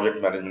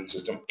project management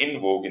system in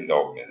vogue in the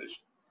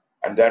organization.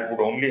 And that would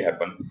only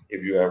happen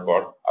if you have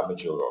got a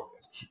mature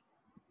organization.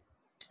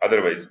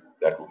 Otherwise,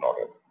 that would not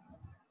happen.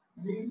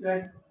 Mean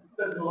that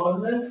the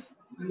governance,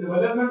 the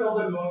development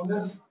of the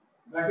governance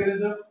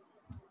mechanism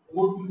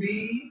would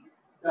be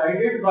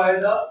guided by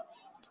the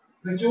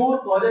mature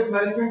project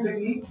management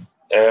techniques?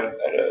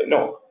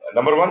 No.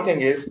 Number one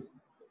thing is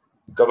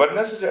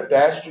governance is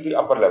attached to the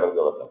upper level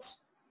governance.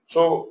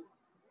 So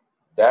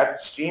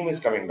that stream is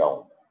coming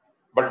down.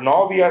 But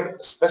now we are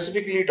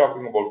specifically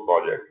talking about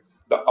project.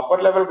 The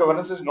upper level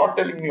governance is not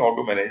telling me how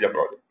to manage a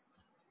project.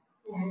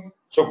 Mm-hmm.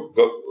 So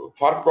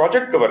for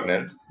project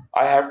governance,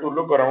 I have to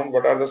look around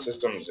what are the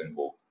systems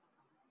involved.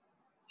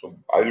 So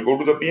I will go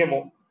to the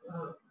PMO.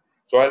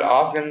 So I'll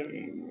ask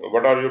them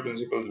what are your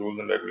principles, rules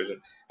and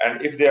regulations.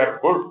 And if they are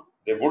good,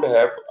 they would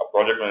have a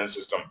project management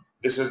system.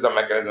 This is the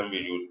mechanism we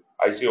use.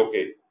 I say,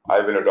 okay, I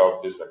will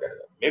adopt this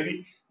mechanism.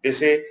 Maybe they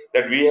say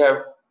that we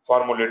have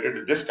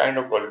formulated this kind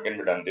of project can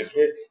be done this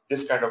way,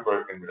 this kind of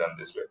project can be done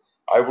this way.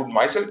 I would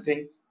myself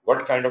think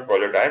what kind of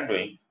project I am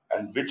doing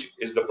and which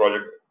is the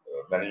project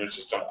management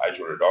system I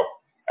should adopt,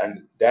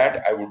 and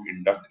that I would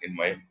induct in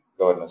my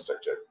governance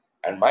structure.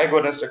 And my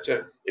governance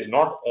structure is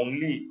not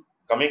only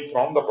coming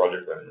from the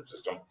project management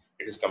system,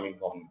 it is coming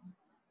from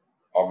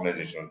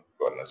organizational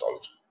governance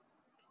also.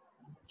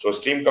 So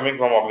stream coming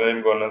from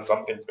organizational governance,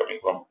 some things coming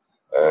from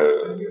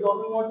you're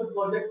talking about the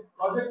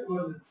project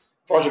governance.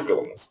 Project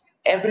governance.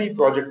 Every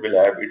project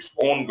will have its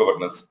own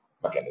governance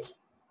mechanism,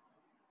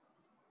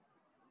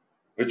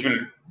 which will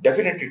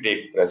definitely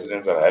take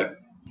precedence or help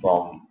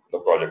from the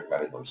project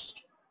management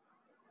system.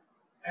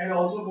 And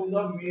also from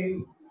the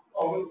main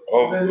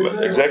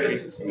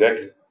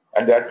exactly.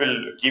 And that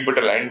will keep it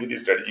aligned with the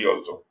strategy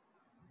also.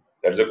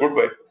 That's a good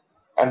way.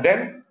 And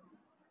then,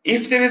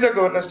 if there is a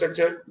governance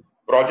structure,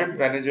 project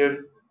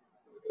manager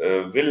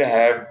will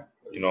have,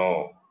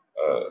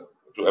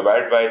 to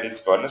abide by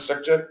this governance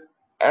structure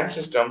and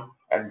system,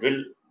 and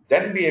will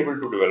then be able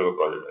to develop a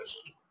project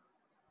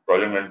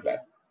management plan.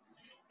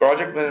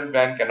 Project management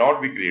plan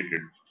cannot be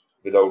created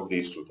without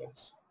these two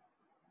things: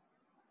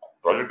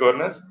 project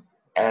governance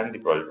and the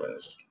project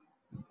management system.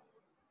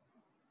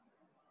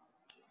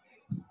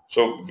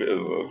 So,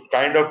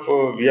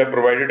 we have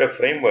provided a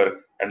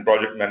framework, and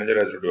project manager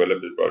has to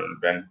develop this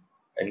project plan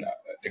in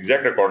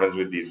exact accordance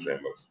with these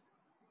frameworks.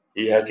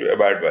 He has to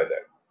abide by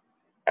that.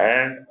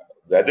 And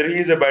whether he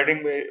is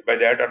abiding by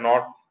that or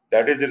not,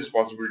 that is the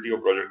responsibility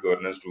of project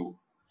governance to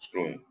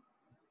screw him,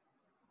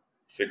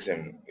 fix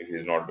him if he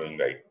is not doing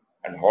right.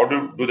 And how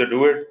do they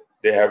do it?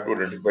 They have to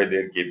identify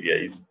their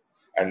KPIs,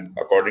 and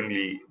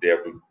accordingly they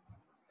have to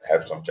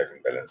have some check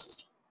and balance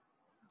system.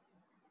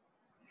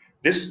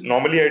 This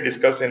normally I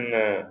discuss in,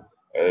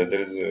 there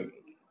is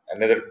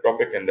another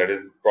topic, and that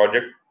is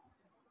project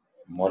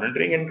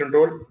monitoring and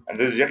control, and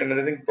there is yet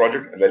another thing,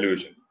 project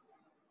evaluation.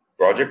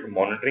 Project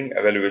monitoring,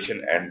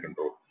 evaluation and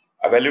control.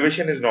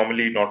 Evaluation is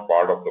normally not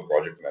part of the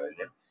project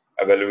management.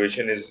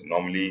 Evaluation is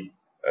normally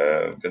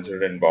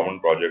considered in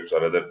government projects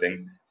or other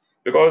things,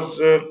 because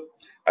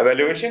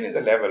evaluation is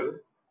a level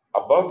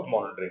above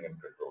monitoring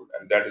and control,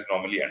 and that is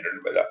normally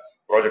handled by the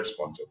project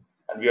sponsor.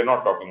 And we are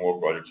not talking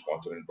about project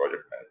sponsor and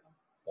project management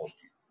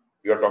mostly.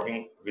 We are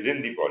talking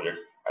within the project,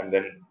 and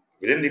then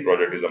within the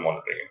project is the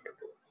monitoring and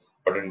control.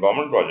 But in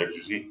government projects,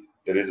 you see,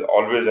 there is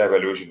always an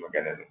evaluation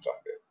mechanism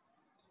somewhere.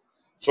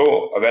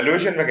 So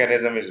evaluation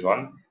mechanism is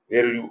one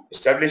where you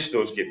establish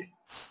those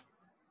KPIs.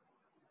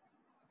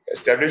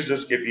 Establish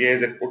those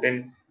KPIs and put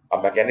in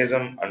a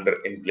mechanism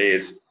in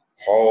place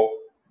how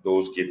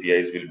those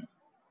KPIs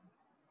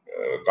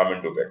will come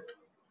into effect.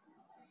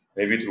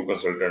 maybe through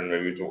consultant,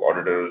 maybe through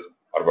auditors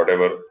or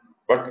whatever.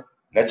 But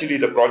naturally,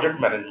 the project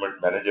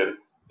management manager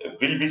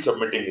will be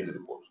submitting his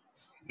reports.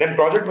 Then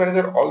project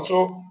manager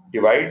also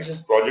divides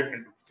his project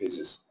into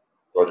phases,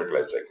 project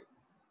life cycle.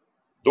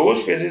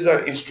 Those phases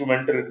are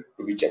instrumental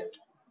to be checked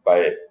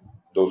by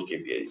those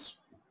KPIs.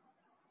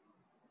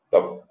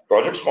 The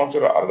project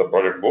sponsor or the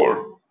project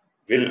board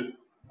will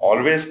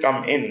always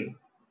come in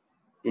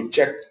to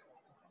check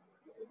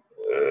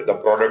the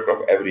product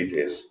of every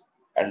phase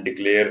and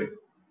declare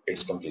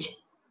its completion.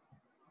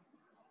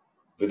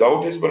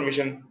 Without his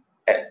permission,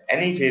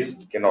 any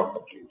phase cannot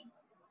complete.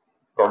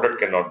 Product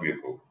cannot be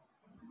approved.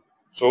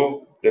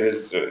 So there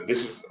is this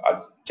is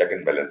a check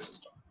and balance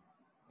system.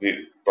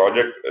 The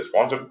project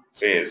sponsor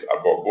says,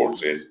 or board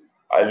says,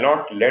 I'll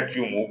not let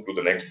you move to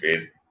the next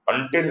phase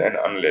until and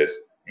unless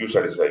you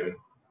satisfy me.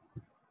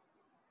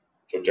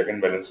 So check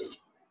and balance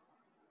system.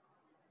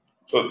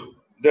 So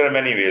there are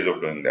many ways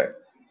of doing that.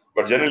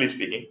 But generally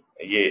speaking,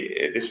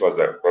 this was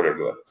the project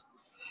governance.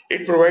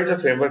 It provides a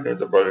framework in which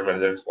the project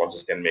manager and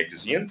sponsors can make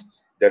decisions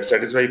that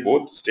satisfy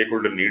both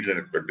stakeholder needs and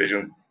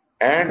expectations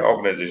and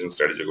organization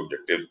strategic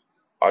objectives,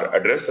 or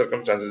address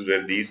circumstances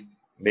where these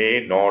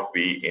may not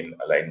be in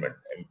alignment.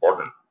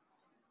 Important.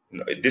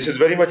 This is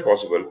very much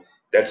possible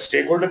that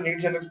stakeholder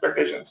needs and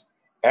expectations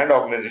and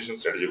organization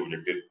strategic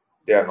objectives,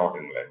 they are not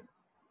in alignment.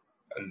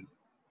 And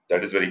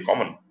that is very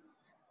common.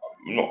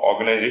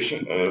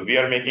 Organization, we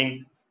are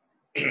making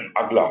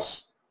a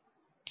glass,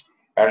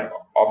 and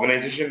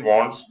organization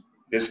wants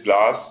this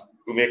glass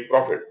to make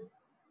profit,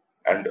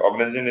 and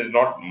organization is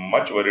not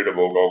much worried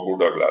about how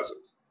good our glass is.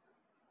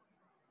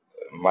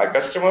 My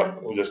customer,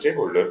 who is a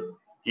stakeholder,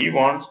 he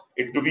wants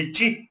it to be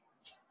cheap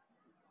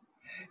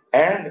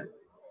and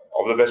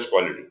of the best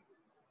quality.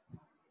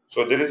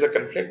 So there is a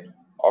conflict.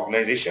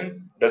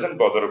 Organization doesn't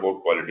bother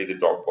about quality, they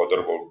bother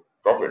about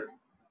profit.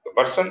 The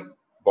person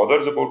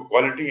bothers about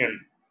quality and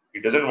he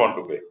doesn't want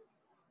to pay.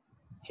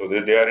 So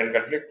they are in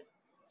conflict.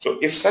 So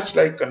if such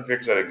like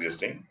conflicts are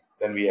existing,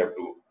 then we have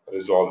to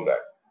resolve that.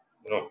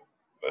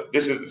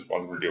 This is the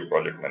responsibility of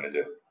project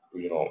manager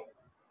to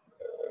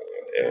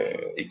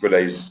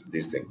equalize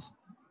these things.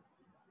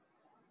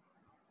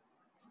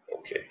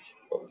 Okay,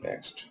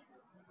 next.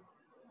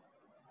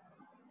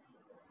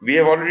 We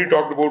have already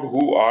talked about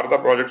who are the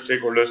project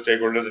stakeholders.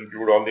 Stakeholders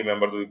include all the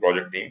members of the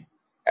project team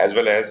as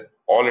well as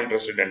all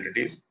interested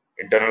entities,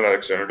 internal or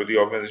external to the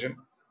organization.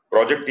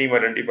 Project team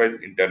identifies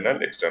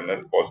internal,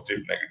 external,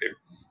 positive, negative,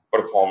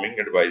 performing,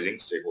 advising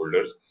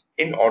stakeholders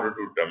in order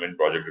to determine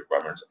project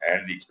requirements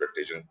and the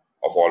expectations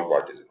of all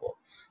parties involved.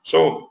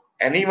 So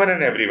anyone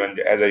and everyone,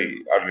 as I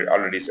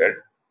already said,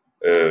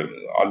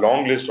 a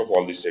long list of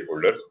all the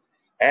stakeholders,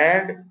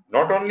 and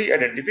not only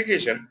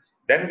identification,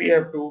 then we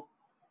have to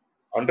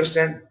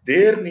understand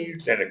their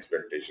needs and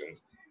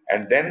expectations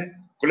and then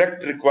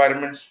collect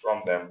requirements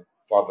from them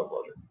for the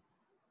project.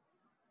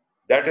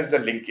 That is the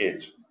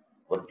linkage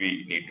what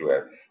we need to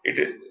have.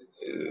 It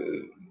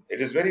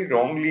is very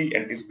wrongly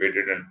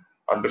anticipated and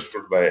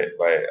understood by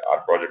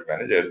our project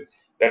managers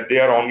that they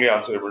are only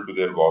answerable to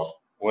their boss.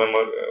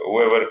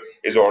 Whoever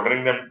is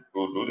ordering them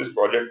to do this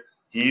project,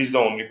 he is the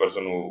only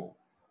person who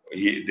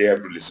they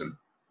have to listen.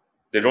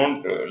 They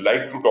don't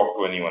like to talk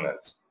to anyone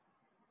else.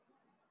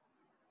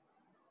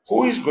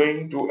 Who is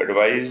going to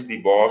advise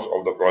the boss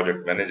of the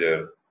project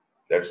manager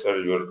that, sir,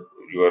 you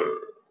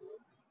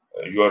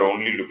are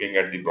only looking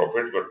at the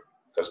profit, but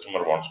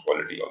customer wants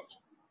quality also.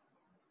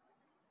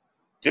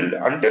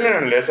 Until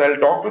and unless I'll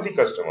talk to the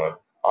customer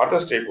or the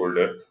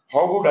stakeholder,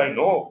 how would I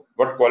know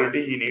what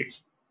quality he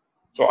needs?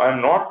 So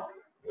I'm not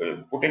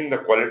putting the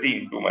quality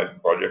into my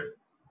project,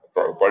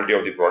 quality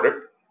of the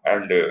product,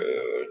 and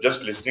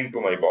just listening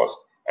to my boss,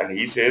 and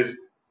he says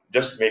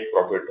just make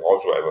profit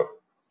whatsoever.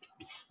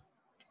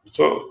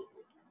 So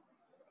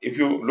if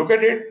you look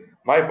at it,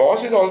 my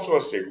boss is also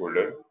a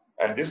stakeholder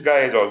and this guy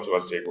is also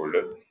a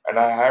stakeholder, and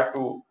I have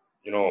to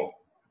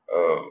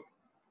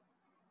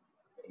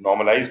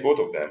normalize both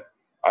of them.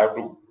 I have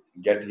to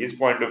get his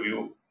point of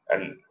view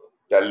and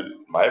tell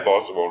my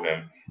boss about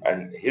him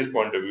and his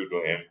point of view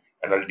to him,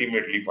 and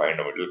ultimately find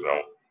a middle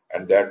ground,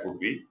 and that would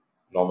be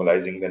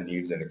normalizing the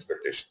needs and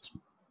expectations.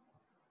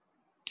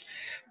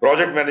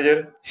 Project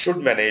manager should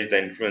manage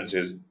the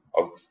influences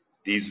of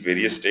these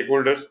various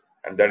stakeholders,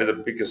 and that is the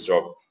biggest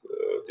job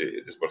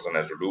this person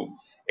has to do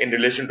in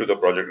relation to the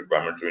project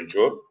requirement to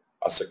ensure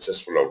a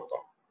successful outcome.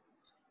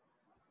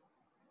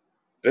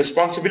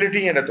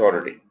 Responsibility and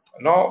authority.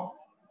 Now,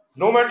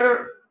 no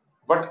matter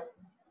what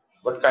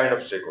kind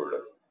of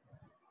stakeholder,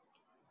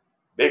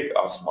 big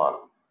or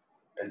small,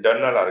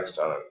 internal or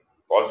external,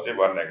 positive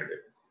or negative,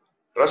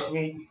 trust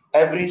me,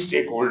 every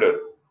stakeholder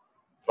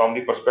from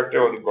the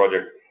perspective of the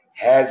project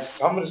has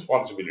some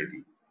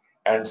responsibility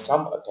and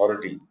some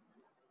authority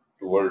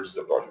towards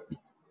the project.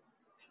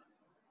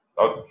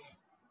 Now,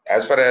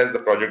 as far as the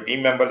project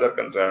team members are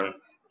concerned,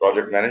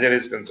 project manager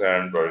is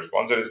concerned, project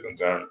sponsor is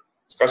concerned,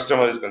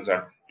 customer is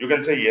concerned, you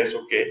can say yes,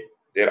 okay,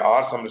 there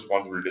are some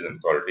responsibilities and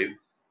authorities,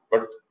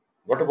 but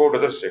what about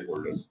other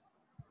stakeholders?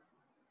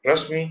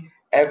 Trust me,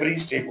 every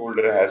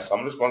stakeholder has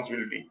some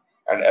responsibility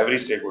and every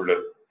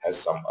stakeholder has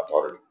some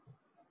authority.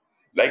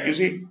 Like you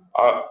see,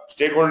 a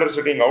stakeholder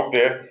sitting out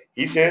there,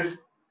 he says,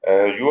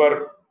 you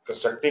are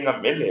constructing a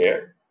mill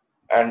here,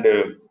 and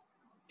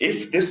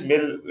if this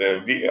mill,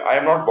 I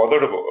am not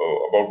bothered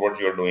about what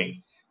you are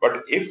doing,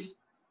 but if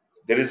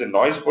there is a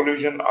noise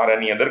pollution or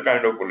any other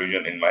kind of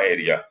pollution in my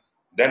area,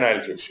 then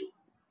I'll fix you.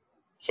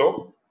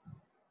 So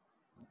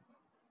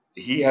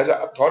he has an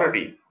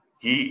authority.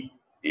 He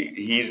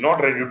is not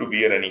ready to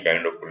bear any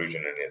kind of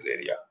pollution in his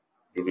area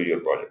due to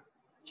your project.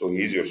 So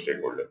he is your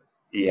stakeholder.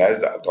 He has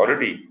the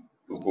authority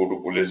to go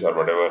to police or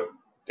whatever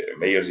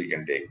measures he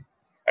can take.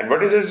 And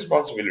what is his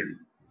responsibility?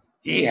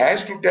 He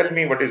has to tell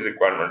me what his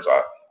requirements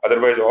are.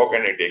 Otherwise, how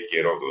can I take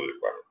care of those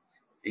requirements?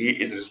 He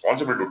is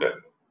responsible to tell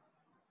me.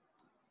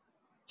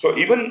 So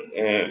even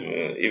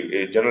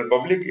if general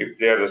public, if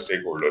they are the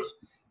stakeholders,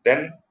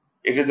 then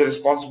it is the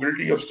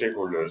responsibility of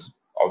stakeholders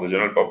of the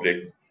general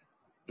public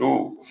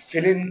to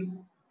fill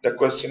in the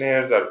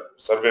questionnaires or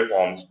survey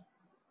forms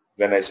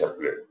when I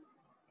circulate.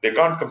 They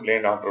can't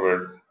complain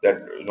afterward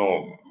that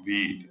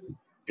we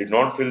did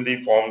not fill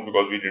the forms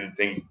because we didn't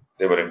think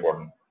they were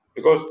important.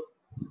 Because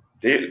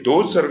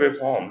those survey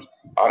forms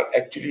are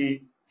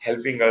actually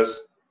helping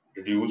us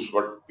deduce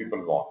what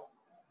people want.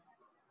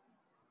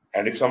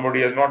 And if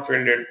somebody has not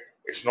filled it,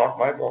 it's not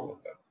my problem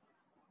then.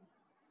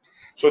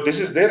 So this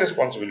is their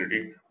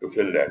responsibility to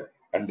fill that,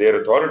 and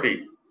their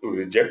authority to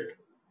reject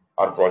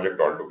our project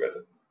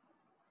altogether.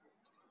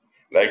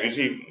 Like you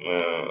see,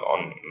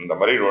 on the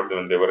Murray Road,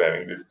 when they were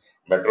having this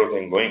metro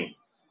thing going,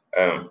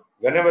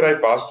 whenever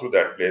I pass through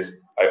that place,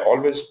 I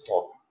always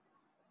thought,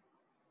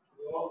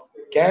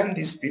 can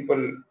these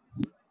people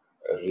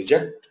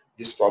reject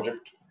this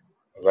project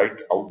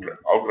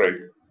outright,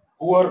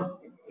 who are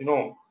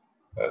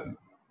uh,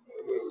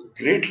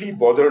 greatly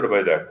bothered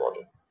by that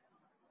project?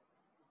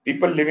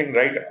 People living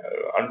right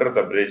under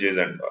the bridges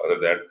and other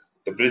that,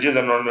 the bridges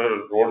and on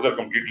the roads are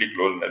completely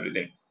closed and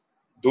everything.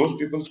 Those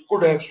people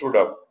could have stood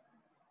up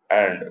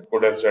and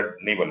could have said,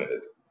 nahi bane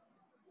dete,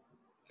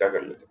 kya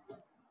kar lete.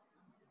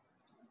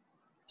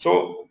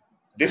 So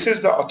this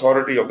is the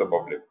authority of the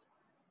public.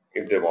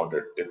 If they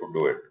wanted, they could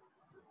do it.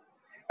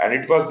 And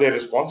it was their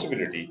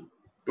responsibility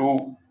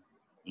to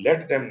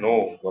let them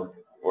know what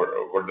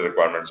the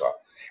requirements are.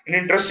 And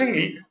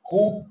interestingly,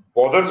 who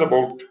bothers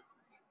about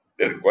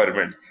the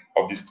requirements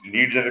of these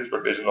needs and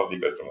expectations of the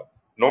customer?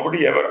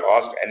 Nobody ever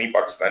asked any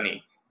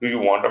Pakistani, do you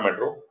want a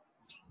metro?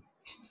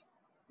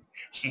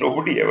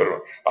 Nobody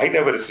ever. I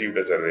never received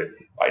a survey.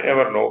 I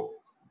never know.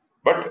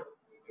 But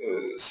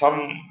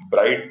some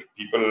bright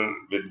people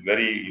with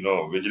very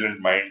vigilant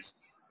minds,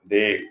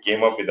 they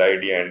came up with the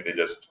idea and they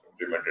just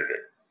implemented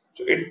it.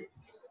 So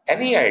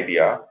any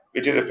idea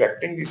which is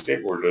affecting the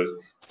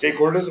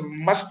stakeholders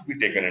must be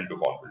taken into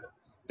confidence.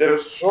 There are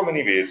so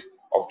many ways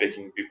of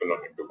taking people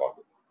into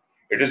confidence.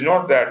 It is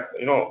not that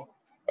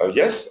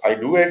yes, I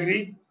do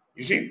agree.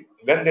 You see,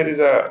 when there is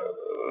a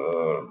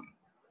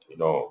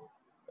uh,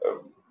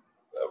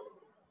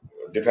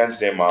 Defense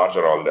Day march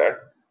or all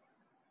that,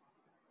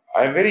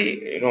 I am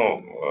very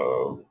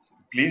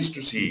pleased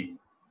to see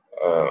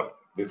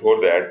before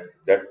that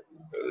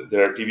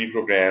there are TV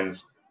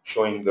programs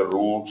showing the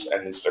routes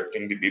and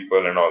instructing the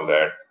people and all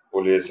that,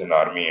 police and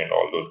army and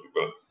all those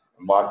people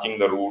marking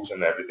the routes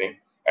and everything.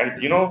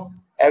 And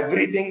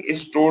everything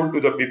is told to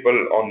the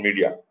people on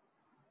media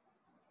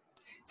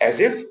as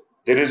if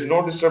there is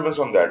no disturbance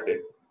on that day.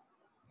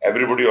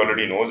 Everybody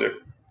already knows it.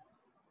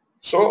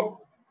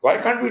 So why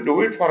can't we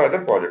do it for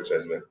other projects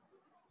as well?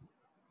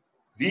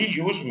 We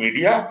use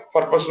media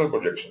for personal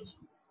projections.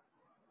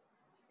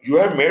 You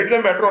have made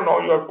the metro, now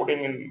you are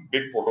putting in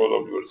big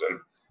photos of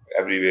yourself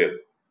everywhere.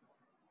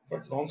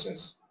 But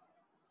nonsense.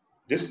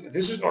 This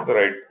is not the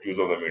right use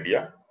of the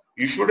media.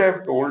 You should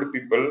have told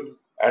people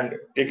and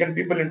taken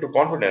people into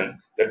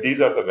confidence that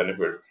these are the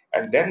benefits,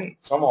 and then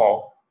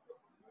somehow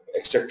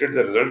extracted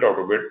the result out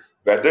of it,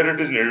 whether it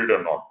is needed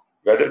or not,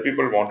 whether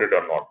people want it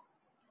or not.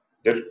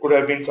 There could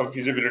have been some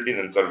feasibility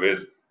in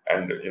surveys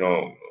and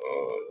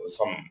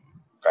some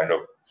kind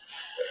of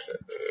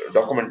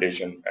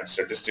documentation and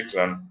statistics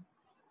run.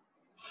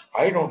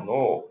 I don't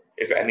know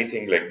if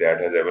anything like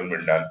that has ever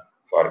been done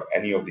for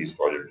any of these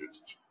projects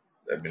which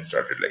have been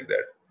started like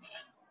that.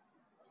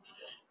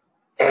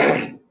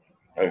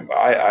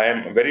 I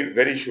am very,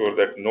 very sure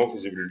that no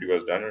feasibility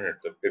was done and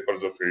the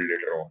papers were filled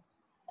later on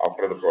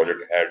after the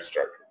project had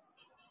started.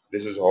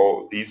 This is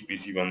how these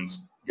PC1s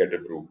get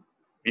approved.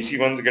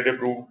 PC1s get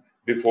approved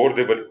before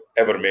they were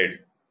ever made,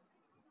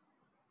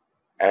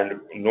 and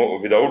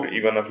without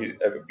even a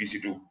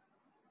PC2.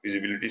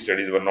 Feasibility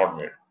studies were not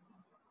made.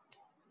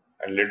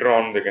 And later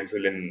on they can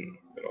fill in,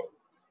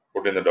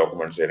 put in the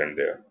documents here and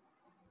there.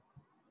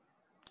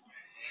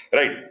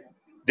 Right.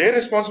 Their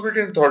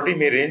responsibility and authority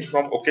may range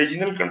from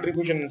occasional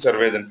contribution in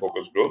surveys and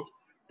focus groups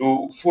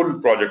to full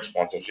project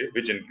sponsorship,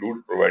 which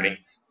includes providing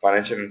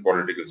financial and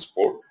political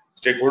support.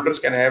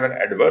 Stakeholders can have an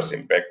adverse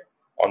impact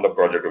on the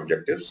project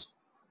objectives.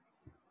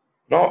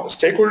 Now,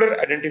 stakeholder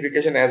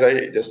identification, as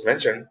I just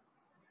mentioned,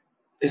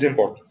 is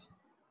important.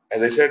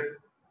 As I said,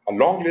 a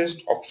long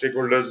list of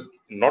stakeholders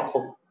not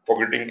for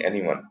forgetting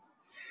anyone,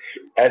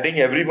 adding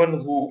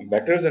everyone who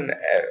matters, and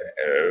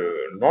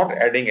not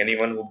adding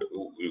anyone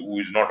who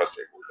is not a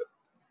stakeholder.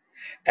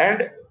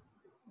 And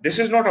this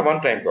is not a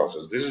one-time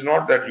process. This is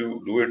not that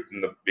you do it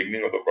in the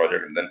beginning of the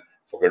project and then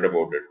forget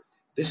about it.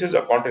 This is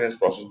a continuous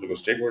process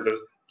because stakeholders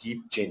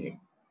keep changing.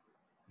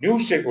 New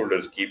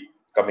stakeholders keep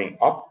coming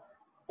up.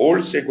 Old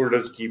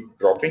stakeholders keep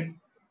dropping.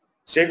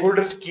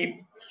 Stakeholders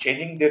keep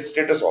changing their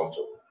status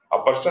also.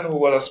 A person who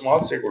was a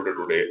small stakeholder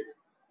today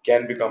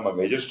can become a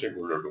major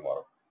stakeholder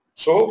tomorrow.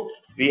 So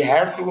we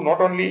have to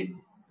not only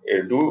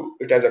do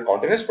it as a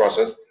continuous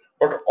process,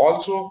 but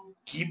also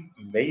keep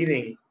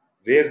measuring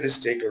where this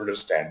stakeholder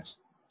stands.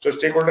 So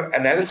stakeholder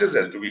analysis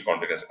has to be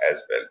continuous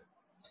as well.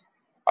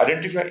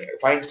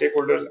 Identifying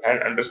stakeholders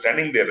and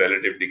understanding their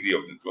relative degree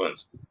of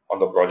influence on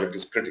the project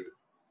is critical.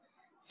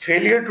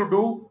 Failure to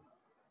do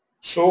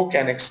so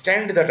can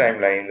extend the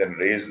timelines and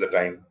raise the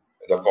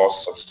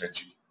cost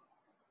substantially.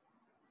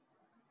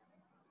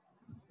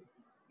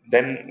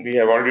 Then we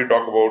have already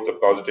talked about the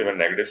positive and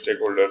negative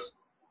stakeholders.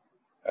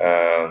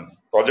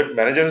 Project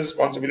manager's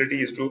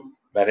responsibility is to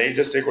manage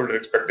the stakeholder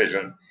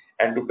expectation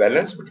and to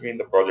balance between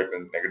the project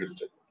and negative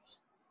stakeholders,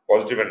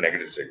 positive and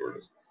negative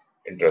stakeholders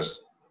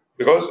interests.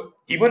 Because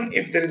even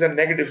if there is a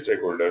negative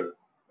stakeholder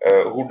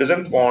who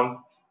doesn't want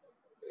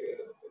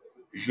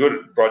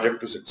your project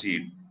to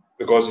succeed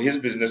because his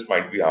business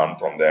might be harmed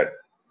from that.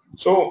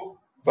 So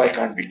why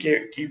can't we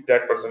keep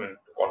that person in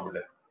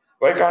confidence?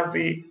 Why can't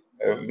we,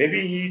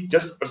 maybe he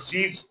just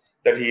perceives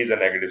that he is a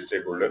negative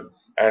stakeholder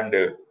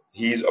and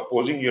he is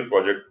opposing your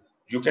project.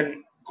 You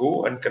can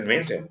go and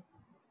convince him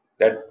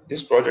that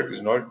this project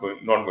is not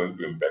going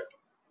to impact.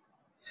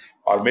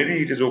 Or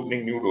maybe it is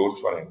opening new doors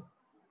for him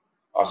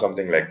or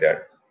something like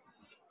that.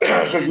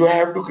 So you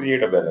have to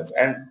create a balance,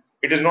 and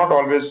it is not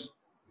always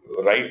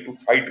right to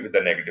fight with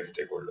the negative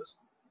stakeholders.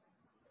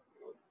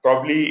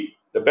 Probably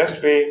the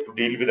best way to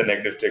deal with a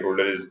negative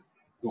stakeholder is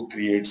to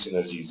create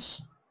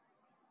synergies.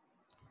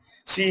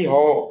 See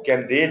how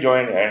can they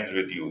join hands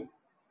with you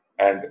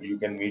and you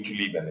can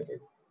mutually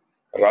benefit,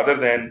 rather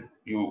than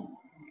you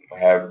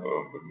have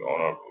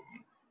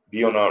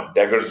be on a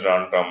dagger's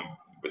run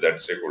with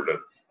that stakeholder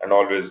and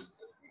always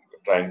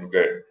trying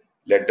to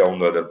let down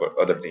the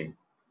other team.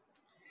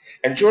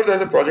 Ensure that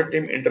the project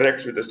team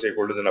interacts with the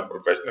stakeholders in a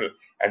professional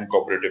and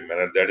cooperative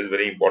manner. That is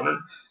very important.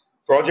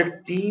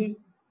 Project team,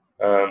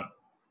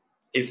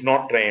 if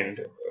not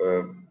trained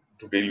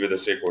to deal with the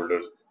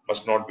stakeholders,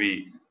 must not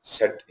be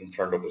set in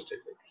front of the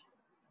stakeholders.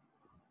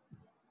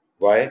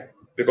 Why?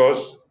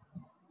 Because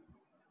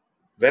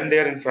when they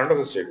are in front of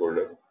the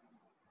stakeholder,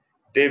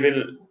 they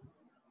will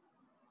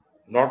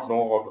not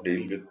know how to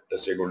deal with the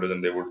stakeholders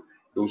and they would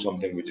do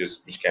something which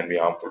can be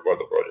harmful for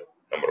the project.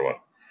 Number one.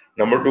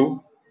 Number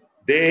two,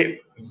 they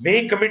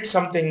may commit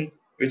something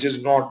which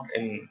is not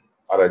in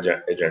our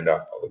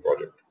agenda of the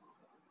project.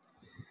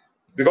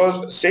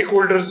 Because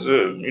stakeholders,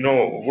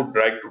 would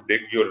like to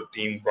dig your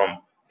team from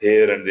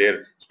here and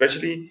there,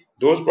 especially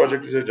those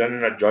projects which are done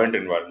in a joint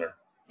environment,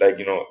 like,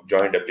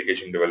 joint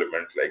application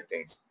development, like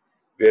things,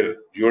 where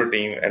your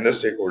team and the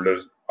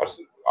stakeholders,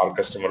 our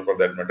customer for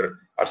that matter,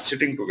 are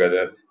sitting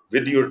together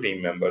with your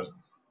team members.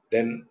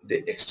 Then they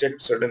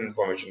extract certain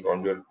information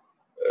from your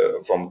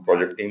from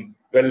project team.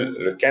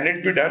 Well, can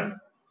it be done?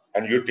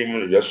 And your team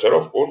will, yes sir,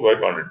 of course, why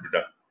can't it be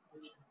done?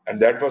 And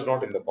that was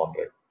not in the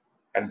contract.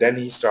 And then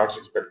he starts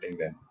expecting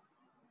them.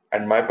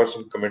 And my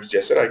person commits,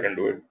 yes sir, I can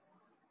do it.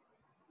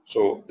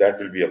 So that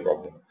will be a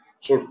problem.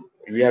 So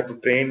we have to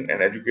train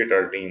and educate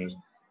our teams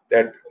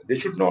that they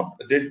should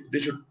not, they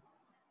should,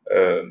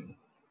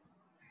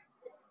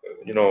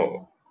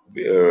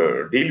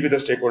 deal with the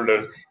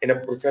stakeholders in a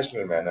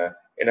professional manner,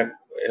 in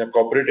a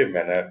cooperative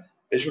manner.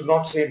 They should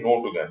not say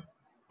no to them,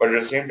 but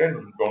at the same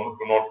time, do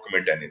not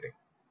commit anything.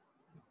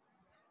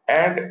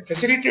 And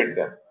facilitate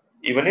them.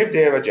 Even if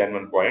they have a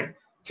genuine point,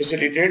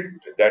 facilitate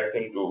that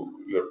thing to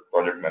your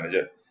project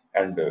manager,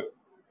 and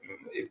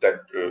if that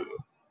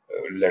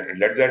let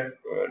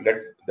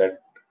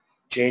that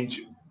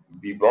change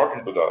be brought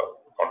into the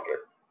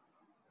contract,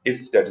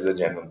 if that is a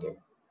genuine thing,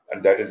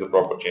 and that is the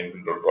proper change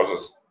control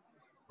process.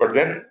 But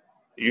then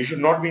you should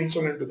not be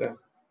insolent to them.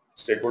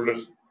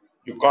 Stakeholders,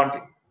 you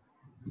can't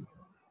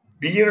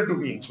bear to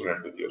be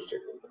insolent with your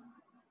stakeholder.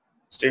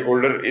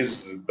 Stakeholder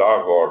is the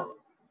God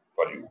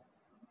for you.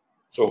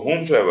 So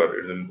whomsoever,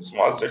 it is a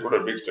small stakeholder,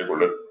 big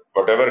stakeholder,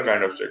 whatever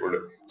kind of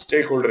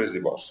stakeholder is the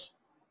boss.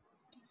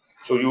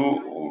 So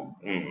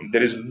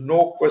there is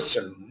no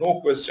question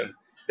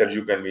that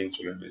you can be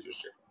insolent with your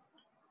stakeholder.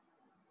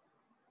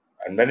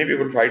 And many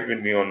people fight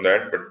with me on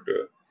that, but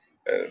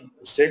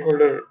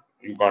stakeholder,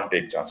 you can't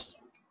take chances.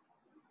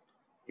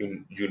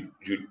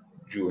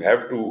 You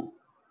have to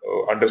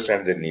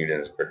understand their need and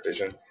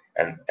expectation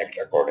and act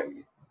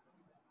accordingly.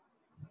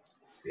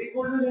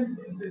 Stakeholder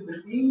in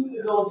the team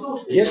is also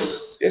stakeholder.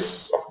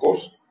 Yes, of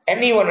course.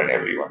 Anyone and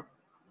everyone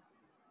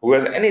who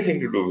has anything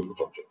to do with the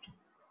project.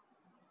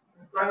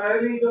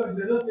 Primarily the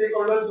internal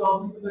stakeholders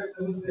talking to the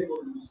external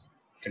stakeholders.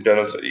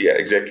 Internal, yeah,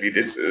 exactly.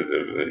 This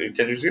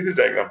can you see this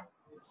diagram?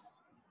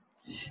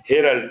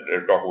 Here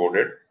I'll talk about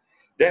it.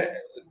 Then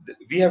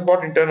we have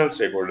got internal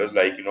stakeholders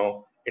like,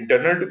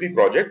 internal to the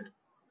project,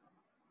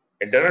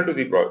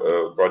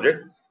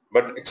 project,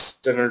 but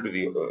external to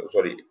the,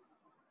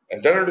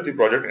 internal to the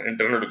project and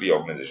internal to the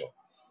organization.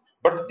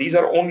 But these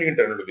are only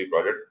internal to the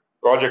project.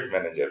 Project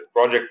manager,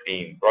 project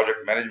team,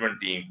 project management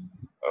team,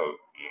 uh,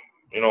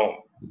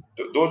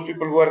 those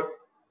people who are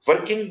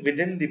working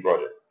within the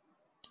project.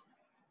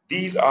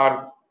 These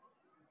are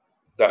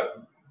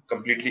the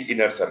completely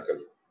inner circle.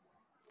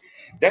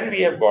 Then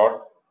we have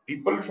got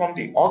people from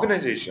the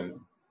organization,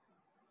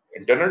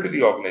 internal to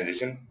the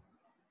organization,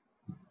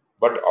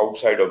 but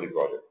outside of the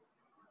project.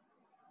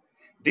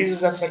 This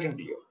is our second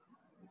tier.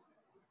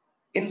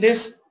 In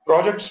this,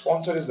 project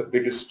sponsor is the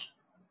biggest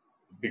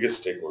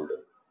stakeholder.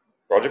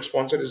 Project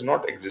sponsor is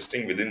not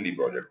existing within the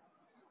project.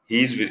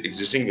 He is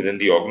existing within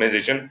the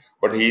organization,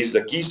 but he is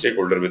the key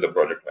stakeholder with the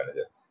project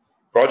manager.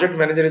 Project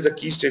manager is the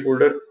key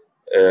stakeholder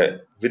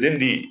within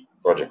the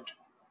project.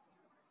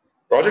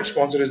 Project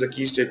sponsor is the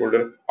key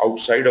stakeholder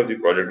outside of the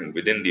project and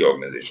within the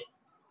organization.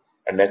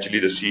 And naturally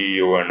the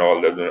CEO and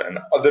all that and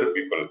other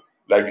people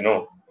like,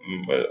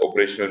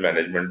 operational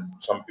management,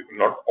 some people,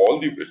 not all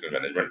the operational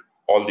management,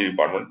 all the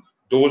department,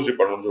 those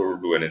departments who will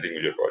do anything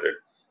with your project,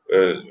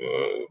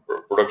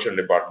 production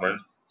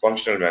department,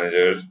 functional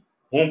managers,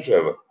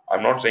 whomsoever.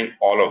 I'm not saying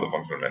all of the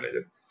functional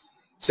managers.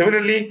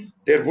 Similarly,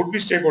 there would be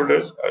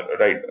stakeholders,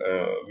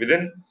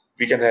 within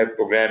we can have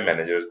program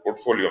managers,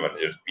 portfolio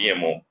managers,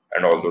 PMO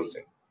and all those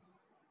things.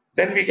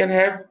 Then we can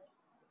have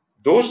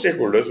those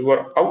stakeholders who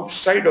are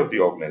outside of the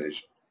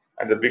organization.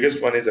 And the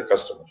biggest one is a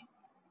customer,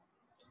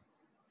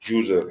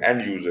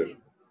 end user,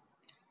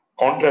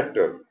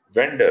 contractor,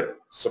 vendor,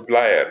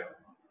 supplier,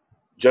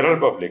 general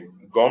public,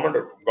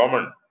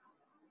 government,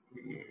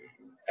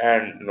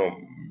 and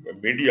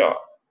media,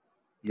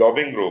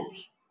 lobbying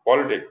groups,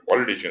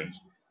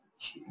 politicians.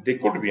 They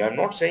could be. I'm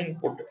not saying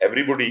put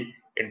everybody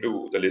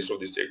into the list of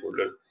the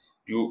stakeholders.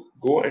 You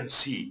go and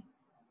see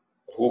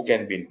who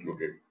can be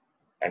included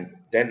and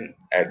then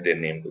add their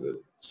name to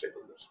the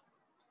stakeholders.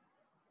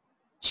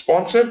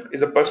 Sponsor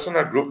is a person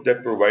or group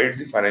that provides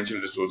the financial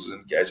resources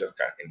in cash or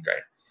in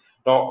kind.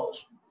 Now,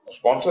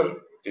 sponsor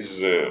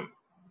is a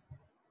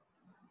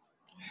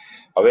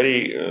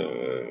very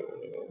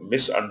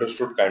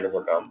misunderstood kind of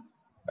a term.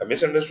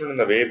 Misunderstood in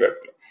the way, but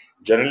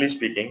generally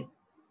speaking,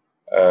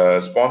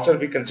 sponsor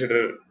we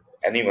consider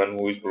anyone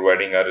who is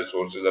providing our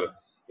resources or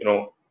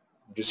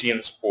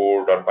decision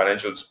support or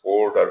financial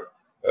support or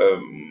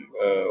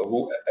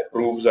who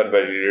approves or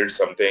validates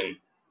something,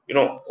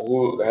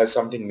 who has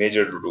something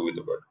major to do with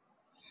the work.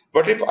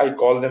 What if I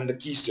call them the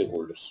key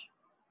stakeholders?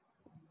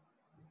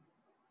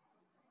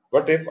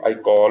 What if I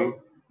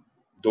call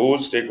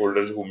those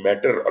stakeholders who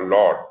matter a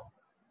lot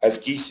as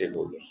key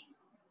stakeholders?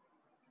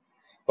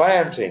 Why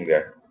I'm saying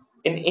that?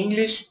 In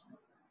English,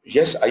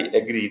 yes, I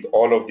agree,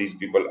 all of these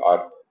people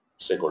are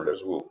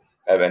stakeholders who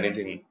have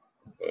anything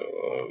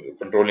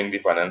controlling the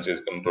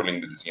finances, controlling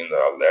the decisions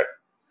and all that.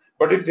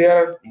 But if there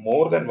are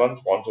more than one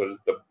sponsor,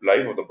 the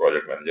life of the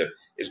project manager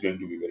is going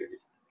to be very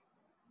different.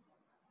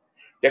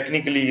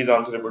 Technically, he is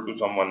answerable to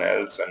someone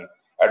else, and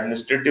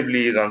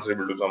administratively, he is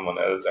answerable to someone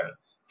else, and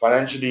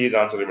financially, he is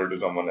answerable to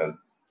someone else.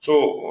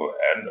 So,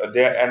 and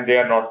they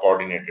are not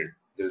coordinated.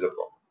 There is a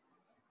problem.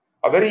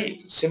 A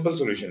very simple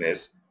solution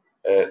is,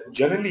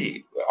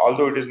 generally,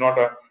 although it is not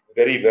a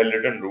very well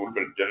written rule,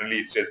 but generally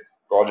it says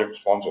project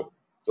sponsor.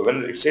 So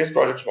when it says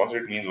project sponsor,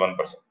 it means one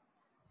person.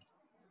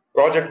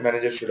 Project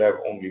manager should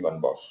have only one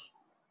boss.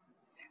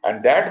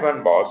 And that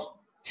one boss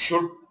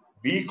should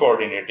be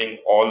coordinating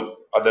all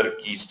other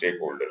key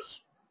stakeholders.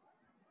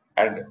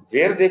 And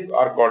where they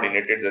are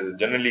coordinated, that is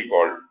generally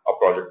called a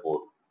project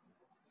board.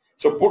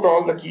 So put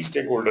all the key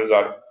stakeholders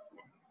are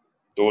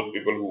those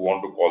people who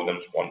want to call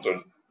them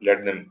sponsors,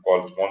 let them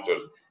call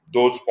sponsors.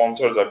 Those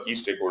sponsors are key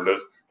stakeholders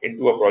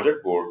into a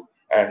project board,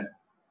 and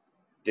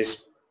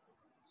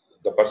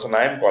the person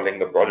I am calling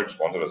the project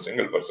sponsor, a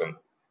single person,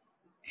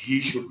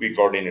 he should be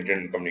coordinated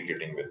and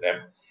communicating with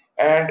them.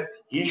 And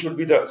he should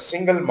be the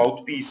single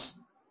mouthpiece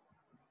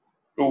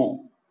to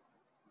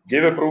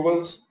give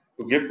approvals,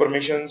 to give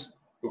permissions,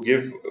 to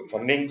give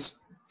fundings,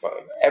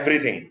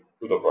 everything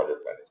to the project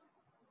manager.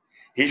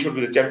 He should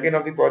be the champion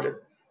of the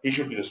project. He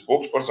should be the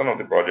spokesperson of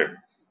the project.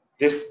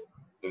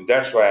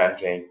 That's why I'm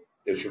saying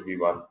there should be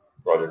one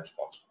project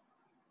sponsor.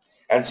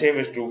 And same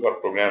is true for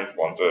program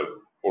sponsor,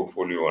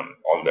 portfolio and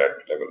all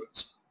that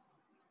levels.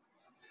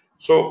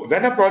 So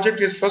when a project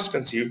is first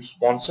conceived,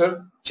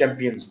 sponsor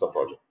champions the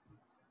project.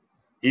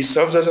 He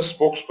serves as a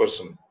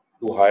spokesperson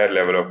to higher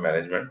level of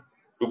management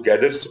to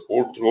gather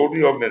support throughout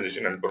the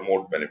organization and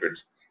promote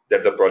benefits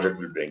that the project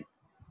will bring.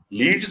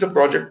 Leads the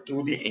project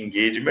through the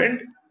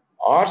engagement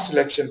or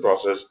selection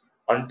process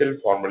until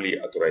formally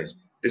authorized.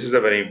 This is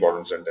a very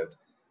important sentence.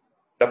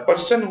 The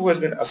person who has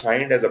been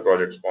assigned as a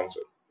project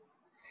sponsor,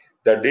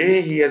 the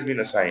day he has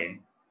been assigned,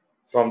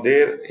 from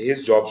there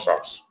his job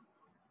starts.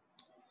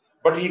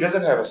 But he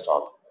doesn't have a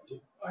staff.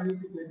 I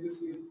need to take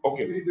this in.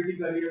 Okay.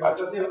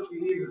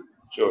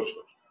 Sure.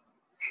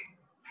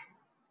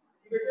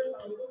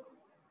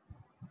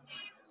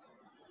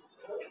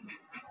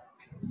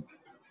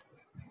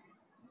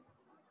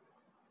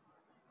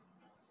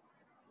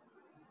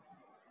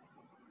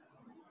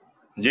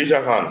 Ji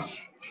Shah Khan,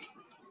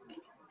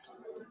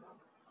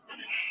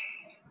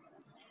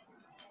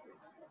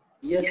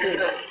 yes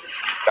sir.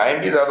 Time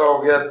भी ज्यादा हो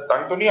गया,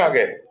 तंग तो नहीं आ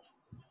गए?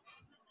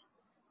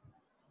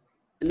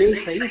 नहीं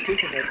सही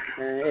ठीक है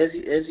sir,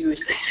 as you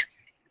wish sir.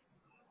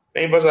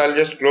 नहीं बस आई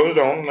जस्ट क्लोज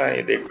डाउन, मैं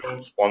ये देखता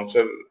हूँ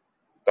स्पॉन्सर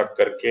तक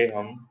करके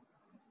हम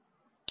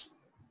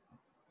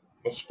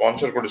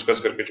स्पॉन्सर को डिस्कस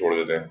करके छोड़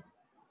देते हैं।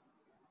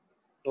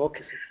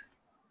 Okay sir.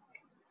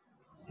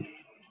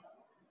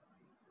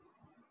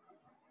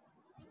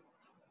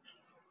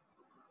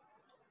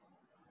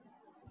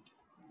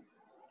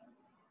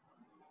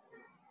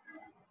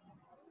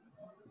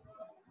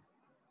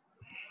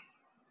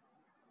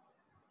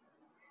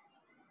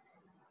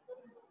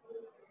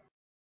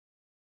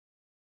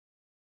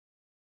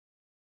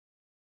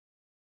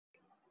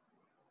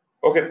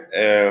 Okay,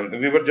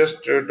 we were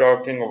just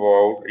talking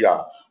about,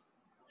 yeah,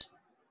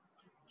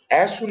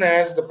 as soon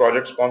as the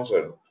project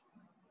sponsor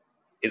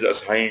is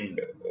assigned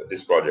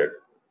this project,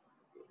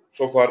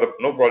 so far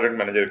no project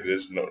manager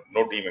exists,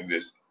 no team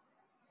exists.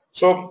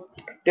 So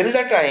till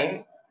that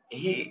time,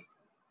 he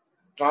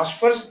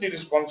transfers the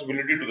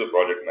responsibility to the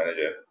project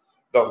manager.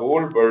 The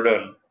whole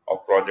burden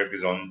of project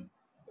is on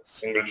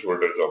single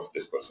shoulders of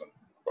this person,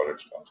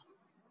 project sponsor.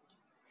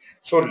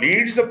 So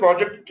leads the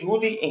project through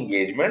the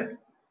engagement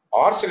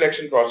or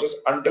selection process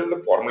until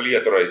the formally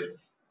authorized,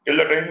 till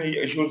the time he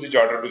issues the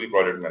charter to the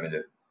project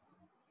manager.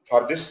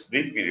 For this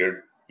brief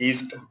period, he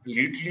is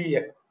completely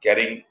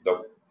carrying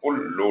the full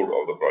load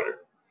of the project.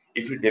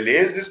 If he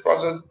delays this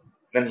process,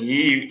 then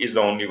he is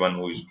the only one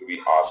who is to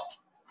be asked,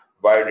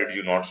 why did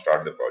you not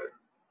start the project?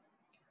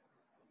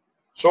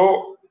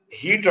 So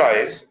he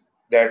tries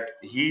that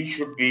he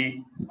should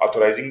be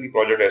authorizing the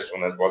project as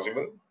soon as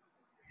possible.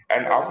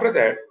 And after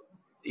that,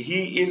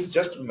 he is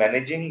just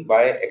managing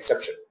by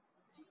exception.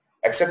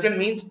 Exception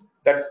means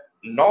that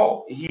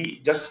now he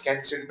just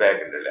can sit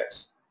back and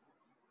relax.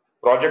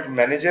 Project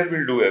manager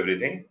will do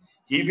everything.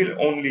 He will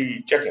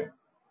only check him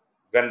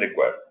when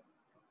required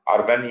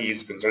or when he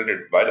is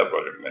consulted by the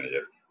project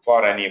manager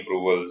for any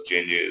approvals,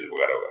 changes,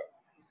 whatever.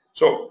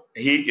 So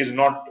he is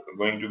not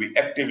going to be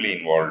actively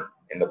involved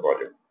in the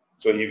project.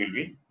 So he will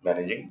be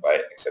managing by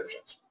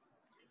exceptions.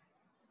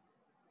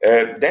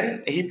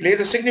 Then he plays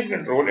a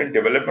significant role in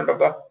development of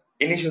the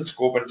initial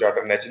scope and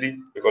charter naturally,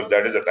 because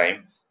that is the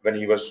time when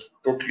he was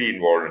totally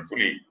involved and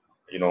fully,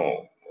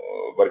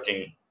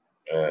 working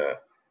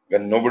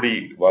when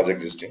nobody was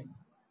existing.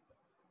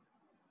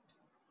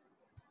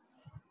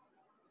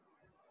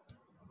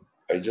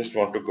 I just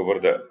want to cover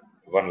the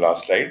one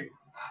last slide.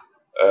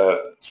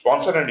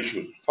 Sponsor and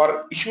issues.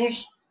 For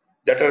issues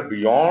that are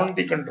beyond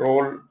the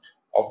control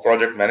of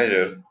project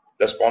manager,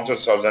 the sponsor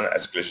serves an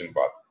escalation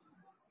path.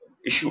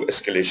 Issue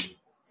escalation.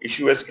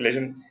 Issue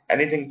escalation,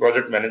 anything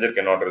project manager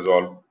cannot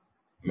resolve.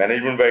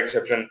 Management by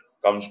exception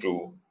comes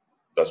to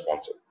the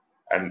sponsor.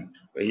 And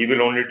he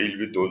will only deal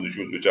with those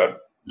issues which are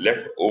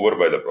left over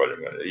by the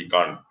project manager. He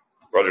can't,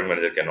 project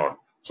manager cannot.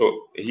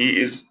 So he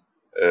is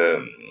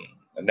the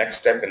next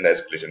step in the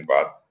escalation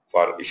path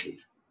for issues.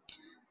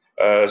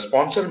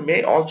 Sponsor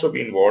may also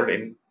be involved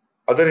in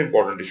other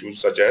important issues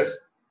such as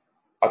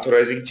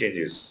authorizing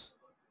changes.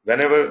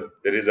 Whenever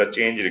there is a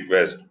change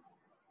request,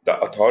 the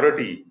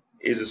authority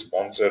is a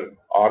sponsor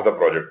or the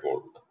project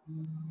board.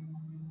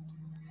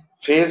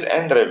 Phase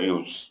and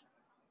reviews.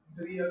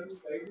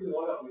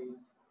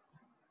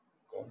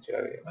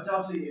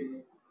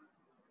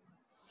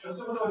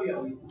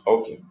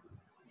 Okay.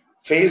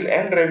 Phase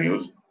and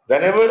reviews.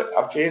 Whenever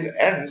a phase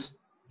ends,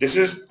 this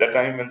is the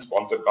time when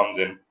sponsor comes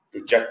in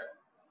to check.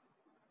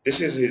 This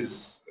is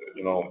his,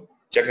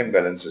 check and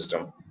balance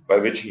system by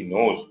which he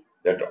knows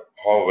that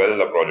how well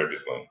the project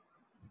is going.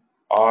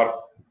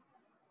 Or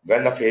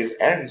when the phase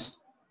ends,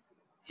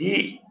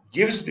 he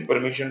gives the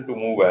permission to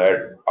move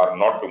ahead or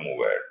not to move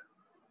ahead.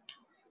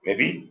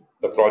 Maybe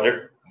the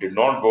project did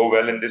not go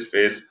well in this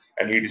phase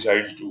and he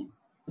decides to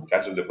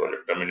cancel the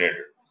project, terminate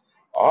it.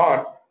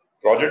 Or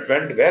project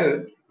went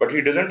well, but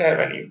he doesn't have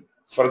any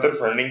further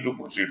funding to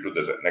proceed to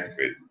the next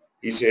phase.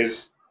 He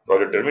says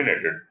project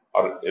terminated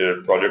or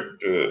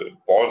project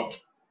paused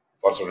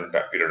for a certain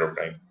period of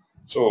time.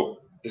 So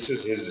this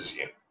is his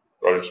decision,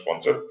 project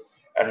sponsor.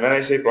 And when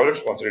I say project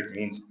sponsor, it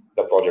means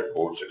the project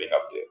board sitting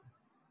up there.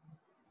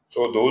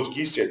 So those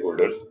key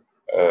stakeholders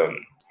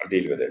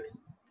deal with it.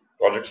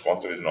 Project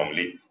sponsor is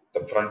normally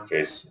the front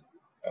face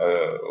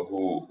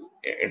who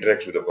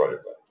interacts with the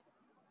project.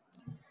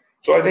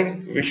 So I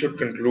think we should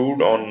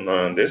conclude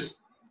on this,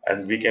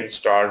 and we can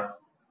start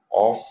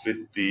off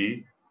with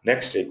the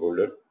next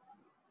stakeholder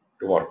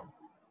tomorrow.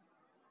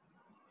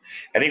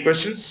 Any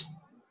questions?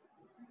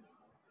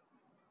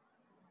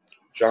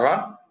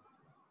 Shahan?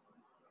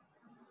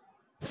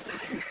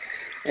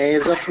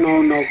 As of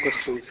now, no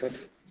questions, sir.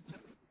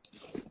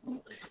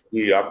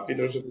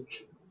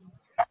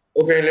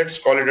 Okay, let's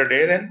call it a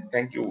day then.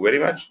 Thank you very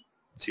much.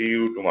 See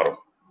you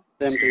tomorrow.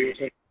 Same to you.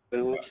 Thank you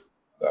very much.